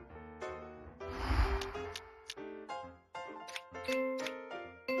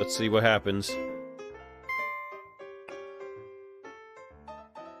 Let's see what happens.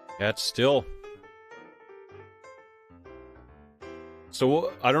 That's still...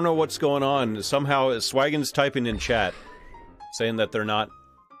 So, I don't know what's going on. Somehow, Swaggin's typing in chat, saying that they're not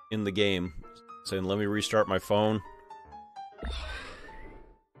in the game. Saying, let me restart my phone.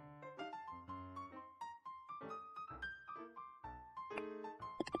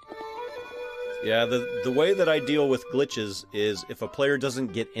 Yeah, the way that I deal with glitches is if a player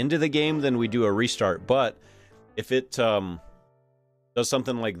doesn't get into the game, then we do a restart. But if it does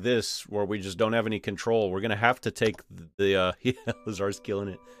something like this, where we just don't have any control, we're going to have to take the... yeah, Lazar's killing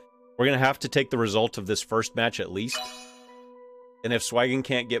it. We're going to have to take the result of this first match at least. And if Swaggin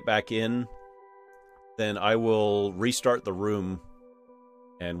can't get back in, then I will restart the room,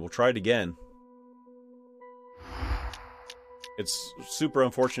 and we'll try it again. It's super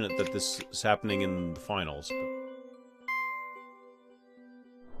unfortunate that this is happening in the finals.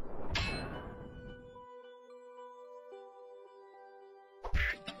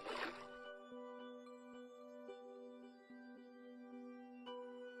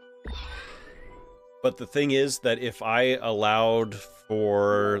 But the thing is that if I allowed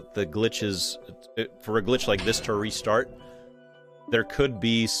for the glitches, for a glitch like this to restart, there could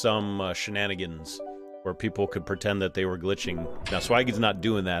be some shenanigans where people could pretend that they were glitching. Now, Swaggy's not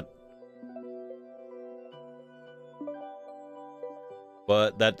doing that.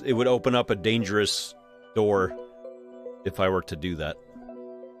 But that it would open up a dangerous door if I were to do that.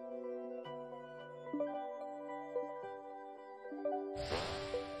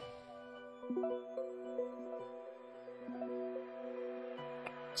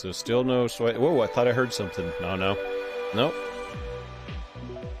 So still no Swag. Whoa, I thought I heard something. No. Nope.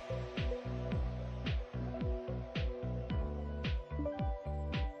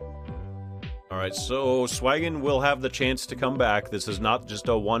 Alright, so Swaggin will have the chance to come back. This is not just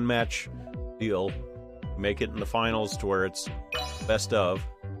a one-match deal. Make it in the finals to where it's best of.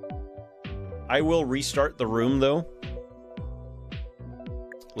 I will restart the room, though.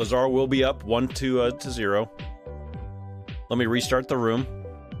 Lazar will be up 1-0. Let me restart the room.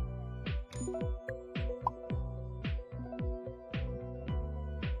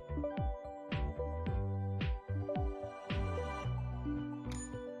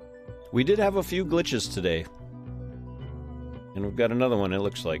 We did have a few glitches today. And we've got another one, it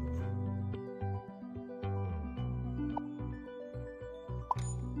looks like.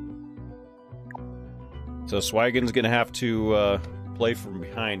 So Swaggin's gonna have to play from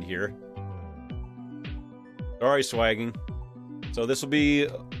behind here. Sorry, Swagging. So this will be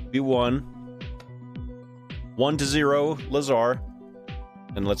 1. 1-0, Lazar.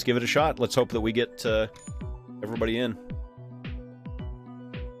 And let's give it a shot. Let's hope that we get everybody in.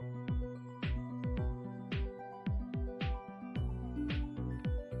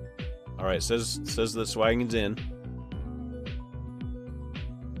 Alright, says that Swaggin's in.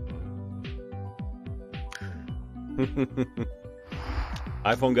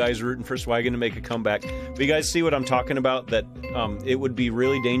 iPhone guys rooting for Swaggin to make a comeback. But you guys see what I'm talking about? That it would be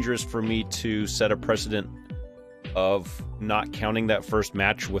really dangerous for me to set a precedent of not counting that first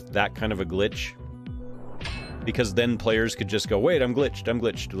match with that kind of a glitch. Because then players could just go, wait, I'm glitched,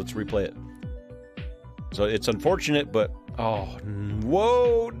 let's replay it. So it's unfortunate, but... Oh,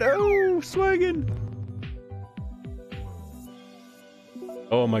 whoa, no, Swaggin!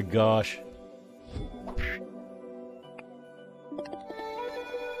 Oh my gosh.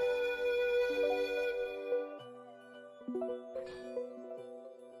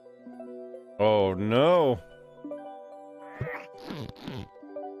 Oh no.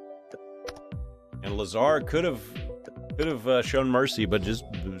 And Lazar could have shown mercy, but just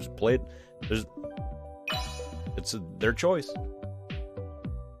played. It's their choice. All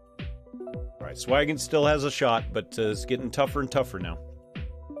right, Swaggin still has a shot, but it's getting tougher and tougher now.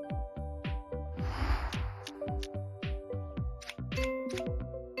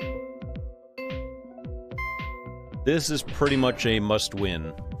 This is pretty much a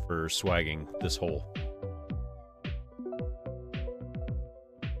must-win for Swagging this hole.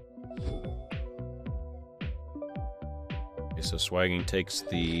 Okay, so Swagging takes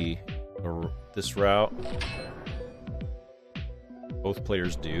this route. Both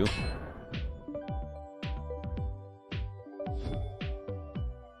players do.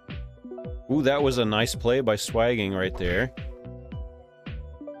 Ooh, that was a nice play by Swagging right there.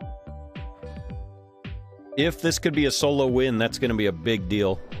 If this could be a solo win, that's going to be a big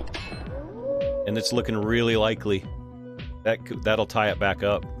deal. And it's looking really likely. That'll tie it back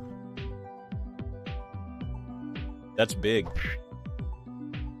up. That's big.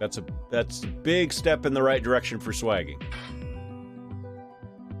 That's a big step in the right direction for Swagging.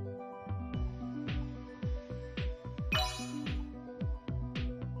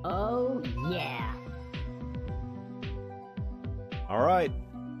 Oh, yeah. All right.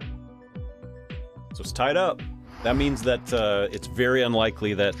 So it's tied up. That means that it's very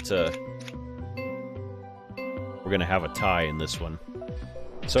unlikely that we're going to have a tie in this one.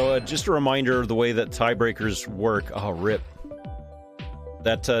 So just a reminder of the way that tiebreakers work. Oh, rip.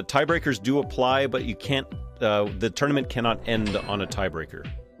 That tiebreakers do apply, but you can't... the tournament cannot end on a tiebreaker.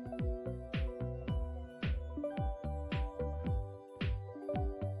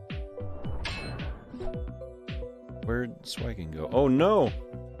 Where'd Swagging go? Oh, no!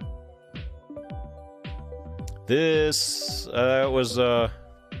 This was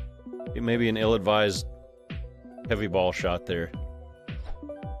maybe an ill-advised heavy ball shot there.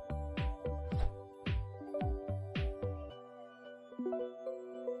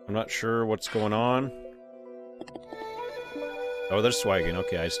 I'm not sure what's going on. Oh, they're swagging.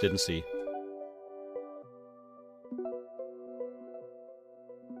 Okay, I just didn't see.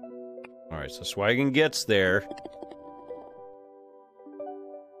 Alright, so swagging gets there.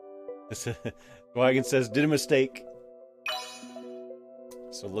 Swaggin says, did a mistake.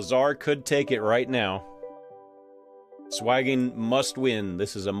 So Lazar could take it right now. Swagging must win.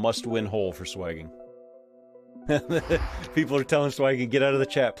 This is a must-win hole for Swagging. People are telling Swagging, get out of the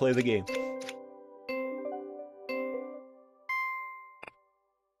chat, play the game.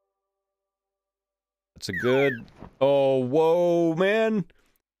 That's a good... Oh, whoa, man!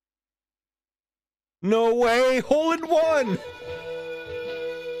 No way! Hole in one!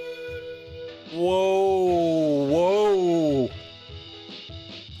 Whoa, whoa!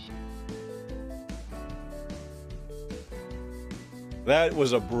 That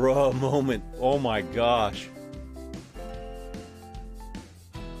was a bruh moment. Oh my gosh.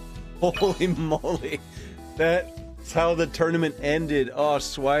 Holy moly. That's how the tournament ended. Oh,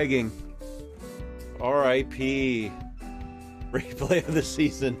 Swagging. R.I.P. Replay of the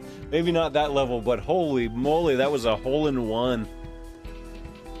season. Maybe not that level, but holy moly, that was a hole-in-one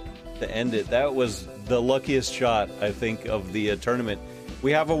to end it. That was the luckiest shot, I think, of the tournament.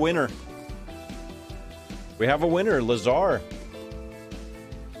 We have a winner. We have a winner, Lazar.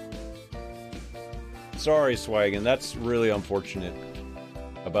 Sorry, Swaggin, that's really unfortunate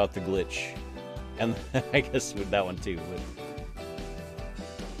about the glitch. And I guess with that one too. But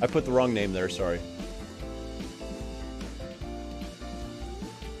I put the wrong name there, sorry.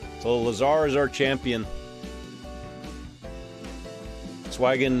 So Lazar is our champion.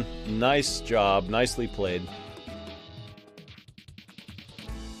 Swaggin, nice job, nicely played.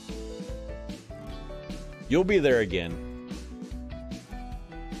 You'll be there again.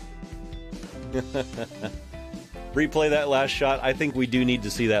 Replay that last shot. I think we do need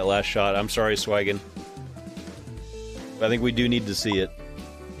to see that last shot. I'm sorry, Swaggin. I think we do need to see it.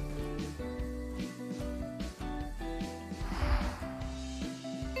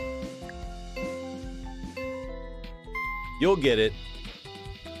 You'll get it.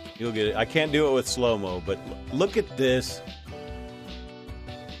 You'll get it. I can't do it with slow-mo, but look at this.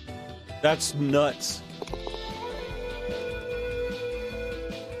 That's nuts.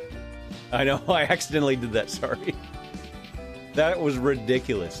 I know, I accidentally did that, sorry. That was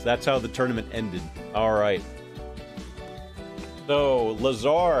ridiculous. That's how the tournament ended. Alright. So,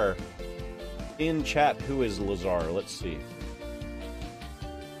 Lazar. In chat, who is Lazar? Let's see.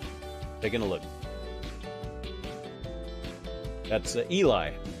 Taking a look. That's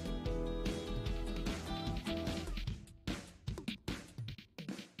Eli.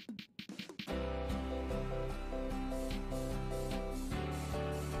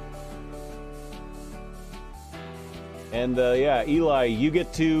 And yeah, Eli, you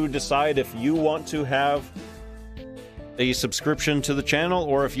get to decide if you want to have a subscription to the channel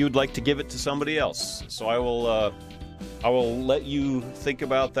or if you'd like to give it to somebody else. So I will let you think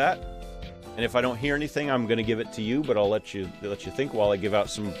about that. And if I don't hear anything, I'm going to give it to you, but I'll let you think while I give out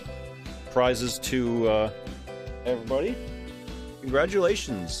some prizes to everybody.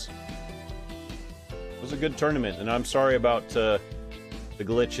 Congratulations. It was a good tournament, and I'm sorry about the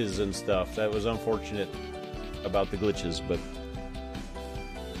glitches and stuff. That was unfortunate about the glitches, but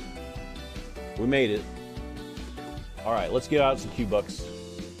we made it. All right, let's get out some Q-Bucks.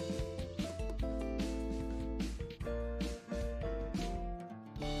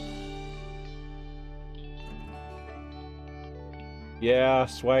 Yeah,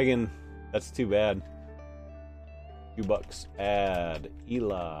 Swaggin, that's too bad. Q-Bucks, add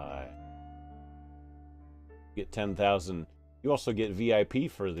Eli. Get 10,000. You also get VIP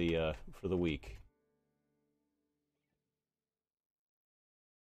for the week.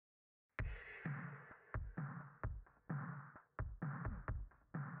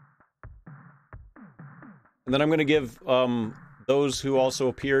 And then I'm going to give those who also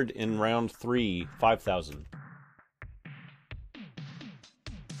appeared in round 3 5,000.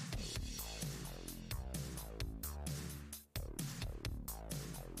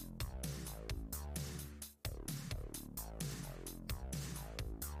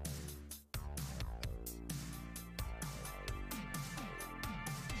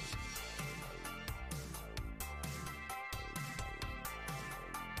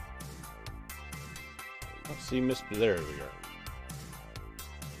 See, Mr. There we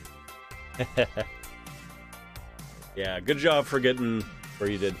go. Yeah, good job for getting where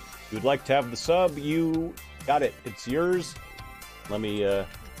you did. If you would like to have the sub, you got it. It's yours. Let me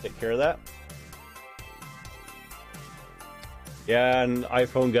take care of that. Yeah, an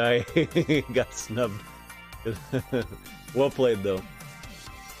iPhone guy got snubbed. Well played, though.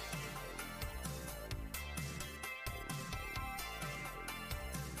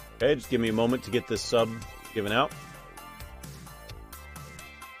 Okay, just give me a moment to get this sub given out.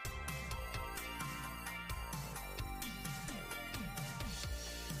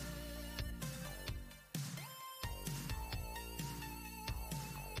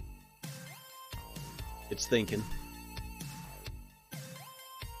 It's thinking.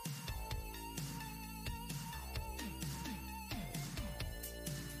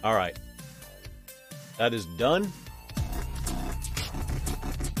 All right. That is done.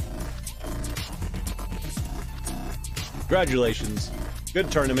 Congratulations. Good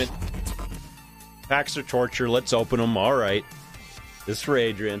tournament. Packs are torture. Let's open them. All right. This is for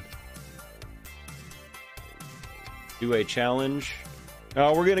Adrian. Do a challenge.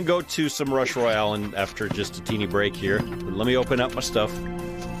 We're going to go to some Rush Royale and after just a teeny break here. But let me open up my stuff.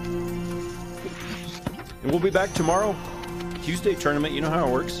 And we'll be back tomorrow. Tuesday tournament. You know how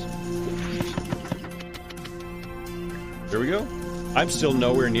it works. There we go. I'm still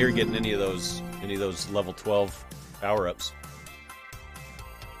nowhere near getting any of those level 12 power-ups.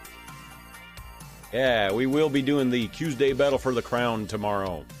 Yeah, we will be doing the Tuesday Battle for the Crown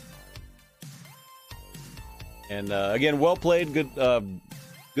tomorrow. And again, well played,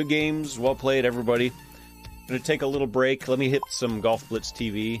 good games, well played, everybody. I'm gonna take a little break. Let me hit some Golf Blitz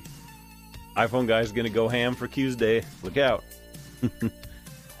TV. iPhone guy's gonna go ham for Tuesday. Look out! All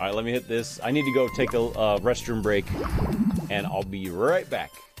right, let me hit this. I need to go take a restroom break, and I'll be right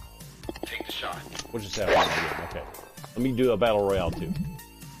back. Take the shot. What just happened? Okay, let me do a battle royale too.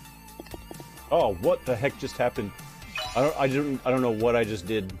 Oh, what the heck just happened? I don't know what I just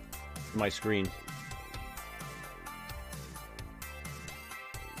did to my screen.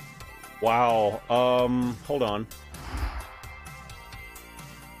 Wow. Hold on.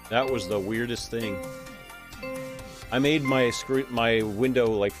 That was the weirdest thing. I made my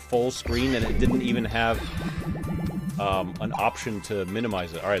window like full screen, and it didn't even have an option to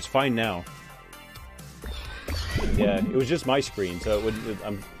minimize it. All right, it's fine now. Yeah, it was just my screen, so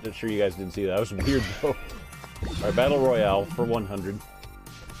I'm not sure you guys didn't see that. That was weird, though. All right, Battle Royale for 100.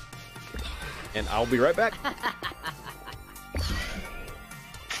 And I'll be right back.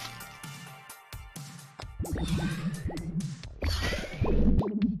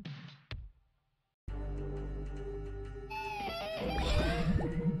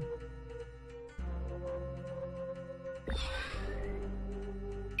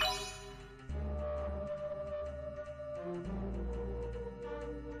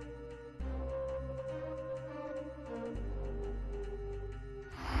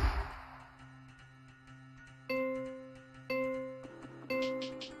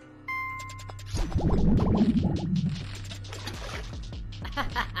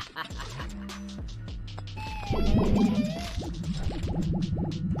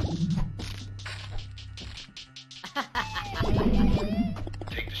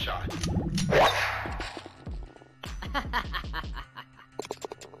 Take the shot.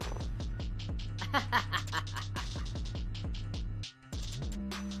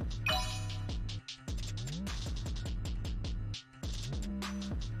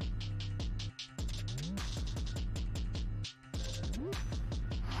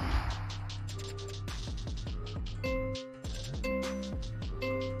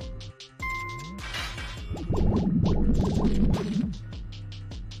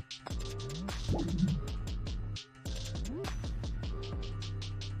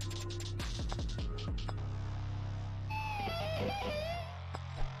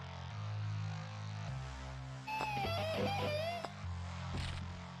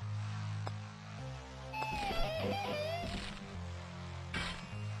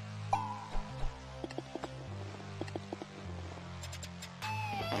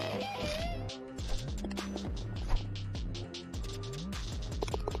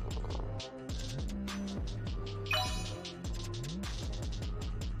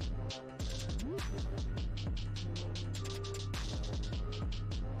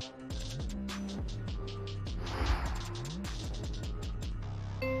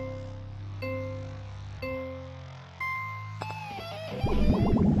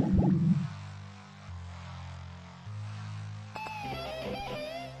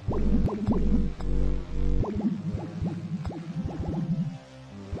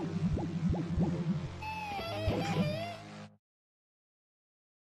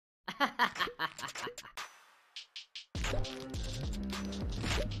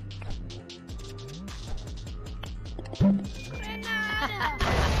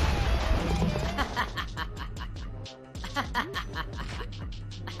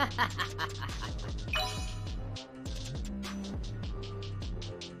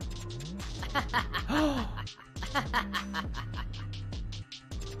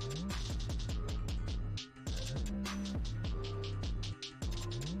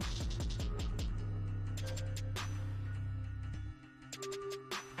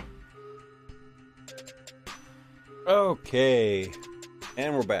 Okay,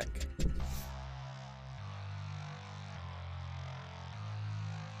 and we're back.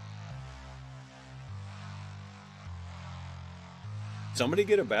 Somebody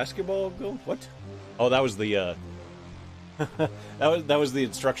get a basketball goal? What? Oh, that was the that was the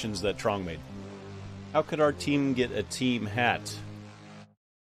instructions that Trong made. How could our team get a team hat?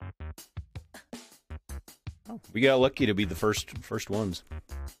 Oh, we got lucky to be the first ones.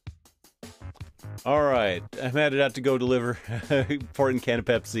 All right, I'm headed out to go deliver important can of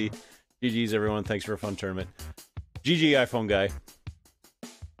Pepsi. GG's everyone. Thanks for a fun tournament. GG iPhone guy.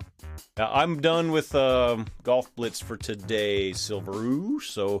 Now, I'm done with Golf Blitz for today, Silveroo,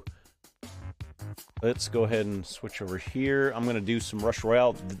 so let's go ahead and switch over here. I'm going to do some Rush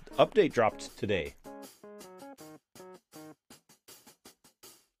Royale. The update dropped today.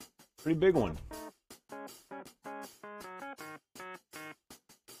 Pretty big one.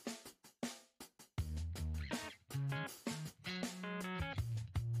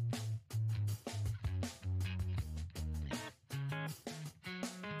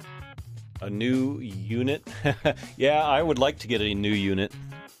 A new unit? Yeah, I would like to get a new unit,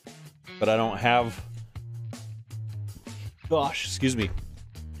 but I don't have... Gosh, excuse me.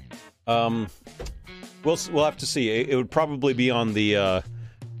 We'll have to see. It would probably be on the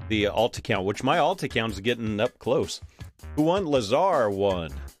alt account, which my alt account is getting up close. Who won? Lazar won.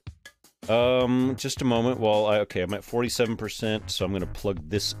 Just a moment while okay, I'm at 47%, so I'm going to plug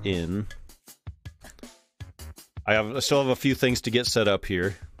this in. I still have a few things to get set up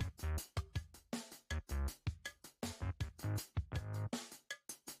here.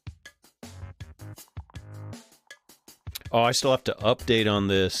 Oh, I still have to update on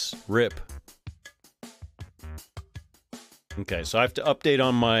this. RIP. Okay, so I have to update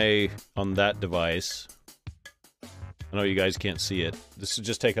on that device. I know you guys can't see it. This will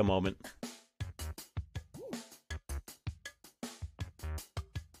just take a moment.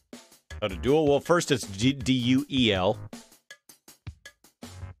 How to dual? Well, first it's D-U-E-L.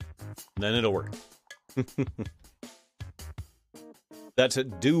 Then it'll work. That's a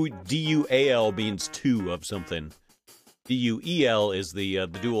D-U-A-L means two of something. D-U-E-L is the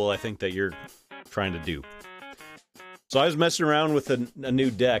duel I think that you're trying to do. So I was messing around with a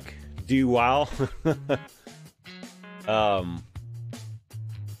new deck. Dual. I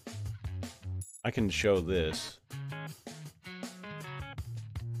can show this.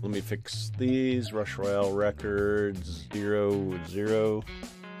 Let me fix these. Rush Royale records 0-0.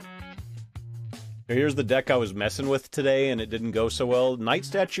 Here's the deck I was messing with today, and it didn't go so well. Night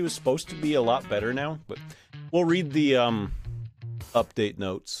Statue is supposed to be a lot better now, but we'll read the update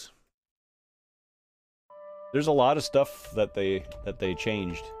notes. There's a lot of stuff that they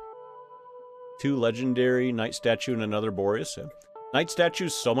changed. 2 legendary, Night Statue, and another Boreas. Night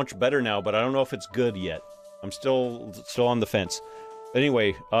Statue's so much better now, but I don't know if it's good yet. I'm still on the fence.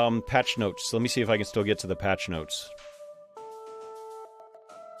 Anyway, patch notes. Let me see if I can still get to the patch notes.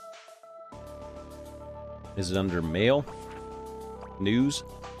 Is it under mail? News?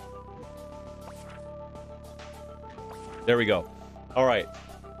 There we go. Alright.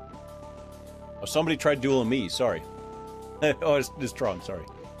 Oh, somebody tried dueling me, sorry. Oh, it's strong, sorry.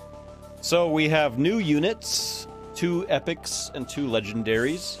 So we have new units, 2 epics and 2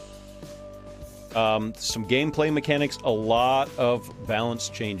 legendaries. Some gameplay mechanics, a lot of balance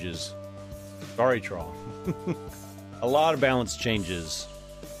changes. Sorry, Troll. A lot of balance changes.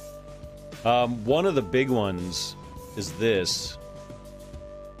 One of the big ones is this.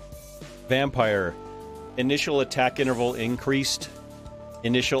 Vampire. Initial attack interval increased.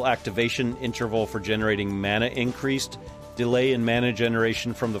 Initial activation interval for generating mana increased. Delay in mana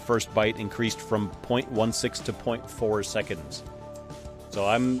generation from the first bite increased from 0.16 to 0.4 seconds. So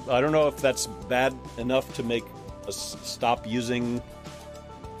I don't know if that's bad enough to make us stop using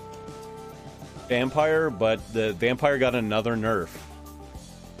Vampire, but the Vampire got another nerf.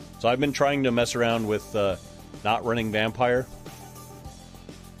 So I've been trying to mess around with not running Vampire.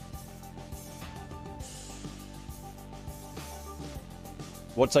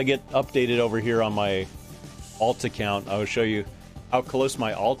 Once I get updated over here on my alt account, I will show you how close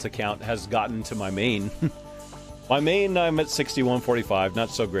my alt account has gotten to my main. My main, I'm at 6145, not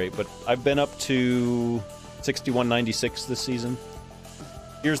so great, but I've been up to 6196 this season.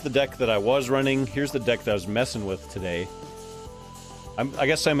 Here's the deck that I was running. Here's the deck that I was messing with today. I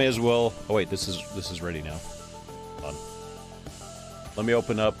guess I may as well... Oh wait, this is ready now. Hold on. Let me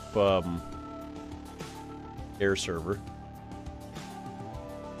open up air server.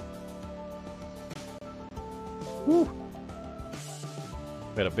 Woo!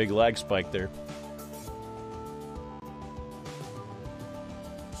 Got a big lag spike there.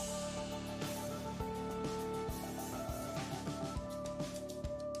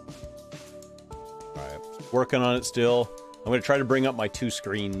 Alright, working on it still. I'm going to try to bring up my 2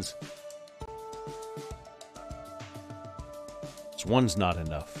 screens. This one's not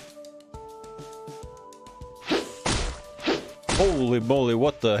enough. Holy moly,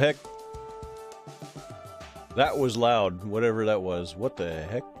 what the heck? That was loud, whatever that was. What the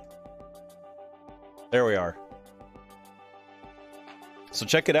heck? There we are. So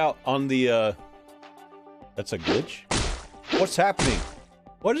check it out on the, That's a glitch? What's happening?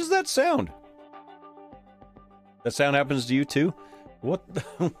 What is that sound? That sound happens to you too? What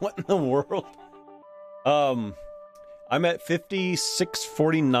what in the world? I'm at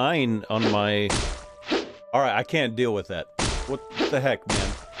 5649 on my... Alright, I can't deal with that. What the heck, man?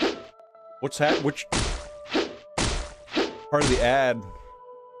 What's which... part of the ad?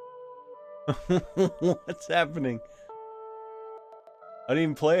 What's happening? I didn't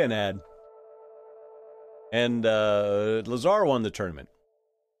even play an ad. And, Lazar won the tournament.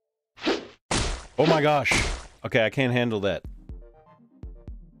 Oh my gosh. Okay, I can't handle that.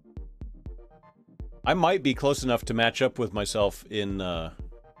 I might be close enough to match up with myself in,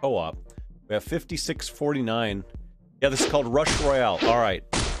 co-op. We have 5649. Yeah, this is called Rush Royale. Alright.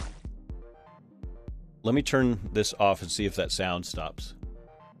 Let me turn this off and see if that sound stops.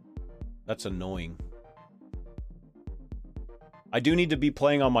 That's annoying. I do need to be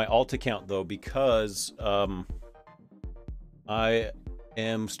playing on my alt account, though, because, I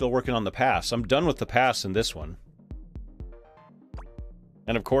am still working on the pass. I'm done with the pass in this one.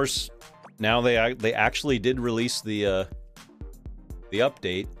 And, of course, now they actually did release the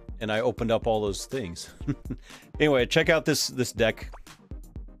update, and I opened up all those things. Anyway, check out this deck.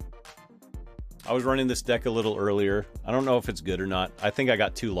 I was running this deck a little earlier. I don't know if it's good or not. I think I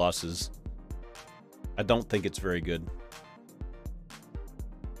got 2 losses. I don't think it's very good.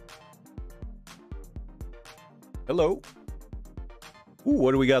 Hello. Ooh,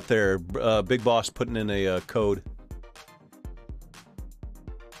 what do we got there? Big Boss putting in a code.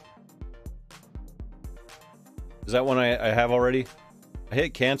 Is that one I have already? I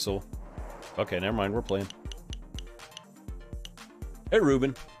hit cancel. Okay, never mind. We're playing. Hey,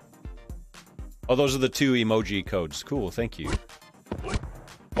 Ruben. Oh, those are the 2 emoji codes. Cool, thank you.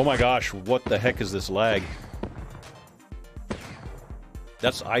 Oh my gosh, what the heck is this lag?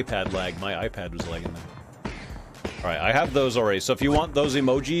 That's iPad lag. My iPad was lagging there. Alright, I have those already. So if you want those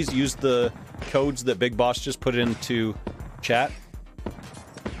emojis, use the codes that Big Boss just put into chat.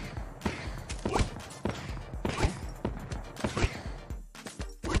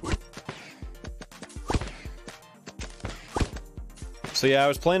 So yeah, I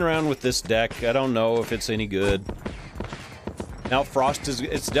was playing around with this deck. I don't know if it's any good. Now Frost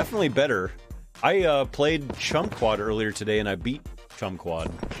it's definitely better. I played Chumquad earlier today and I beat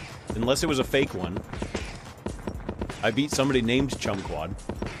Chumquad. Unless it was a fake one. I beat somebody named Chumquad,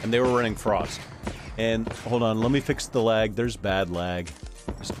 and they were running Frost. And, hold on, let me fix the lag. There's bad lag.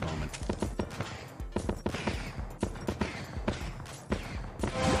 Just a moment.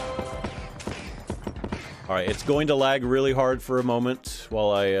 Alright, it's going to lag really hard for a moment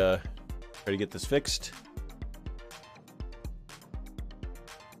while I try to get this fixed.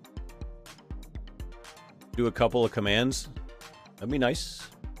 Do a couple of commands. That'd be nice.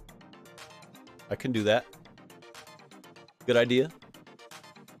 I can do that. Good idea.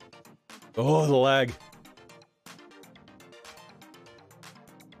 Oh, the lag.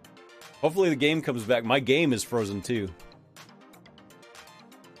 Hopefully the game comes back. My game is frozen too.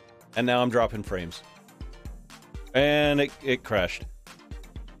 And now I'm dropping frames. And it crashed.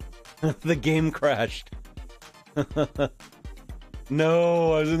 The game crashed.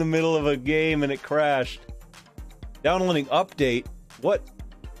 No, I was in the middle of a game and it crashed. Downloading update? What?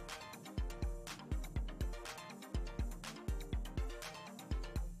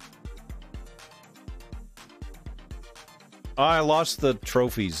 I lost the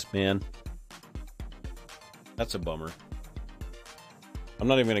trophies, man. That's a bummer. I'm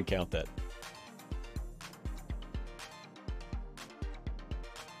not even gonna count that.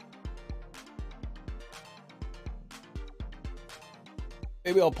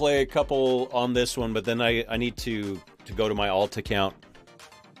 Maybe I'll play a couple on this one, but then I need to go to my alt account.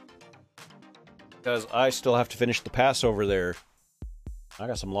 Because I still have to finish the pass over there. I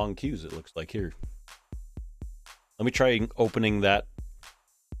got some long queues, it looks like, here. Let me try opening that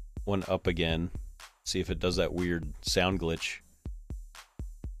one up again. See if it does that weird sound glitch.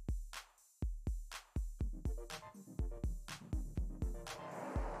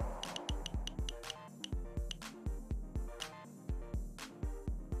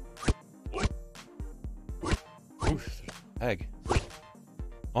 Lag.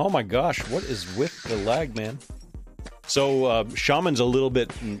 Oh my gosh, what is with the lag, man? So Shaman's a little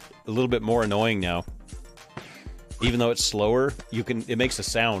bit more annoying now. Even though it's slower, it makes a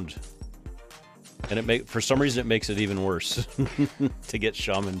sound. And for some reason it makes it even worse to get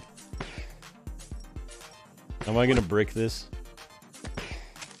Shaman. Am I gonna brick this?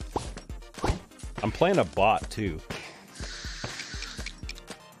 I'm playing a bot too.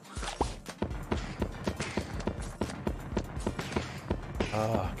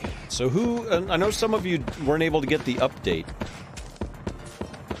 Okay. So I know some of you weren't able to get the update.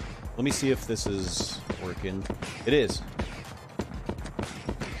 Let me see if this is working. It is.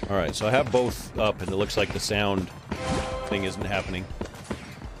 Alright, so I have both up and it looks like the sound thing isn't happening.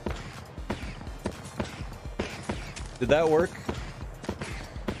 Did that work?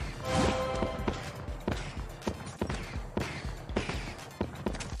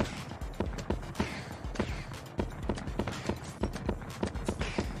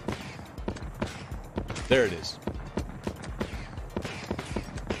 There it is.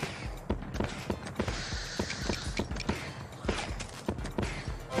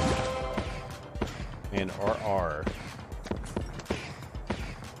 And RR.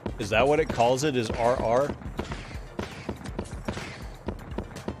 Is that what it calls it? Is RR?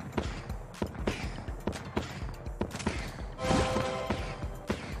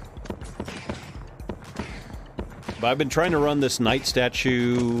 But I've been trying to run this Night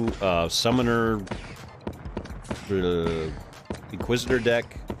Statue, Summoner, Inquisitor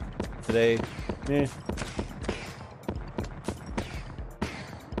deck today.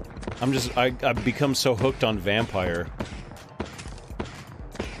 I've become so hooked on Vampire.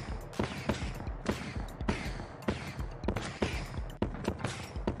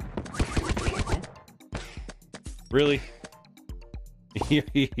 Really? You're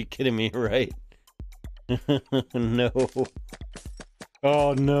kidding me, right? No.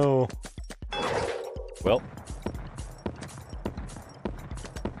 Oh, no. Well.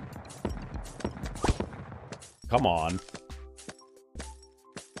 Come on.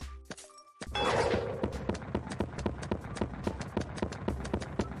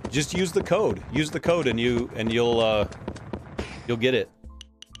 Just use the code. Use the code and you'll get it.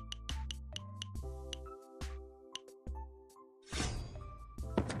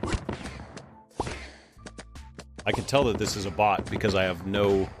 I can tell that this is a bot because I have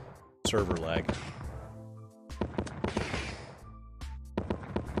no server lag.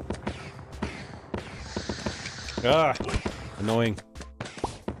 Ah, annoying.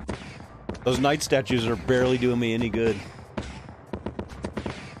 Those night statues are barely doing me any good.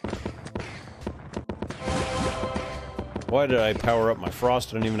 Why did I power up my frost?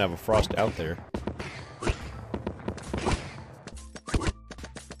 I don't even have a frost out there.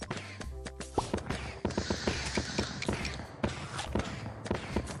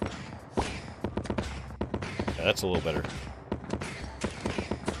 Yeah, that's a little better.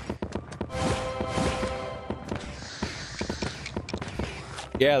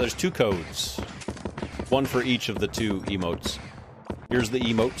 Yeah, there's 2 codes. One for each of the 2 emotes. Here's the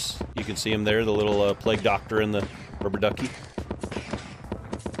emotes. You can see them there, the little plague doctor and the rubber ducky.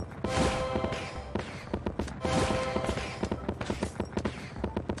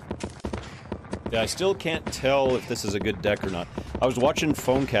 Yeah, I still can't tell if this is a good deck or not. I was watching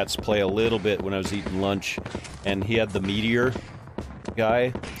Phone Cats play a little bit when I was eating lunch, and he had the Meteor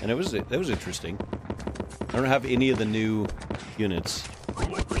guy, and it was interesting. I don't have any of the new units.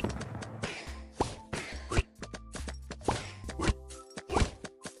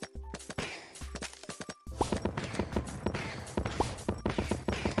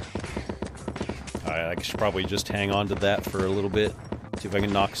 I should probably just hang on to that for a little bit. See if I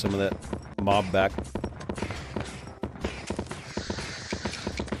can knock some of that mob back.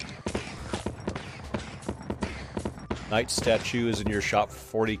 Night Statue is in your shop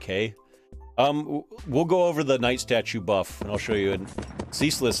for 40k. We'll go over the Night Statue buff, and I'll show you. And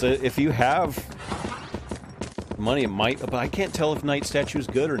Ceaseless, if you have money, it might, but I can't tell if Night Statue is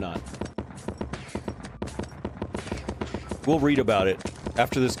good or not. We'll read about it.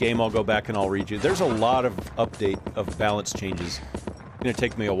 After this game, I'll go back and I'll read you. There's a lot of update of balance changes. It's gonna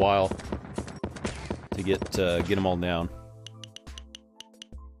take me a while to get them all down.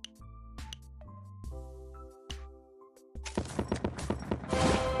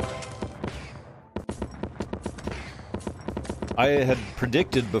 I had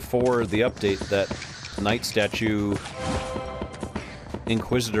predicted before the update that Night Statue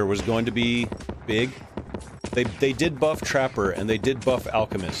Inquisitor was going to be big. They did buff Trapper, and they did buff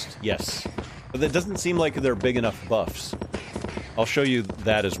Alchemist, yes. But that doesn't seem like they're big enough buffs. I'll show you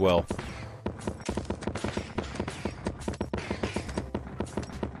that as well.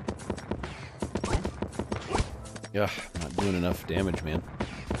 Yeah, not doing enough damage, man.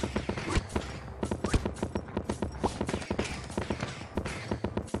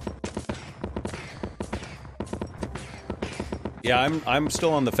 Yeah, I'm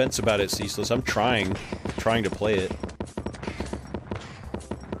still on the fence about it, Ceaseless. I'm trying to play it.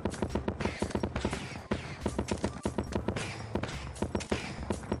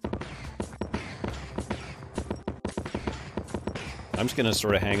 I'm just gonna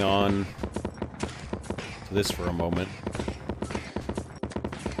sort of hang on to this for a moment.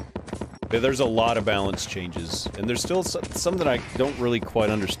 Yeah, there's a lot of balance changes, and there's still some that I don't really quite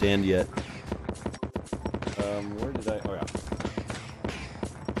understand yet. Where did I? Oh yeah.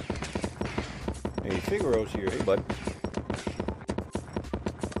 Hey, Figaro's here. Hey, bud.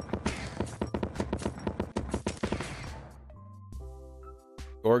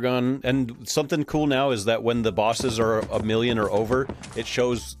 Oregon, and something cool now is that when the bosses are a million or over, it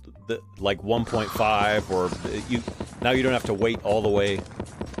shows the like 1.5 or now you don't have to wait all the way.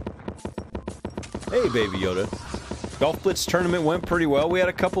 Hey, Baby Yoda. Golf Blitz tournament went pretty well. We had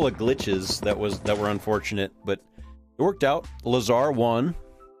a couple of glitches that were unfortunate, but it worked out. Lazar won.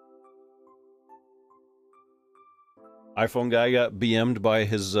 iPhone guy got BM'd by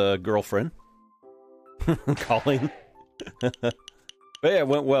his girlfriend. Calling. But yeah, it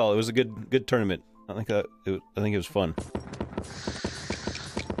went well. It was a good tournament. I think it was fun.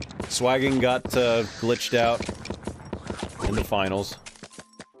 Swagging got glitched out in the finals.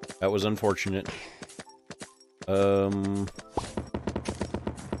 That was unfortunate. Let's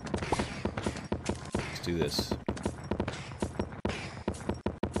do this.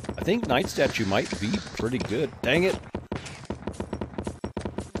 I think Night Statue might be pretty good. Dang it!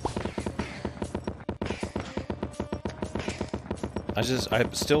 I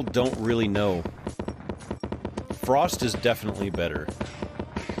still don't really know. Frost is definitely better.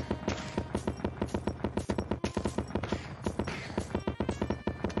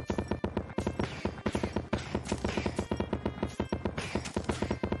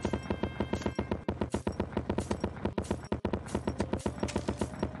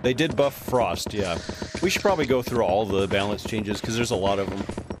 They did buff Frost, yeah. We should probably go through all the balance changes, because there's a lot of them.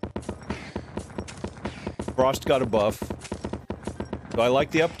 Frost got a buff. Do I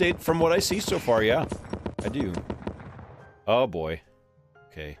like the update from what I see so far? Yeah, I do. Oh boy.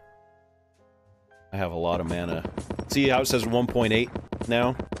 Okay. I have a lot of mana. See how it says 1.8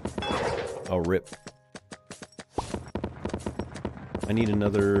 now? Oh, rip. I need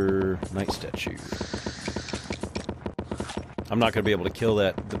another Night Statue. I'm not going to be able to kill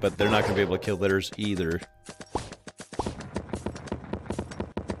that, but they're not going to be able to kill theirs either.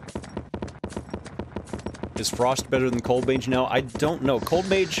 Is Frost better than Cold Mage now? I don't know. Cold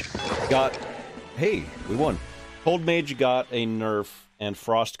Mage got... Hey, we won. Cold Mage got a nerf, and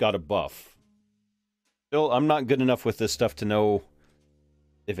Frost got a buff. Still, I'm not good enough with this stuff to know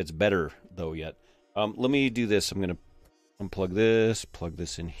if it's better, though, yet. Let me do this. I'm going to unplug this, plug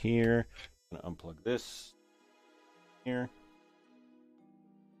this in here. I'm going to unplug this here.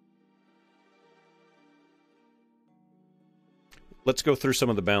 Let's go through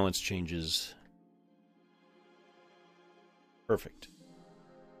some of the balance changes. Perfect.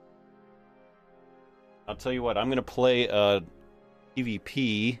 I'll tell you what, I'm going to play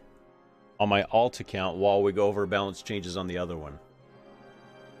PvP on my alt account while we go over balance changes on the other one.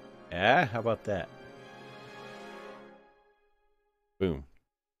 Yeah, how about that? Boom.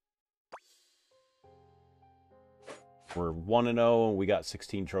 We're 1-0 and we got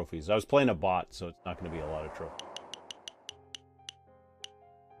 16 trophies. I was playing a bot, so it's not going to be a lot of trophies.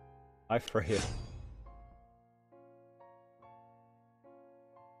 Hi, Freya.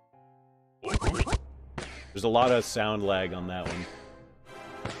 There's a lot of sound lag on that one.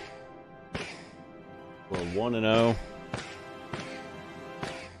 We're 1-0.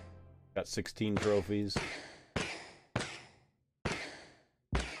 Got 16 trophies.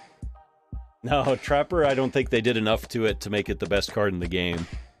 No, Trapper, I don't think they did enough to it to make it the best card in the game.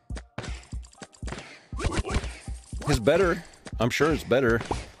 It's better. I'm sure it's better.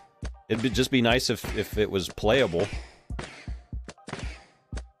 It'd just be nice if it was playable.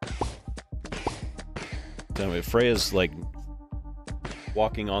 So Freya's like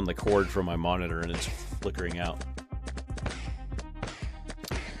walking on the cord from my monitor and it's flickering out.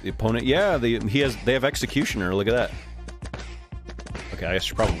 The opponent, yeah, they have Executioner. Look at that. Okay, I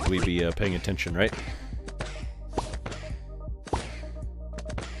should probably be paying attention, right?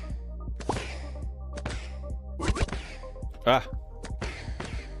 Ah.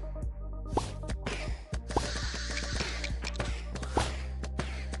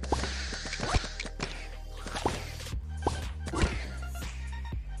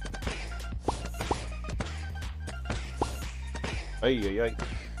 Ay, ay, ay.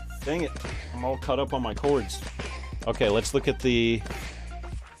 Dang it. I'm all caught up on my cords. Okay, let's look at the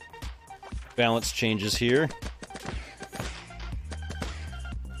balance changes here.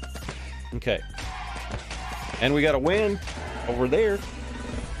 Okay. And we got a win over there.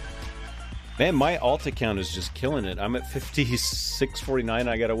 Man, my alt account is just killing it. I'm at 56.49.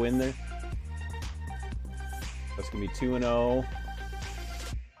 I got a win there. That's going to be 2-0.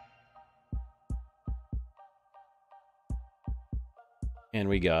 And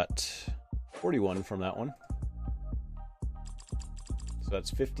we got 41 from that one. So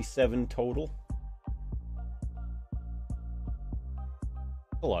that's 57 total.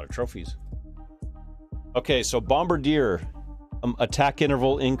 A lot of trophies. Okay, so Bombardier. Attack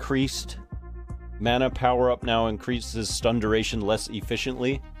interval increased. Mana power-up now increases stun duration less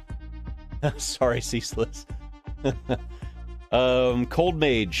efficiently. Sorry, Ceaseless. Cold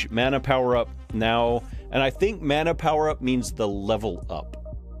Mage. Mana power-up now... And I think mana power-up means the level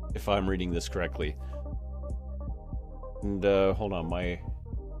up, if I'm reading this correctly. And, hold on, my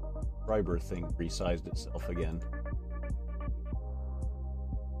Riber thing resized itself again.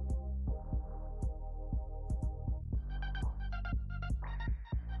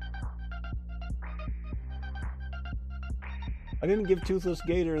 I didn't give Toothless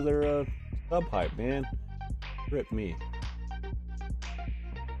Gator their, sub-hype, man. Rip me.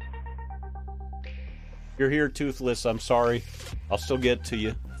 You're here, Toothless. I'm sorry. I'll still get to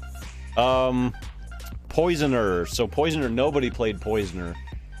you. Poisoner. So Poisoner, nobody played Poisoner.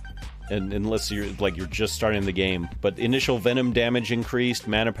 And unless you're just starting the game. But initial venom damage increased.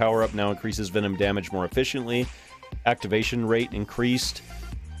 Mana power up now increases venom damage more efficiently. Activation rate increased.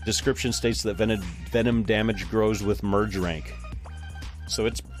 Description states that venom damage grows with merge rank. So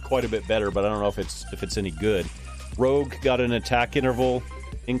it's quite a bit better, but I don't know if it's any good. Rogue got an attack interval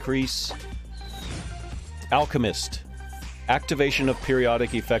increase. Alchemist. Activation of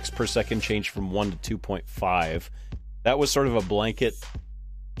periodic effects per second changed from 1 to 2.5. That was sort of a blanket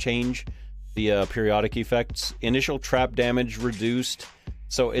change, the periodic effects. Initial trap damage reduced.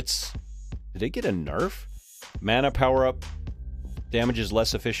 So it's... Did it get a nerf? Mana power-up damages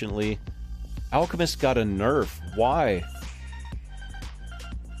less efficiently. Alchemist got a nerf. Why?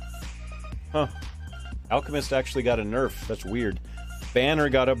 Huh. Alchemist actually got a nerf. That's weird. Banner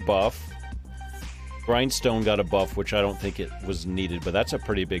got a buff. Grindstone got a buff, which I don't think it was needed, but that's a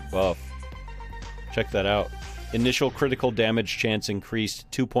pretty big buff. Check that out. Initial critical damage chance increased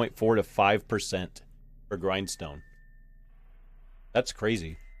 2.4 to 5% for Grindstone. That's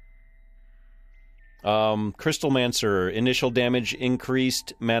crazy. Crystalmancer. Initial damage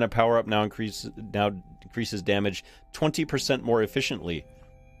increased. Mana power up now increases damage 20% more efficiently.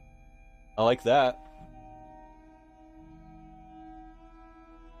 I like that.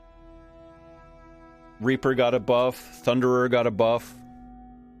 Reaper got a buff. Thunderer got a buff.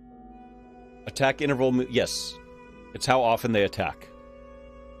 Attack interval... Yes. It's how often they attack.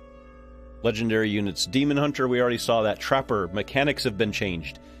 Legendary units. Demon Hunter, we already saw that. Trapper. Mechanics have been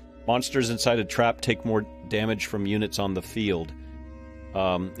changed. Monsters inside a trap take more damage from units on the field.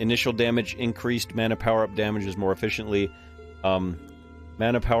 Initial damage increased. Mana power-up damages more efficiently.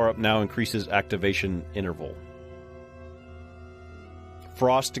 Mana power-up now increases activation interval.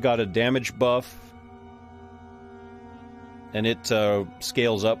 Frost got a damage buff. And it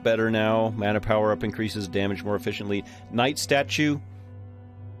scales up better now. Mana power-up increases damage more efficiently. Night Statue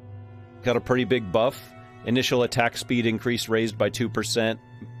got a pretty big buff. Initial attack speed increase raised by 2%.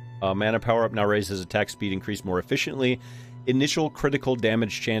 Mana power-up now raises attack speed increase more efficiently. Initial critical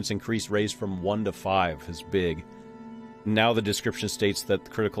damage chance increase raised from 1 to 5 is big. Now the description states that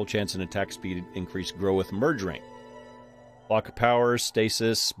the critical chance and attack speed increase grow with merge rank. Block of Power,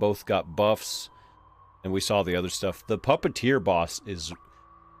 Stasis, both got buffs. And we saw the other stuff. The Puppeteer boss is...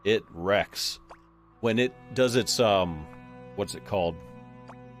 It wrecks. When it does its, what's it called?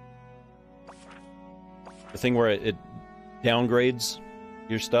 The thing where it downgrades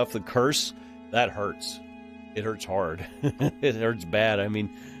your stuff, the curse, that hurts. It hurts hard. It hurts bad. I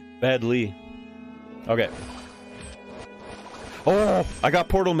mean, badly. Okay. Oh! I got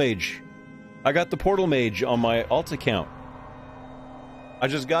Portal Mage. I got the Portal Mage on my alt account. I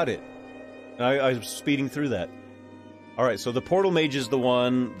just got it. I was speeding through that. Alright, so the Portal Mage is the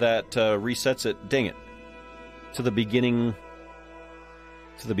one that resets it. Dang it. To the beginning.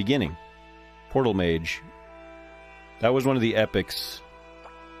 To the beginning. Portal Mage. That was one of the epics.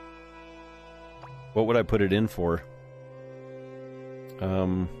 What would I put it in for? I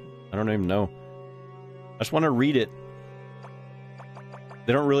don't even know. I just want to read it.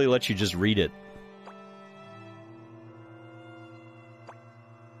 They don't really let you just read it.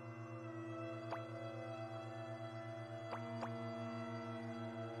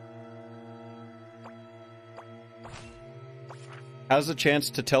 Has a chance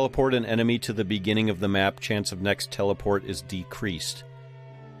to teleport an enemy to the beginning of the map. Chance of next teleport is decreased.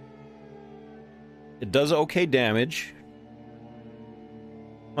 It does okay damage.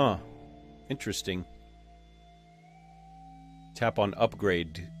 Huh. Interesting. Tap on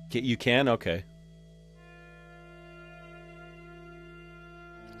upgrade. You can? Okay.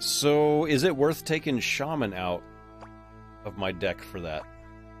 So, is it worth taking Shaman out of my deck for that?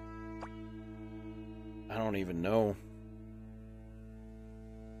 I don't even know.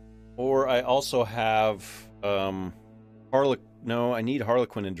 Or I also have No, I need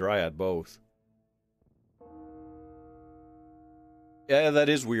Harlequin and Dryad both. Yeah, that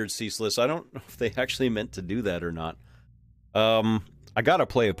is weird, Ceaseless. I don't know if they actually meant to do that or not. I gotta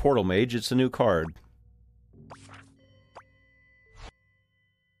play a Portal Mage. It's a new card.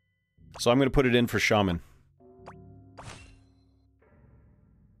 So I'm gonna put it in for Shaman.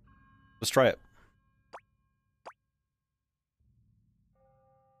 Let's try it.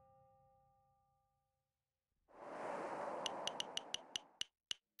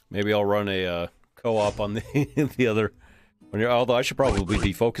 Maybe I'll run a co-op on the the other. Although I should probably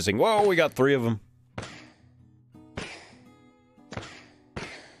be focusing. Whoa, we got 3 of them.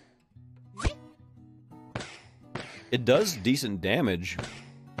 It does decent damage.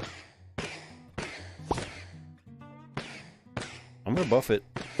 I'm gonna buff it.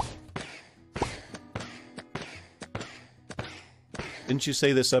 Didn't you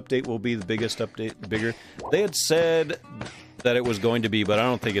say this update will be the biggest update? Bigger? They had said that it was going to be, but I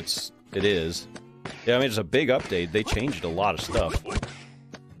don't think it is. Yeah, I mean, it's a big update. They changed a lot of stuff.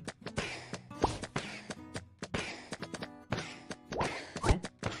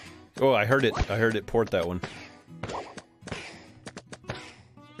 Oh, I heard it. I heard it port that one.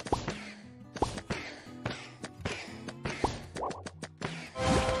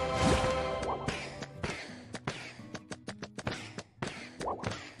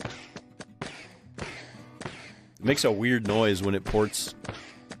 It makes a weird noise when it ports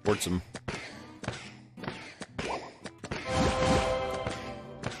them.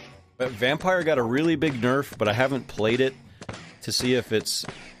 But Vampire got a really big nerf, but I haven't played it to see if it's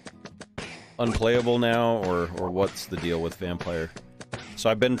unplayable now or what's the deal with Vampire. So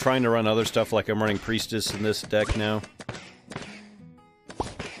I've been trying to run other stuff, like I'm running Priestess in this deck now.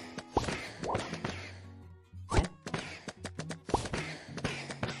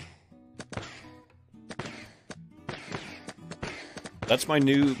 That's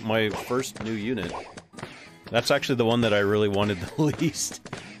my first new unit. That's actually the one that I really wanted the least.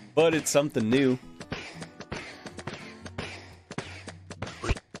 But it's something new.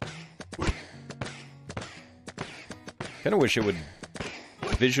 Kinda wish it would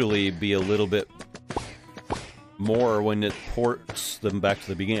visually be a little bit more when it ports them back to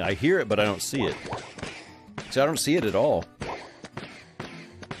the beginning. I hear it, but I don't see it. See, I don't see it at all.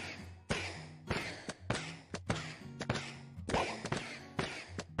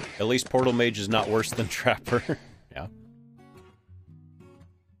 At least Portal Mage is not worse than Trapper. Yeah.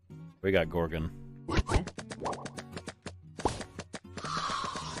 We got Gorgon.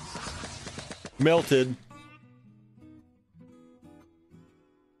 Melted.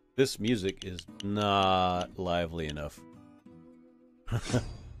 This music is not lively enough.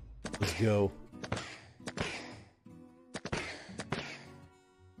 Let's go.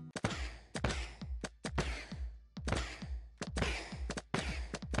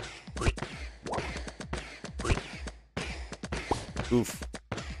 Oof.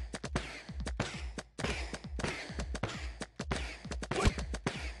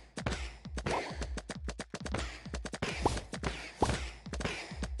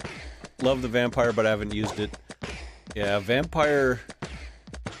 Love the Vampire, but I haven't used it. Yeah, Vampire...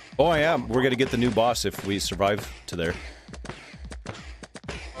 Oh, I am. We're gonna get the new boss if we survive to there.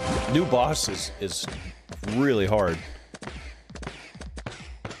 New boss is really hard.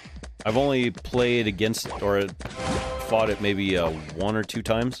 I've only played against or fought it maybe 1 or 2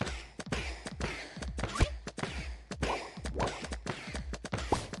 times.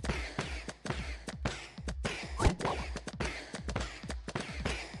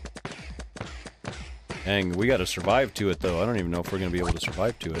 Dang, we gotta survive to it, though. I don't even know if we're gonna be able to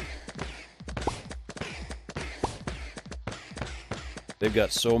survive to it. They've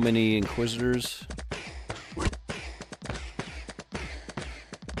got so many Inquisitors.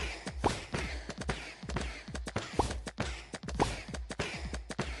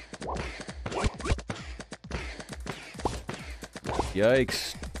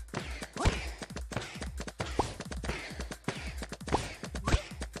 Yikes.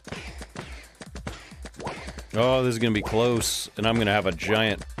 Oh, this is gonna be close, and I'm gonna have a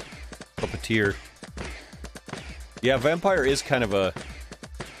giant puppeteer. Yeah, vampire is kind of a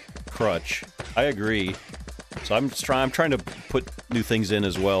crutch. I agree. So I'm trying to put new things in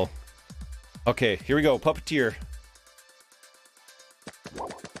as well. Okay, here we go. Puppeteer.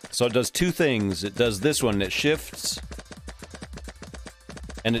 So it does two things. It does this one. It shifts.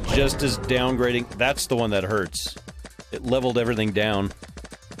 And it just is downgrading. That's the one that hurts. It leveled everything down.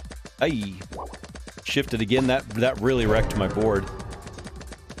 Aye. Shifted again. That really wrecked my board.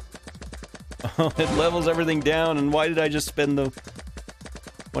 Oh, it levels everything down. And why did I just spend the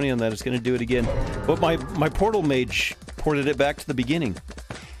money on that? It's going to do it again. But my portal mage ported it back to the beginning.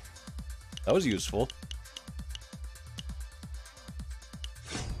 That was useful.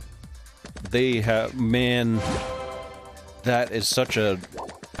 They have... Man, that is such a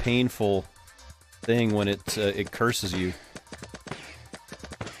painful thing when it curses you.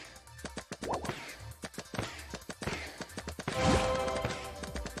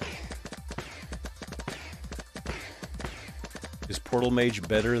 Is Portal Mage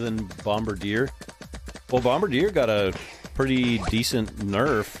better than Bombardier? Well, Bombardier got a pretty decent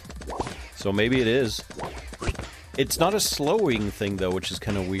nerf, so maybe it is. It's not a slowing thing, though, which is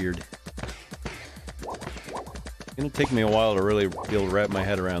kind of weird. It's gonna take me a while to really be able to wrap my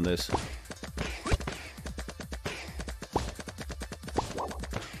head around this.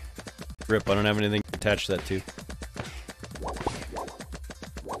 Rip, I don't have anything to attach that to.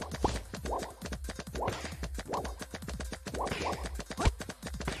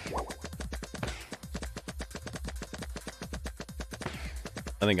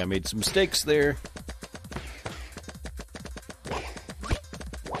 I think I made some mistakes there.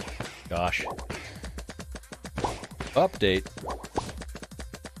 Gosh. Update.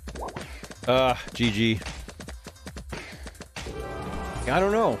 GG. I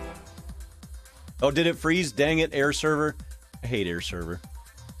don't know. Oh, did it freeze? Dang it, air server. I hate air server.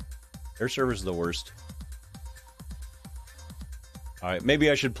 Air server's the worst. Alright,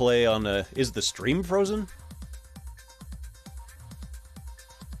 maybe I should play on is the stream frozen?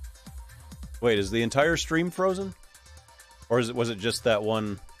 Wait, is the entire stream frozen? Or was it just that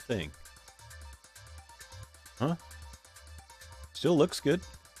one thing? Huh? Still looks good.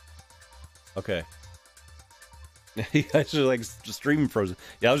 Okay. You guys are like stream frozen.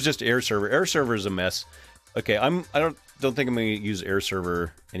 Yeah, it was just air server. Air server is a mess. Okay, I don't think I'm gonna use air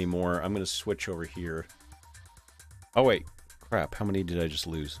server anymore. I'm gonna switch over here. Oh wait, crap! How many did I just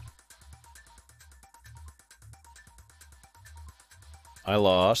lose? I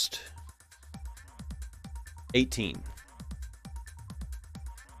lost 18.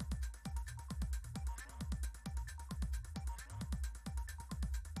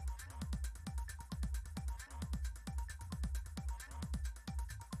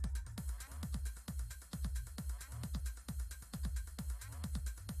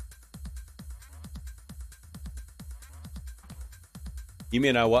 You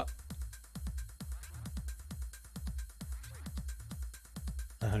mean I what?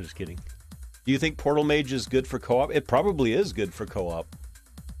 I'm just kidding. Do you think Portal Mage is good for co-op? It probably is good for co-op.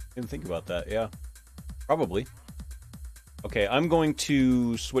 Didn't think about that, yeah. Probably. Okay, I'm going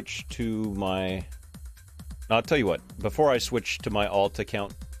to switch to my... No, I'll tell you what. Before I switch to my alt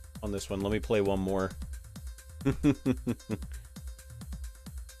account on this one, let me play one more.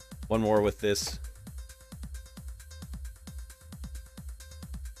 One more with this.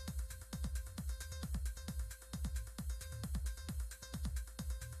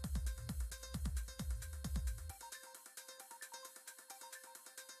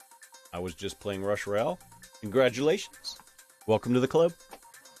 I was just playing Rush Royale. Congratulations. Welcome to the club.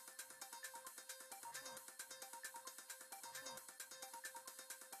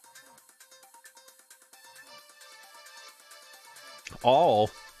 All?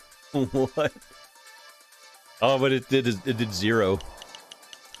 What? Oh, but it did 0.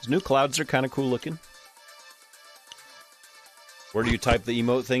 These new clouds are kind of cool looking. Where do you type the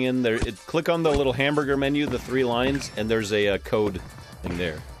emote thing in? There, click on the little hamburger menu, the 3 lines, and there's a code thing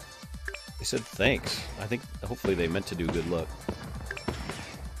there. They said thanks. I think hopefully they meant to do good luck.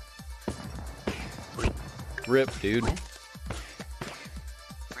 Rip, dude.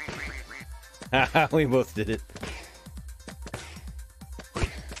 Haha, we both did it.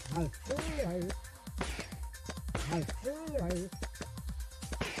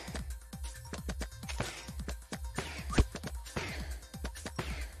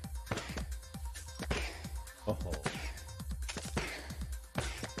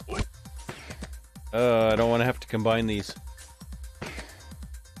 I don't want to have to combine these.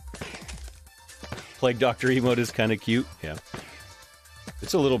 Plague Doctor emote is kind of cute. Yeah.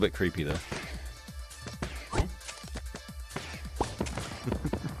 It's a little bit creepy, though.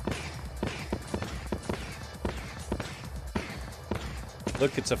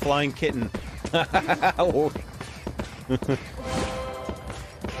 Look, it's a flying kitten.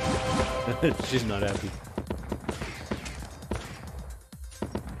 She's not happy.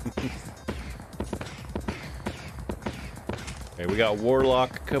 Okay, we got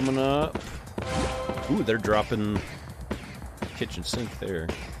Warlock coming up. Ooh, they're dropping kitchen sink there.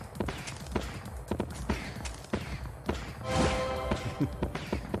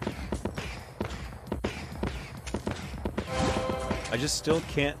 I just still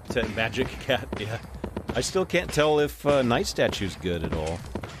can't... Magic Cat, yeah. I still can't tell if Night Statue's good at all.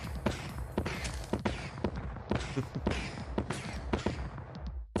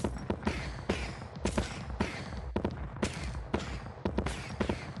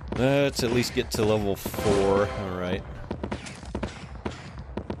 Let's at least get to level 4. Alright.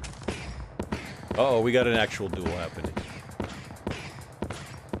 Uh-oh, we got an actual duel happening.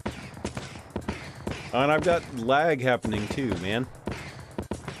 And I've got lag happening too, man.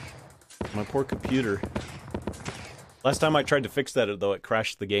 My poor computer. Last time I tried to fix that, though, it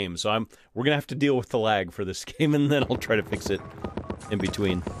crashed the game. So we're gonna have to deal with the lag for this game, and then I'll try to fix it in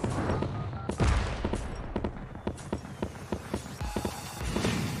between.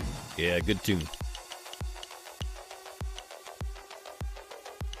 Yeah, good tune.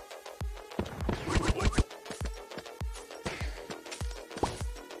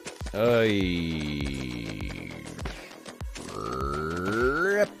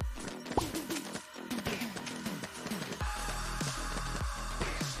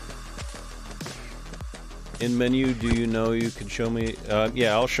 In menu, do you know you can show me?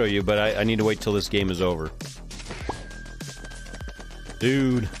 Yeah, I'll show you, but I need to wait till this game is over.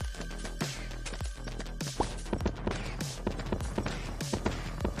 Dude.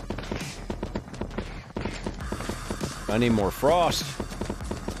 I need more frost.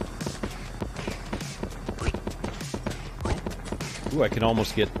 Ooh, I can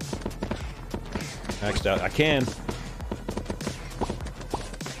almost get maxed out. I can.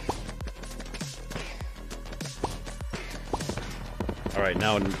 Alright,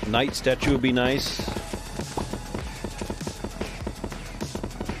 now a Night Statue would be nice.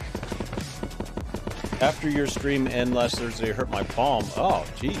 After your stream end last Thursday, hurt my palm. Oh,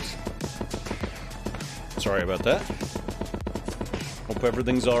 jeez. Sorry about that. Hope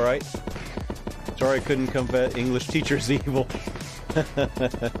everything's alright. Sorry I couldn't combat English teacher's evil.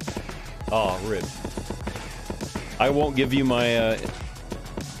 Oh, rip. I won't give you my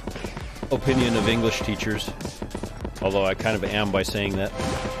opinion of English teachers. Although I kind of am by saying that.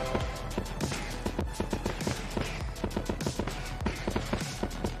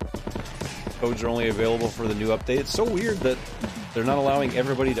 Codes are only available for the new update. It's so weird that they're not allowing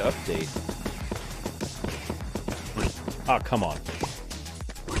everybody to update. Oh, come on.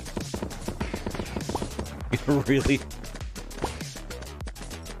 Really?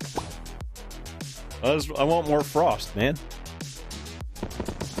 I want more frost, man.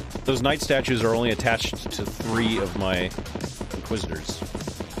 Those Night Statues are only attached to 3 of my Inquisitors.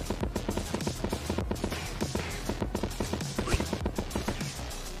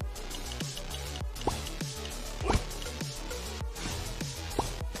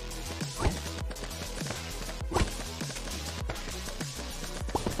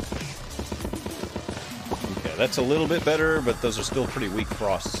 Okay, that's a little bit better, but those are still pretty weak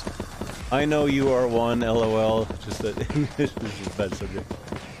frosts. I know you are one, LOL, just that English is a bad subject.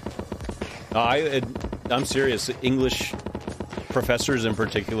 I'm serious. English professors in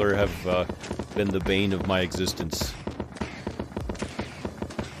particular have been the bane of my existence.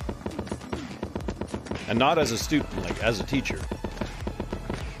 And not as a student, like as a teacher.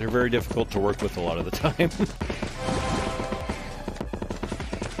 They're very difficult to work with a lot of the time.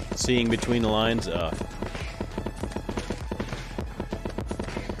 Seeing between the lines,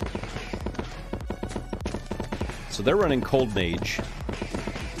 So they're running Cold Mage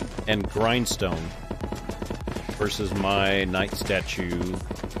and Grindstone versus my Night Statue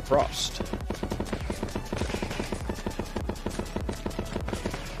Frost.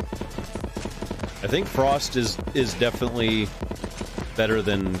 I think Frost is definitely better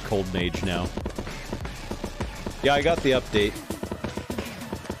than Cold Mage now. Yeah, I got the update.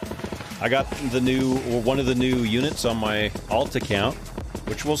 I got one of the new units on my alt account,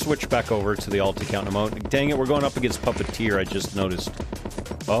 which we'll switch back over to the alt account in a moment. Dang it, we're going up against Puppeteer, I just noticed.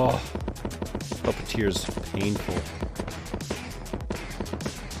 Oh, Puppeteer's painful.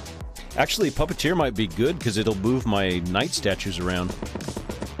 Actually, Puppeteer might be good because it'll move my Night Statues around.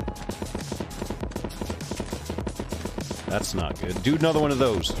 That's not good. Do another one of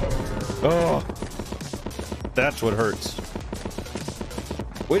those. Oh, that's what hurts.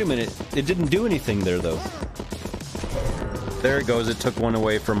 Wait a minute, it didn't do anything there, though. There it goes. It took one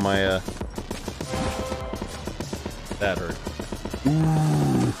away from my, That hurt.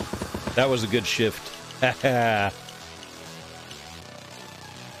 Ooh. That was a good shift.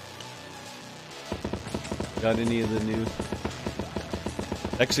 Got any of the new...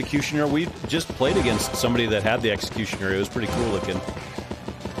 Executioner? We just played against somebody that had the Executioner. It was pretty cool looking.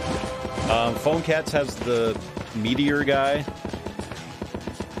 Phone Cats has the Meteor guy.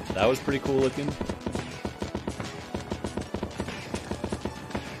 That was pretty cool looking.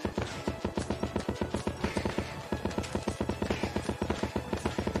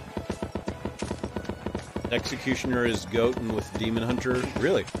 Executioner is Goatin with Demon Hunter.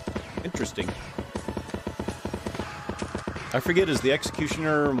 Really? Interesting. I forget, is the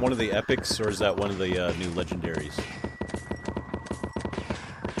Executioner one of the epics, or is that one of the new legendaries?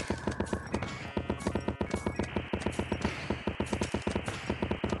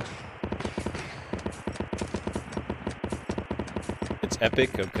 It's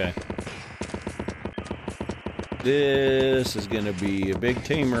epic? Okay. This is gonna be a big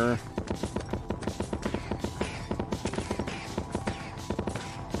tamer.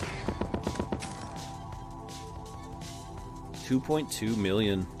 $2.2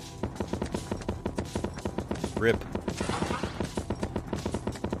 million. Rip.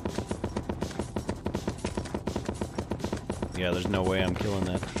 Yeah, there's no way I'm killing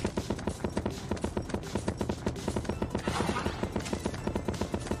that.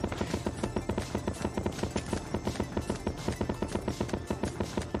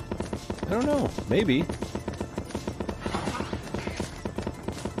 I don't know. Maybe.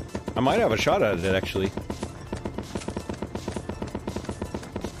 I might have a shot at it, actually.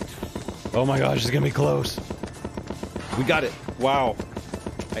 Oh my gosh, it's gonna be close. We got it. Wow.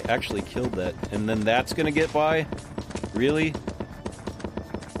 I actually killed that. And then that's gonna get by? Really?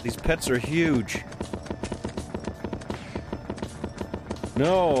 These pets are huge.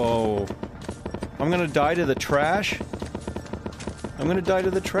 No. I'm gonna die to the trash? I'm gonna die to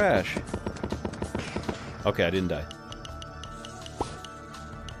the trash. Okay, I didn't die.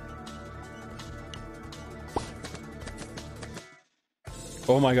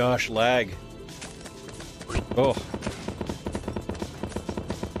 Oh my gosh, lag. Oh.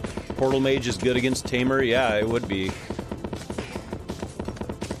 Portal Mage is good against Tamer? Yeah, it would be.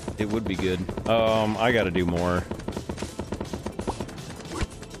 It would be good. I gotta do more.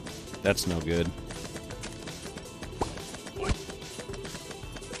 That's no good.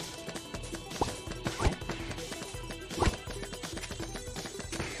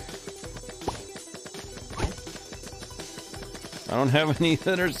 I don't have any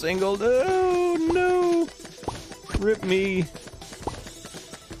that are singled. Oh, no. Rip me.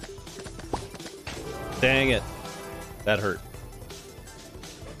 Dang it. That hurt.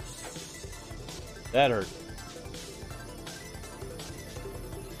 That hurt.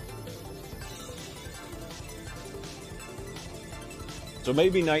 So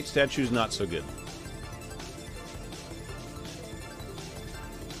maybe Night Statue's not so good.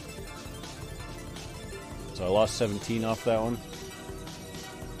 So I lost 17 off that one.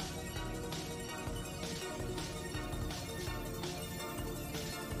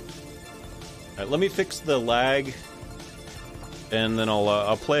 Alright, let me fix the lag, and then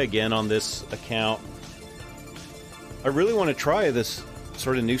I'll play again on this account. I really want to try this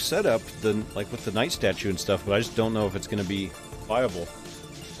sort of new setup, like with the Night Statue and stuff, but I just don't know if it's going to be viable.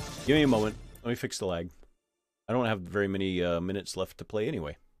 Give me a moment. Let me fix the lag. I don't have very many minutes left to play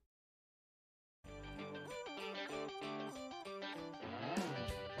anyway.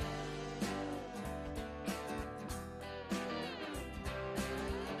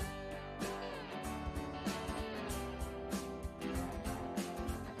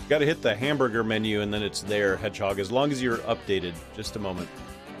 Got to hit the hamburger menu and then it's there, Hedgehog, as long as you're updated. Just a moment.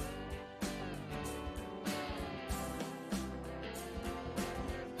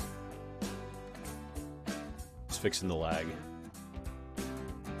 Just fixing the lag.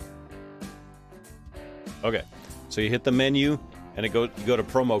 Okay, so you hit the menu and you go to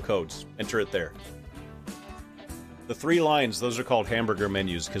promo codes. Enter it there. The 3 lines, those are called hamburger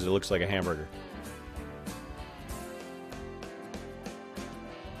menus because it looks like a hamburger.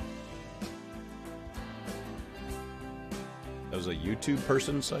 That was a YouTube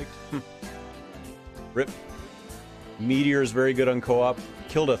person psyched? Rip. Meteor is very good on co-op.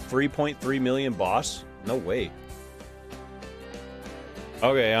 Killed a 3.3 million boss? No way.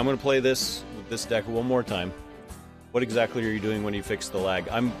 Okay, I'm gonna play this with this deck one more time. What exactly are you doing when you fix the lag?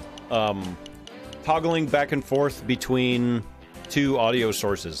 I'm toggling back and forth between 2 audio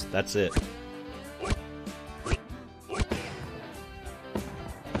sources. That's it.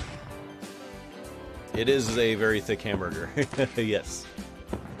 It is a very thick hamburger. Yes.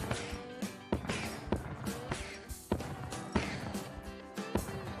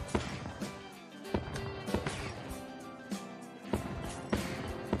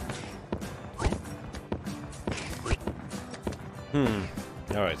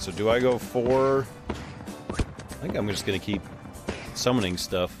 Alright, so do I go for... I think I'm just going to keep summoning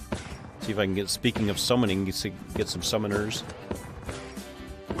stuff. See if I can get, speaking of summoning, get some summoners.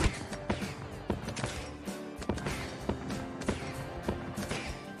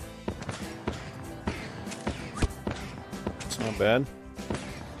 It's not bad.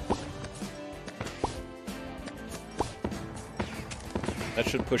 That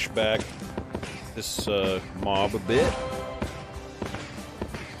should push back this mob a bit.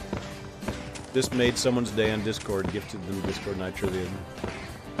 This made someone's day on Discord, gifted them Discord Nitro. They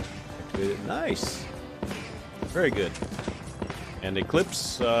activated it. Nice! Very good. And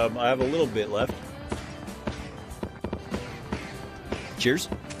Eclipse, I have a little bit left. Cheers.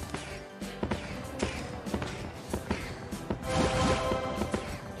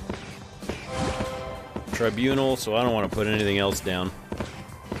 Tribunal, so I don't want to put anything else down.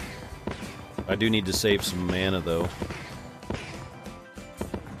 I do need to save some mana, though.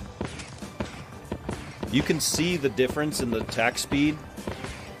 You can see the difference in the attack speed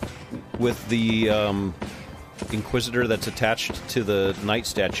with the Inquisitor that's attached to the Knight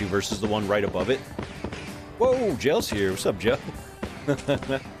statue versus the one right above it. Whoa, Jel's here. What's up, Jel?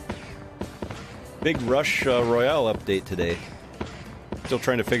 Big Rush Royale update today. Still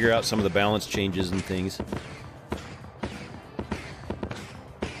trying to figure out some of the balance changes and things.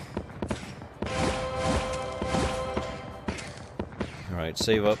 Alright,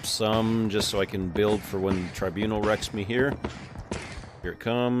 save up some just so I can build for when Tribunal wrecks me here. Here it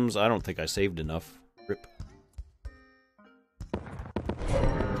comes. I don't think I saved enough. Rip.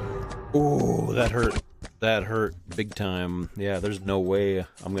 Oh, that hurt. That hurt big time. Yeah, there's no way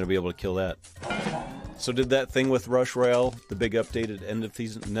I'm going to be able to kill that. So did that thing with Rush Royale, the big updated end of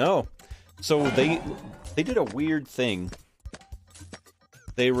season? No. So they did a weird thing.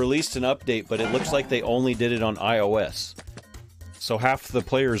 They released an update, but it looks like they only did it on iOS. So half the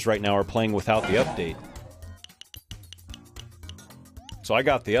players right now are playing without the update. So I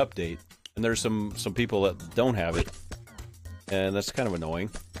got the update, and there's some people that don't have it. And that's kind of annoying.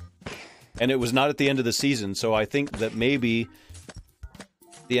 And it was not at the end of the season, so I think that maybe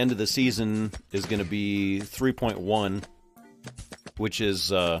the end of the season is going to be 3.1, which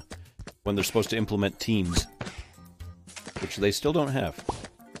is when they're supposed to implement teams, which they still don't have.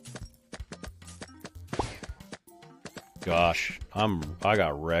 Gosh, I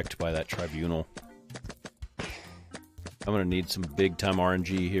got wrecked by that Tribunal. I'm gonna need some big time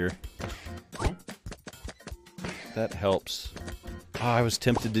RNG here. That helps. Oh, I was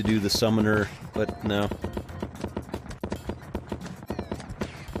tempted to do the summoner, but no.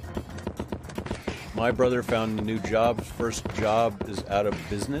 My brother found a new job. First job is out of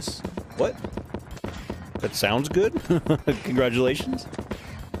business. What? That sounds good. Congratulations.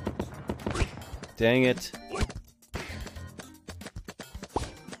 Dang it.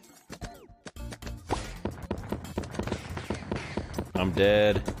 I'm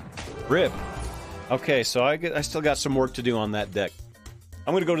dead. Rip. Okay, so I still got some work to do on that deck.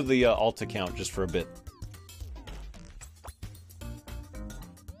 I'm gonna go to the alt account just for a bit.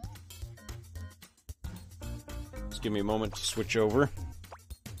 Just give me a moment to switch over.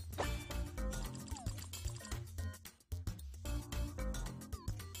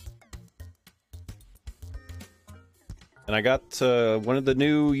 And I got one of the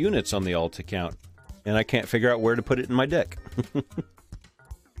new units on the alt account, and I can't figure out where to put it in my deck.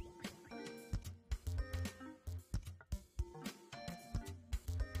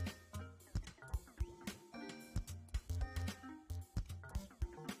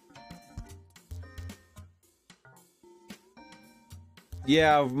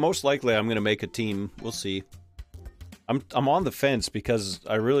 Yeah, most likely I'm going to make a team. We'll see. I'm on the fence because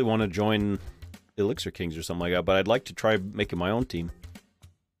I really want to join Elixir Kings or something like that, but I'd like to try making my own team.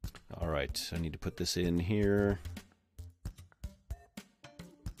 Alright, I need to put this in here.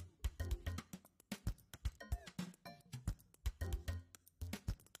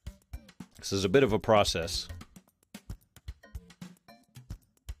 This is a bit of a process.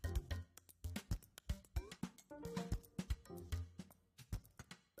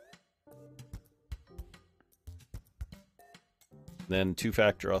 Then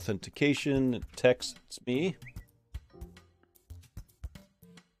two-factor authentication, it texts me.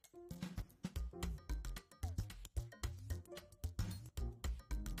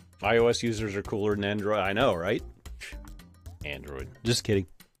 iOS users are cooler than Android. I know, right? Android. Just kidding.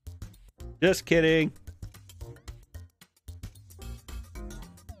 Just kidding.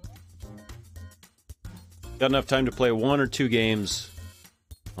 Got enough time to play 1 or 2 games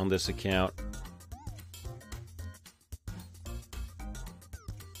on this account.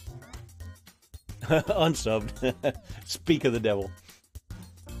 Unsubbed. Speak of the devil.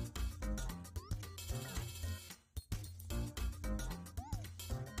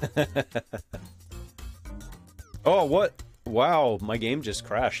 Oh, what? Wow, my game just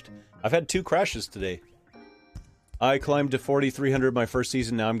crashed. I've had 2 crashes today. I climbed to 4,300 my first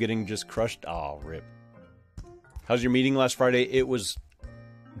season, now I'm getting just crushed. Oh, rip. How's your meeting last Friday? It was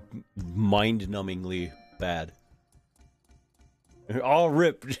mind-numbingly bad. All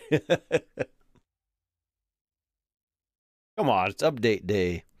ripped. Come on, it's update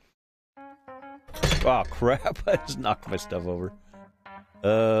day. Oh, crap. I just knocked my stuff over.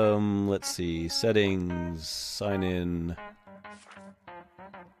 Let's see. Settings, sign in.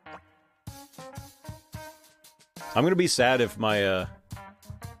 I'm gonna be sad if my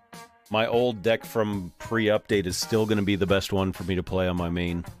my old deck from pre-update is still gonna be the best one for me to play on my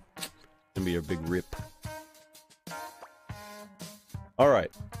main. It's gonna be a big rip. All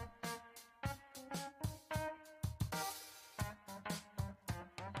right.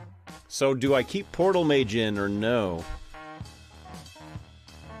 So, do I keep Portal Mage in or no?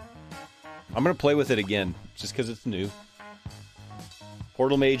 I'm gonna play with it again, just because it's new.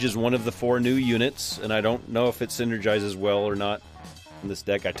 Portal Mage is one of the 4 new units, and I don't know if it synergizes well or not in this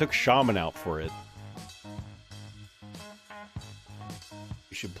deck. I took Shaman out for it.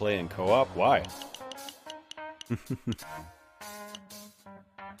 You should play in co-op? Why?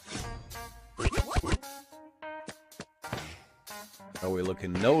 Are we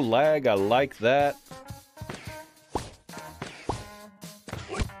looking? No lag, I like that.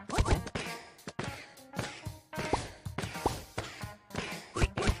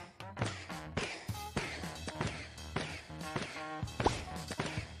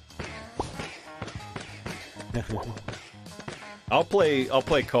 I'll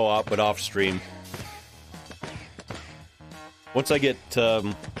play co-op, but off stream. Once I get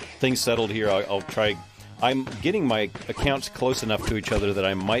things settled here, I'll try. I'm getting my accounts close enough to each other that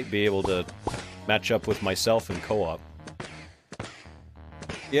I might be able to match up with myself in co-op.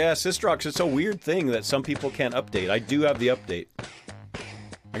 Yeah, Sistrox, it's a weird thing that some people can't update. I do have the update.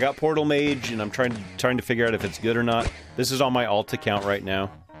 I got Portal Mage, and I'm trying to figure out if it's good or not. This is on my alt account right now.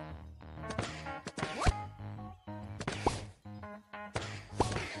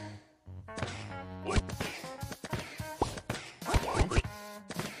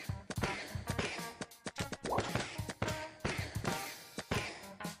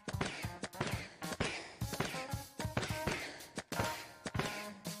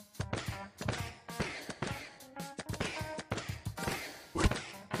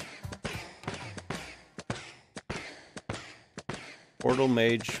 Portal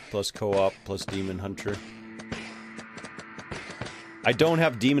Mage plus co-op plus Demon Hunter. I don't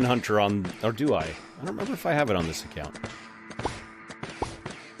have Demon Hunter on, or do I? I don't remember if I have it on this account.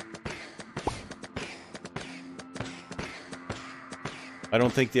 I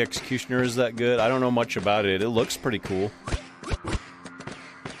don't think the Executioner is that good. I don't know much about it. It looks pretty cool.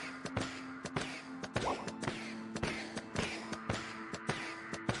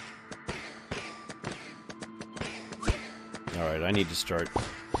 Alright, I need to start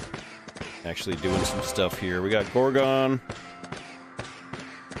actually doing some stuff here. We got Gorgon.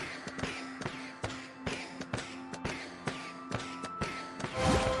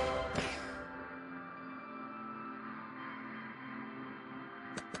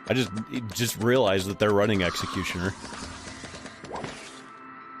 I just realized that they're running Executioner.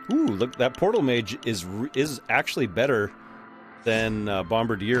 Ooh, look, that Portal Mage is actually better than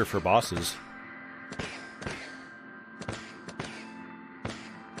Bombardier for bosses.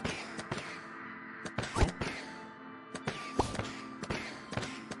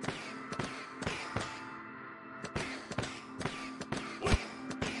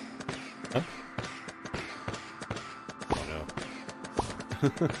 Huh? Oh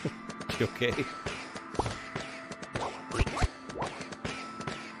no. You okay?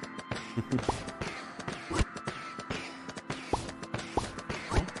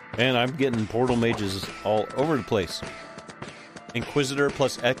 Man, I'm getting Portal Mages all over the place. Inquisitor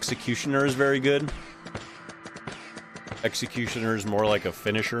plus Executioner is very good. Executioner is more like a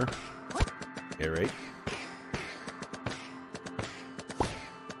finisher. Okay, right?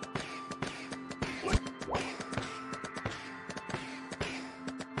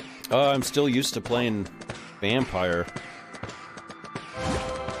 I'm still used to playing Vampire.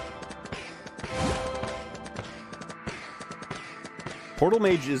 Portal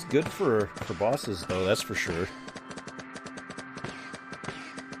Mage is good for bosses, though, that's for sure.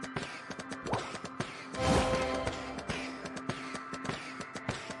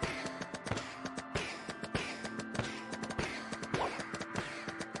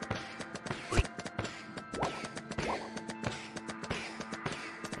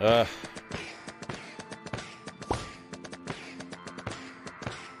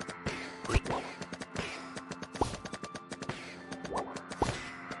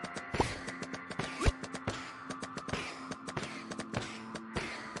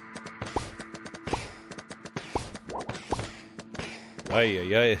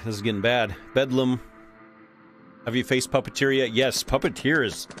 Ay, this is getting bad. Bedlam. Have you faced Puppeteer yet? Yes, Puppeteer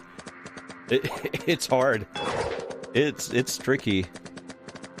is... it's hard. It's tricky.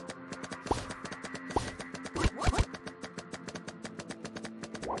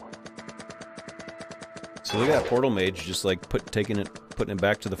 So look at that Portal Mage just like putting it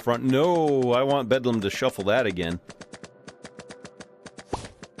back to the front. No, I want Bedlam to shuffle that again.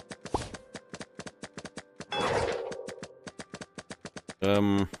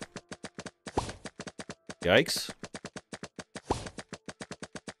 Yikes.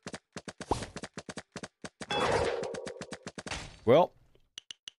 Well.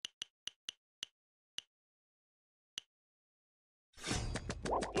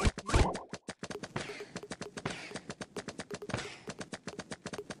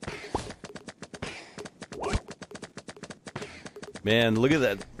 Man, look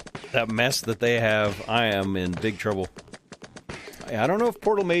at that mess that they have. I am in big trouble. I don't know if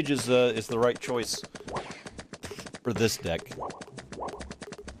Portal Mage is the right choice for this deck.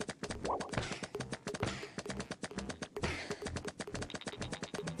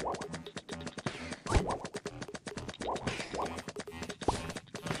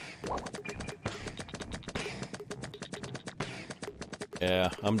 Yeah,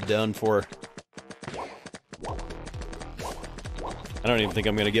 I'm done for. I don't even think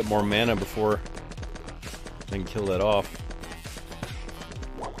I'm gonna get more mana before I can kill that off.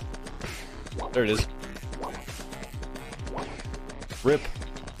 There it is. Rip.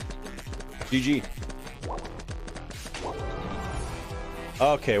 GG.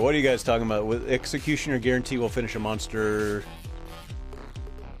 Okay, what are you guys talking about? With Executioner guarantee will finish a monster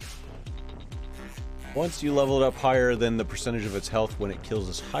once you level it up higher than the percentage of its health when it kills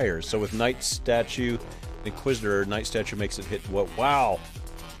is higher. So with Knight Statue, Inquisitor, Knight Statue makes it hit what? Wow.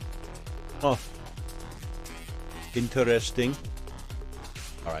 Huh. Interesting.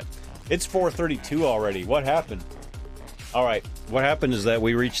 Alright. It's 4:32 already. What happened? Alright. What happened is that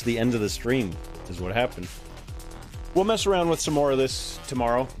we reached the end of the stream, is what happened. We'll mess around with some more of this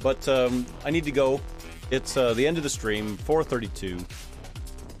tomorrow, but I need to go. It's the end of the stream, 4:32.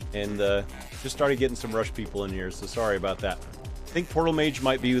 And just started getting some Rush people in here, so sorry about that. I think Portal Mage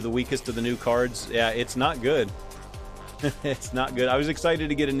might be the weakest of the new cards. Yeah, it's not good. It's not good. I was excited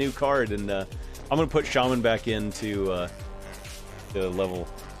to get a new card, and I'm going to put Shaman back into the level,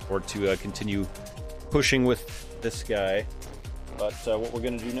 or to continue pushing with this guy. But what we're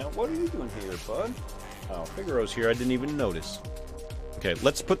going to do now... What are you doing here, bud? Oh, Figaro's here. I didn't even notice. Okay,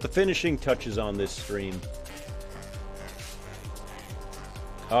 let's put the finishing touches on this stream.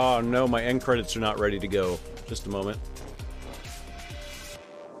 Oh, no, my end credits are not ready to go. Just a moment.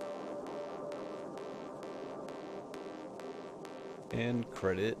 End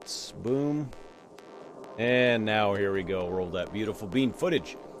credits. Boom. And now here we go. Roll that beautiful bean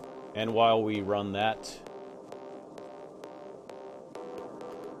footage. And while we run that,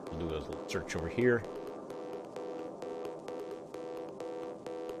 we'll do a little search over here.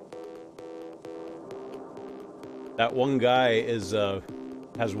 That one guy is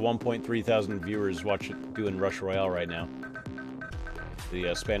has 1.3 thousand viewers doing Rush Royale right now.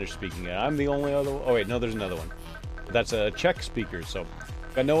 The Spanish-speaking guy. I'm the only other... Oh, wait, no, there's another one. That's a Czech speaker, so...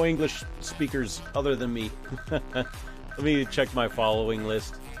 Got no English speakers other than me. Let me check my following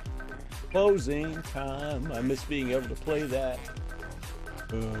list. Closing time. I miss being able to play that.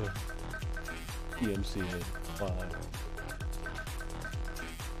 PMC 5.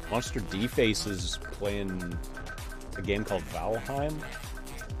 Monster D-Face is playing a game called Valheim.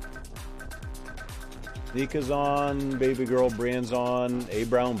 Nika's on, Baby Girl Brienne's on, A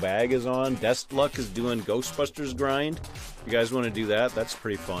Brown Bag is on, Destluck is doing Ghostbusters grind. If you guys want to do that, that's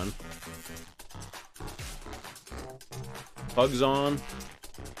pretty fun. Bug's on.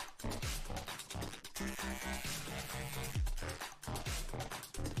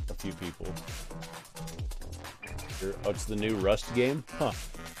 A few people. Oh, it's the new Rust game? Huh.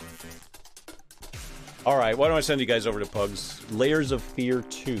 Alright, why don't I send you guys over to Pugs? Layers of Fear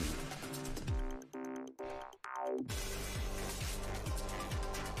 2.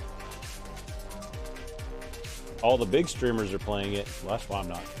 All the big streamers are playing it. Well, that's why I'm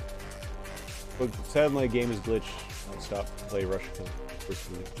not. But sadly, the game is glitched. I'll stop to play Rush because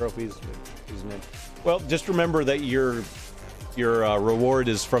trophies, isn't it? Well, just remember that your reward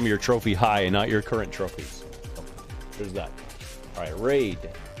is from your trophy high and not your current trophies. So, there's that. All right, raid.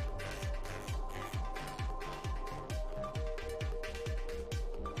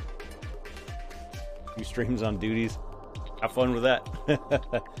 2 streams on duties. Have fun with that.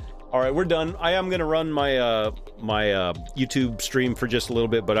 All right, we're done. I am gonna run my my YouTube stream for just a little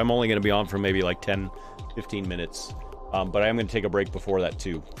bit, but I'm only gonna be on for maybe like 10-15 minutes. But I am gonna take a break before that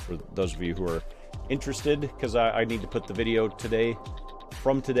too, for those of you who are interested, because I need to put the video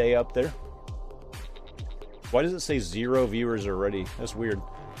from today up there. Why does it say 0 viewers already? That's weird.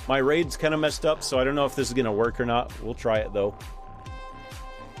 My raid's kind of messed up, so I don't know if this is gonna work or not. We'll try it though.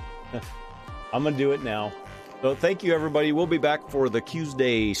 I'm gonna do it now. So thank you, everybody. We'll be back for the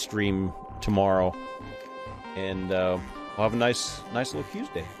Tuesday stream tomorrow, and we'll have a nice little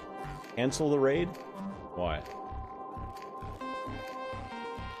Tuesday. Cancel the raid? Why?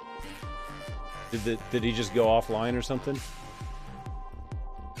 Did he just go offline or something?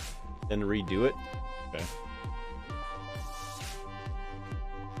 Then redo it? Okay.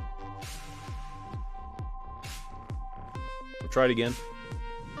 We'll try it again.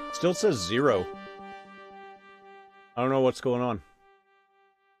 Still says 0. I don't know what's going on.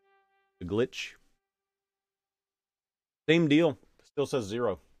 The glitch. Same deal. Still says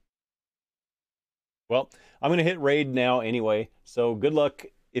 0. Well, I'm going to hit raid now anyway. So good luck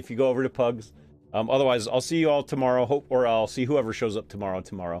if you go over to Pugs. Otherwise, I'll see you all tomorrow. Or I'll see whoever shows up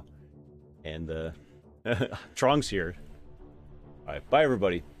tomorrow. And Trong's here. All right. Bye,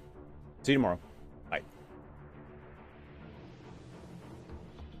 everybody. See you tomorrow.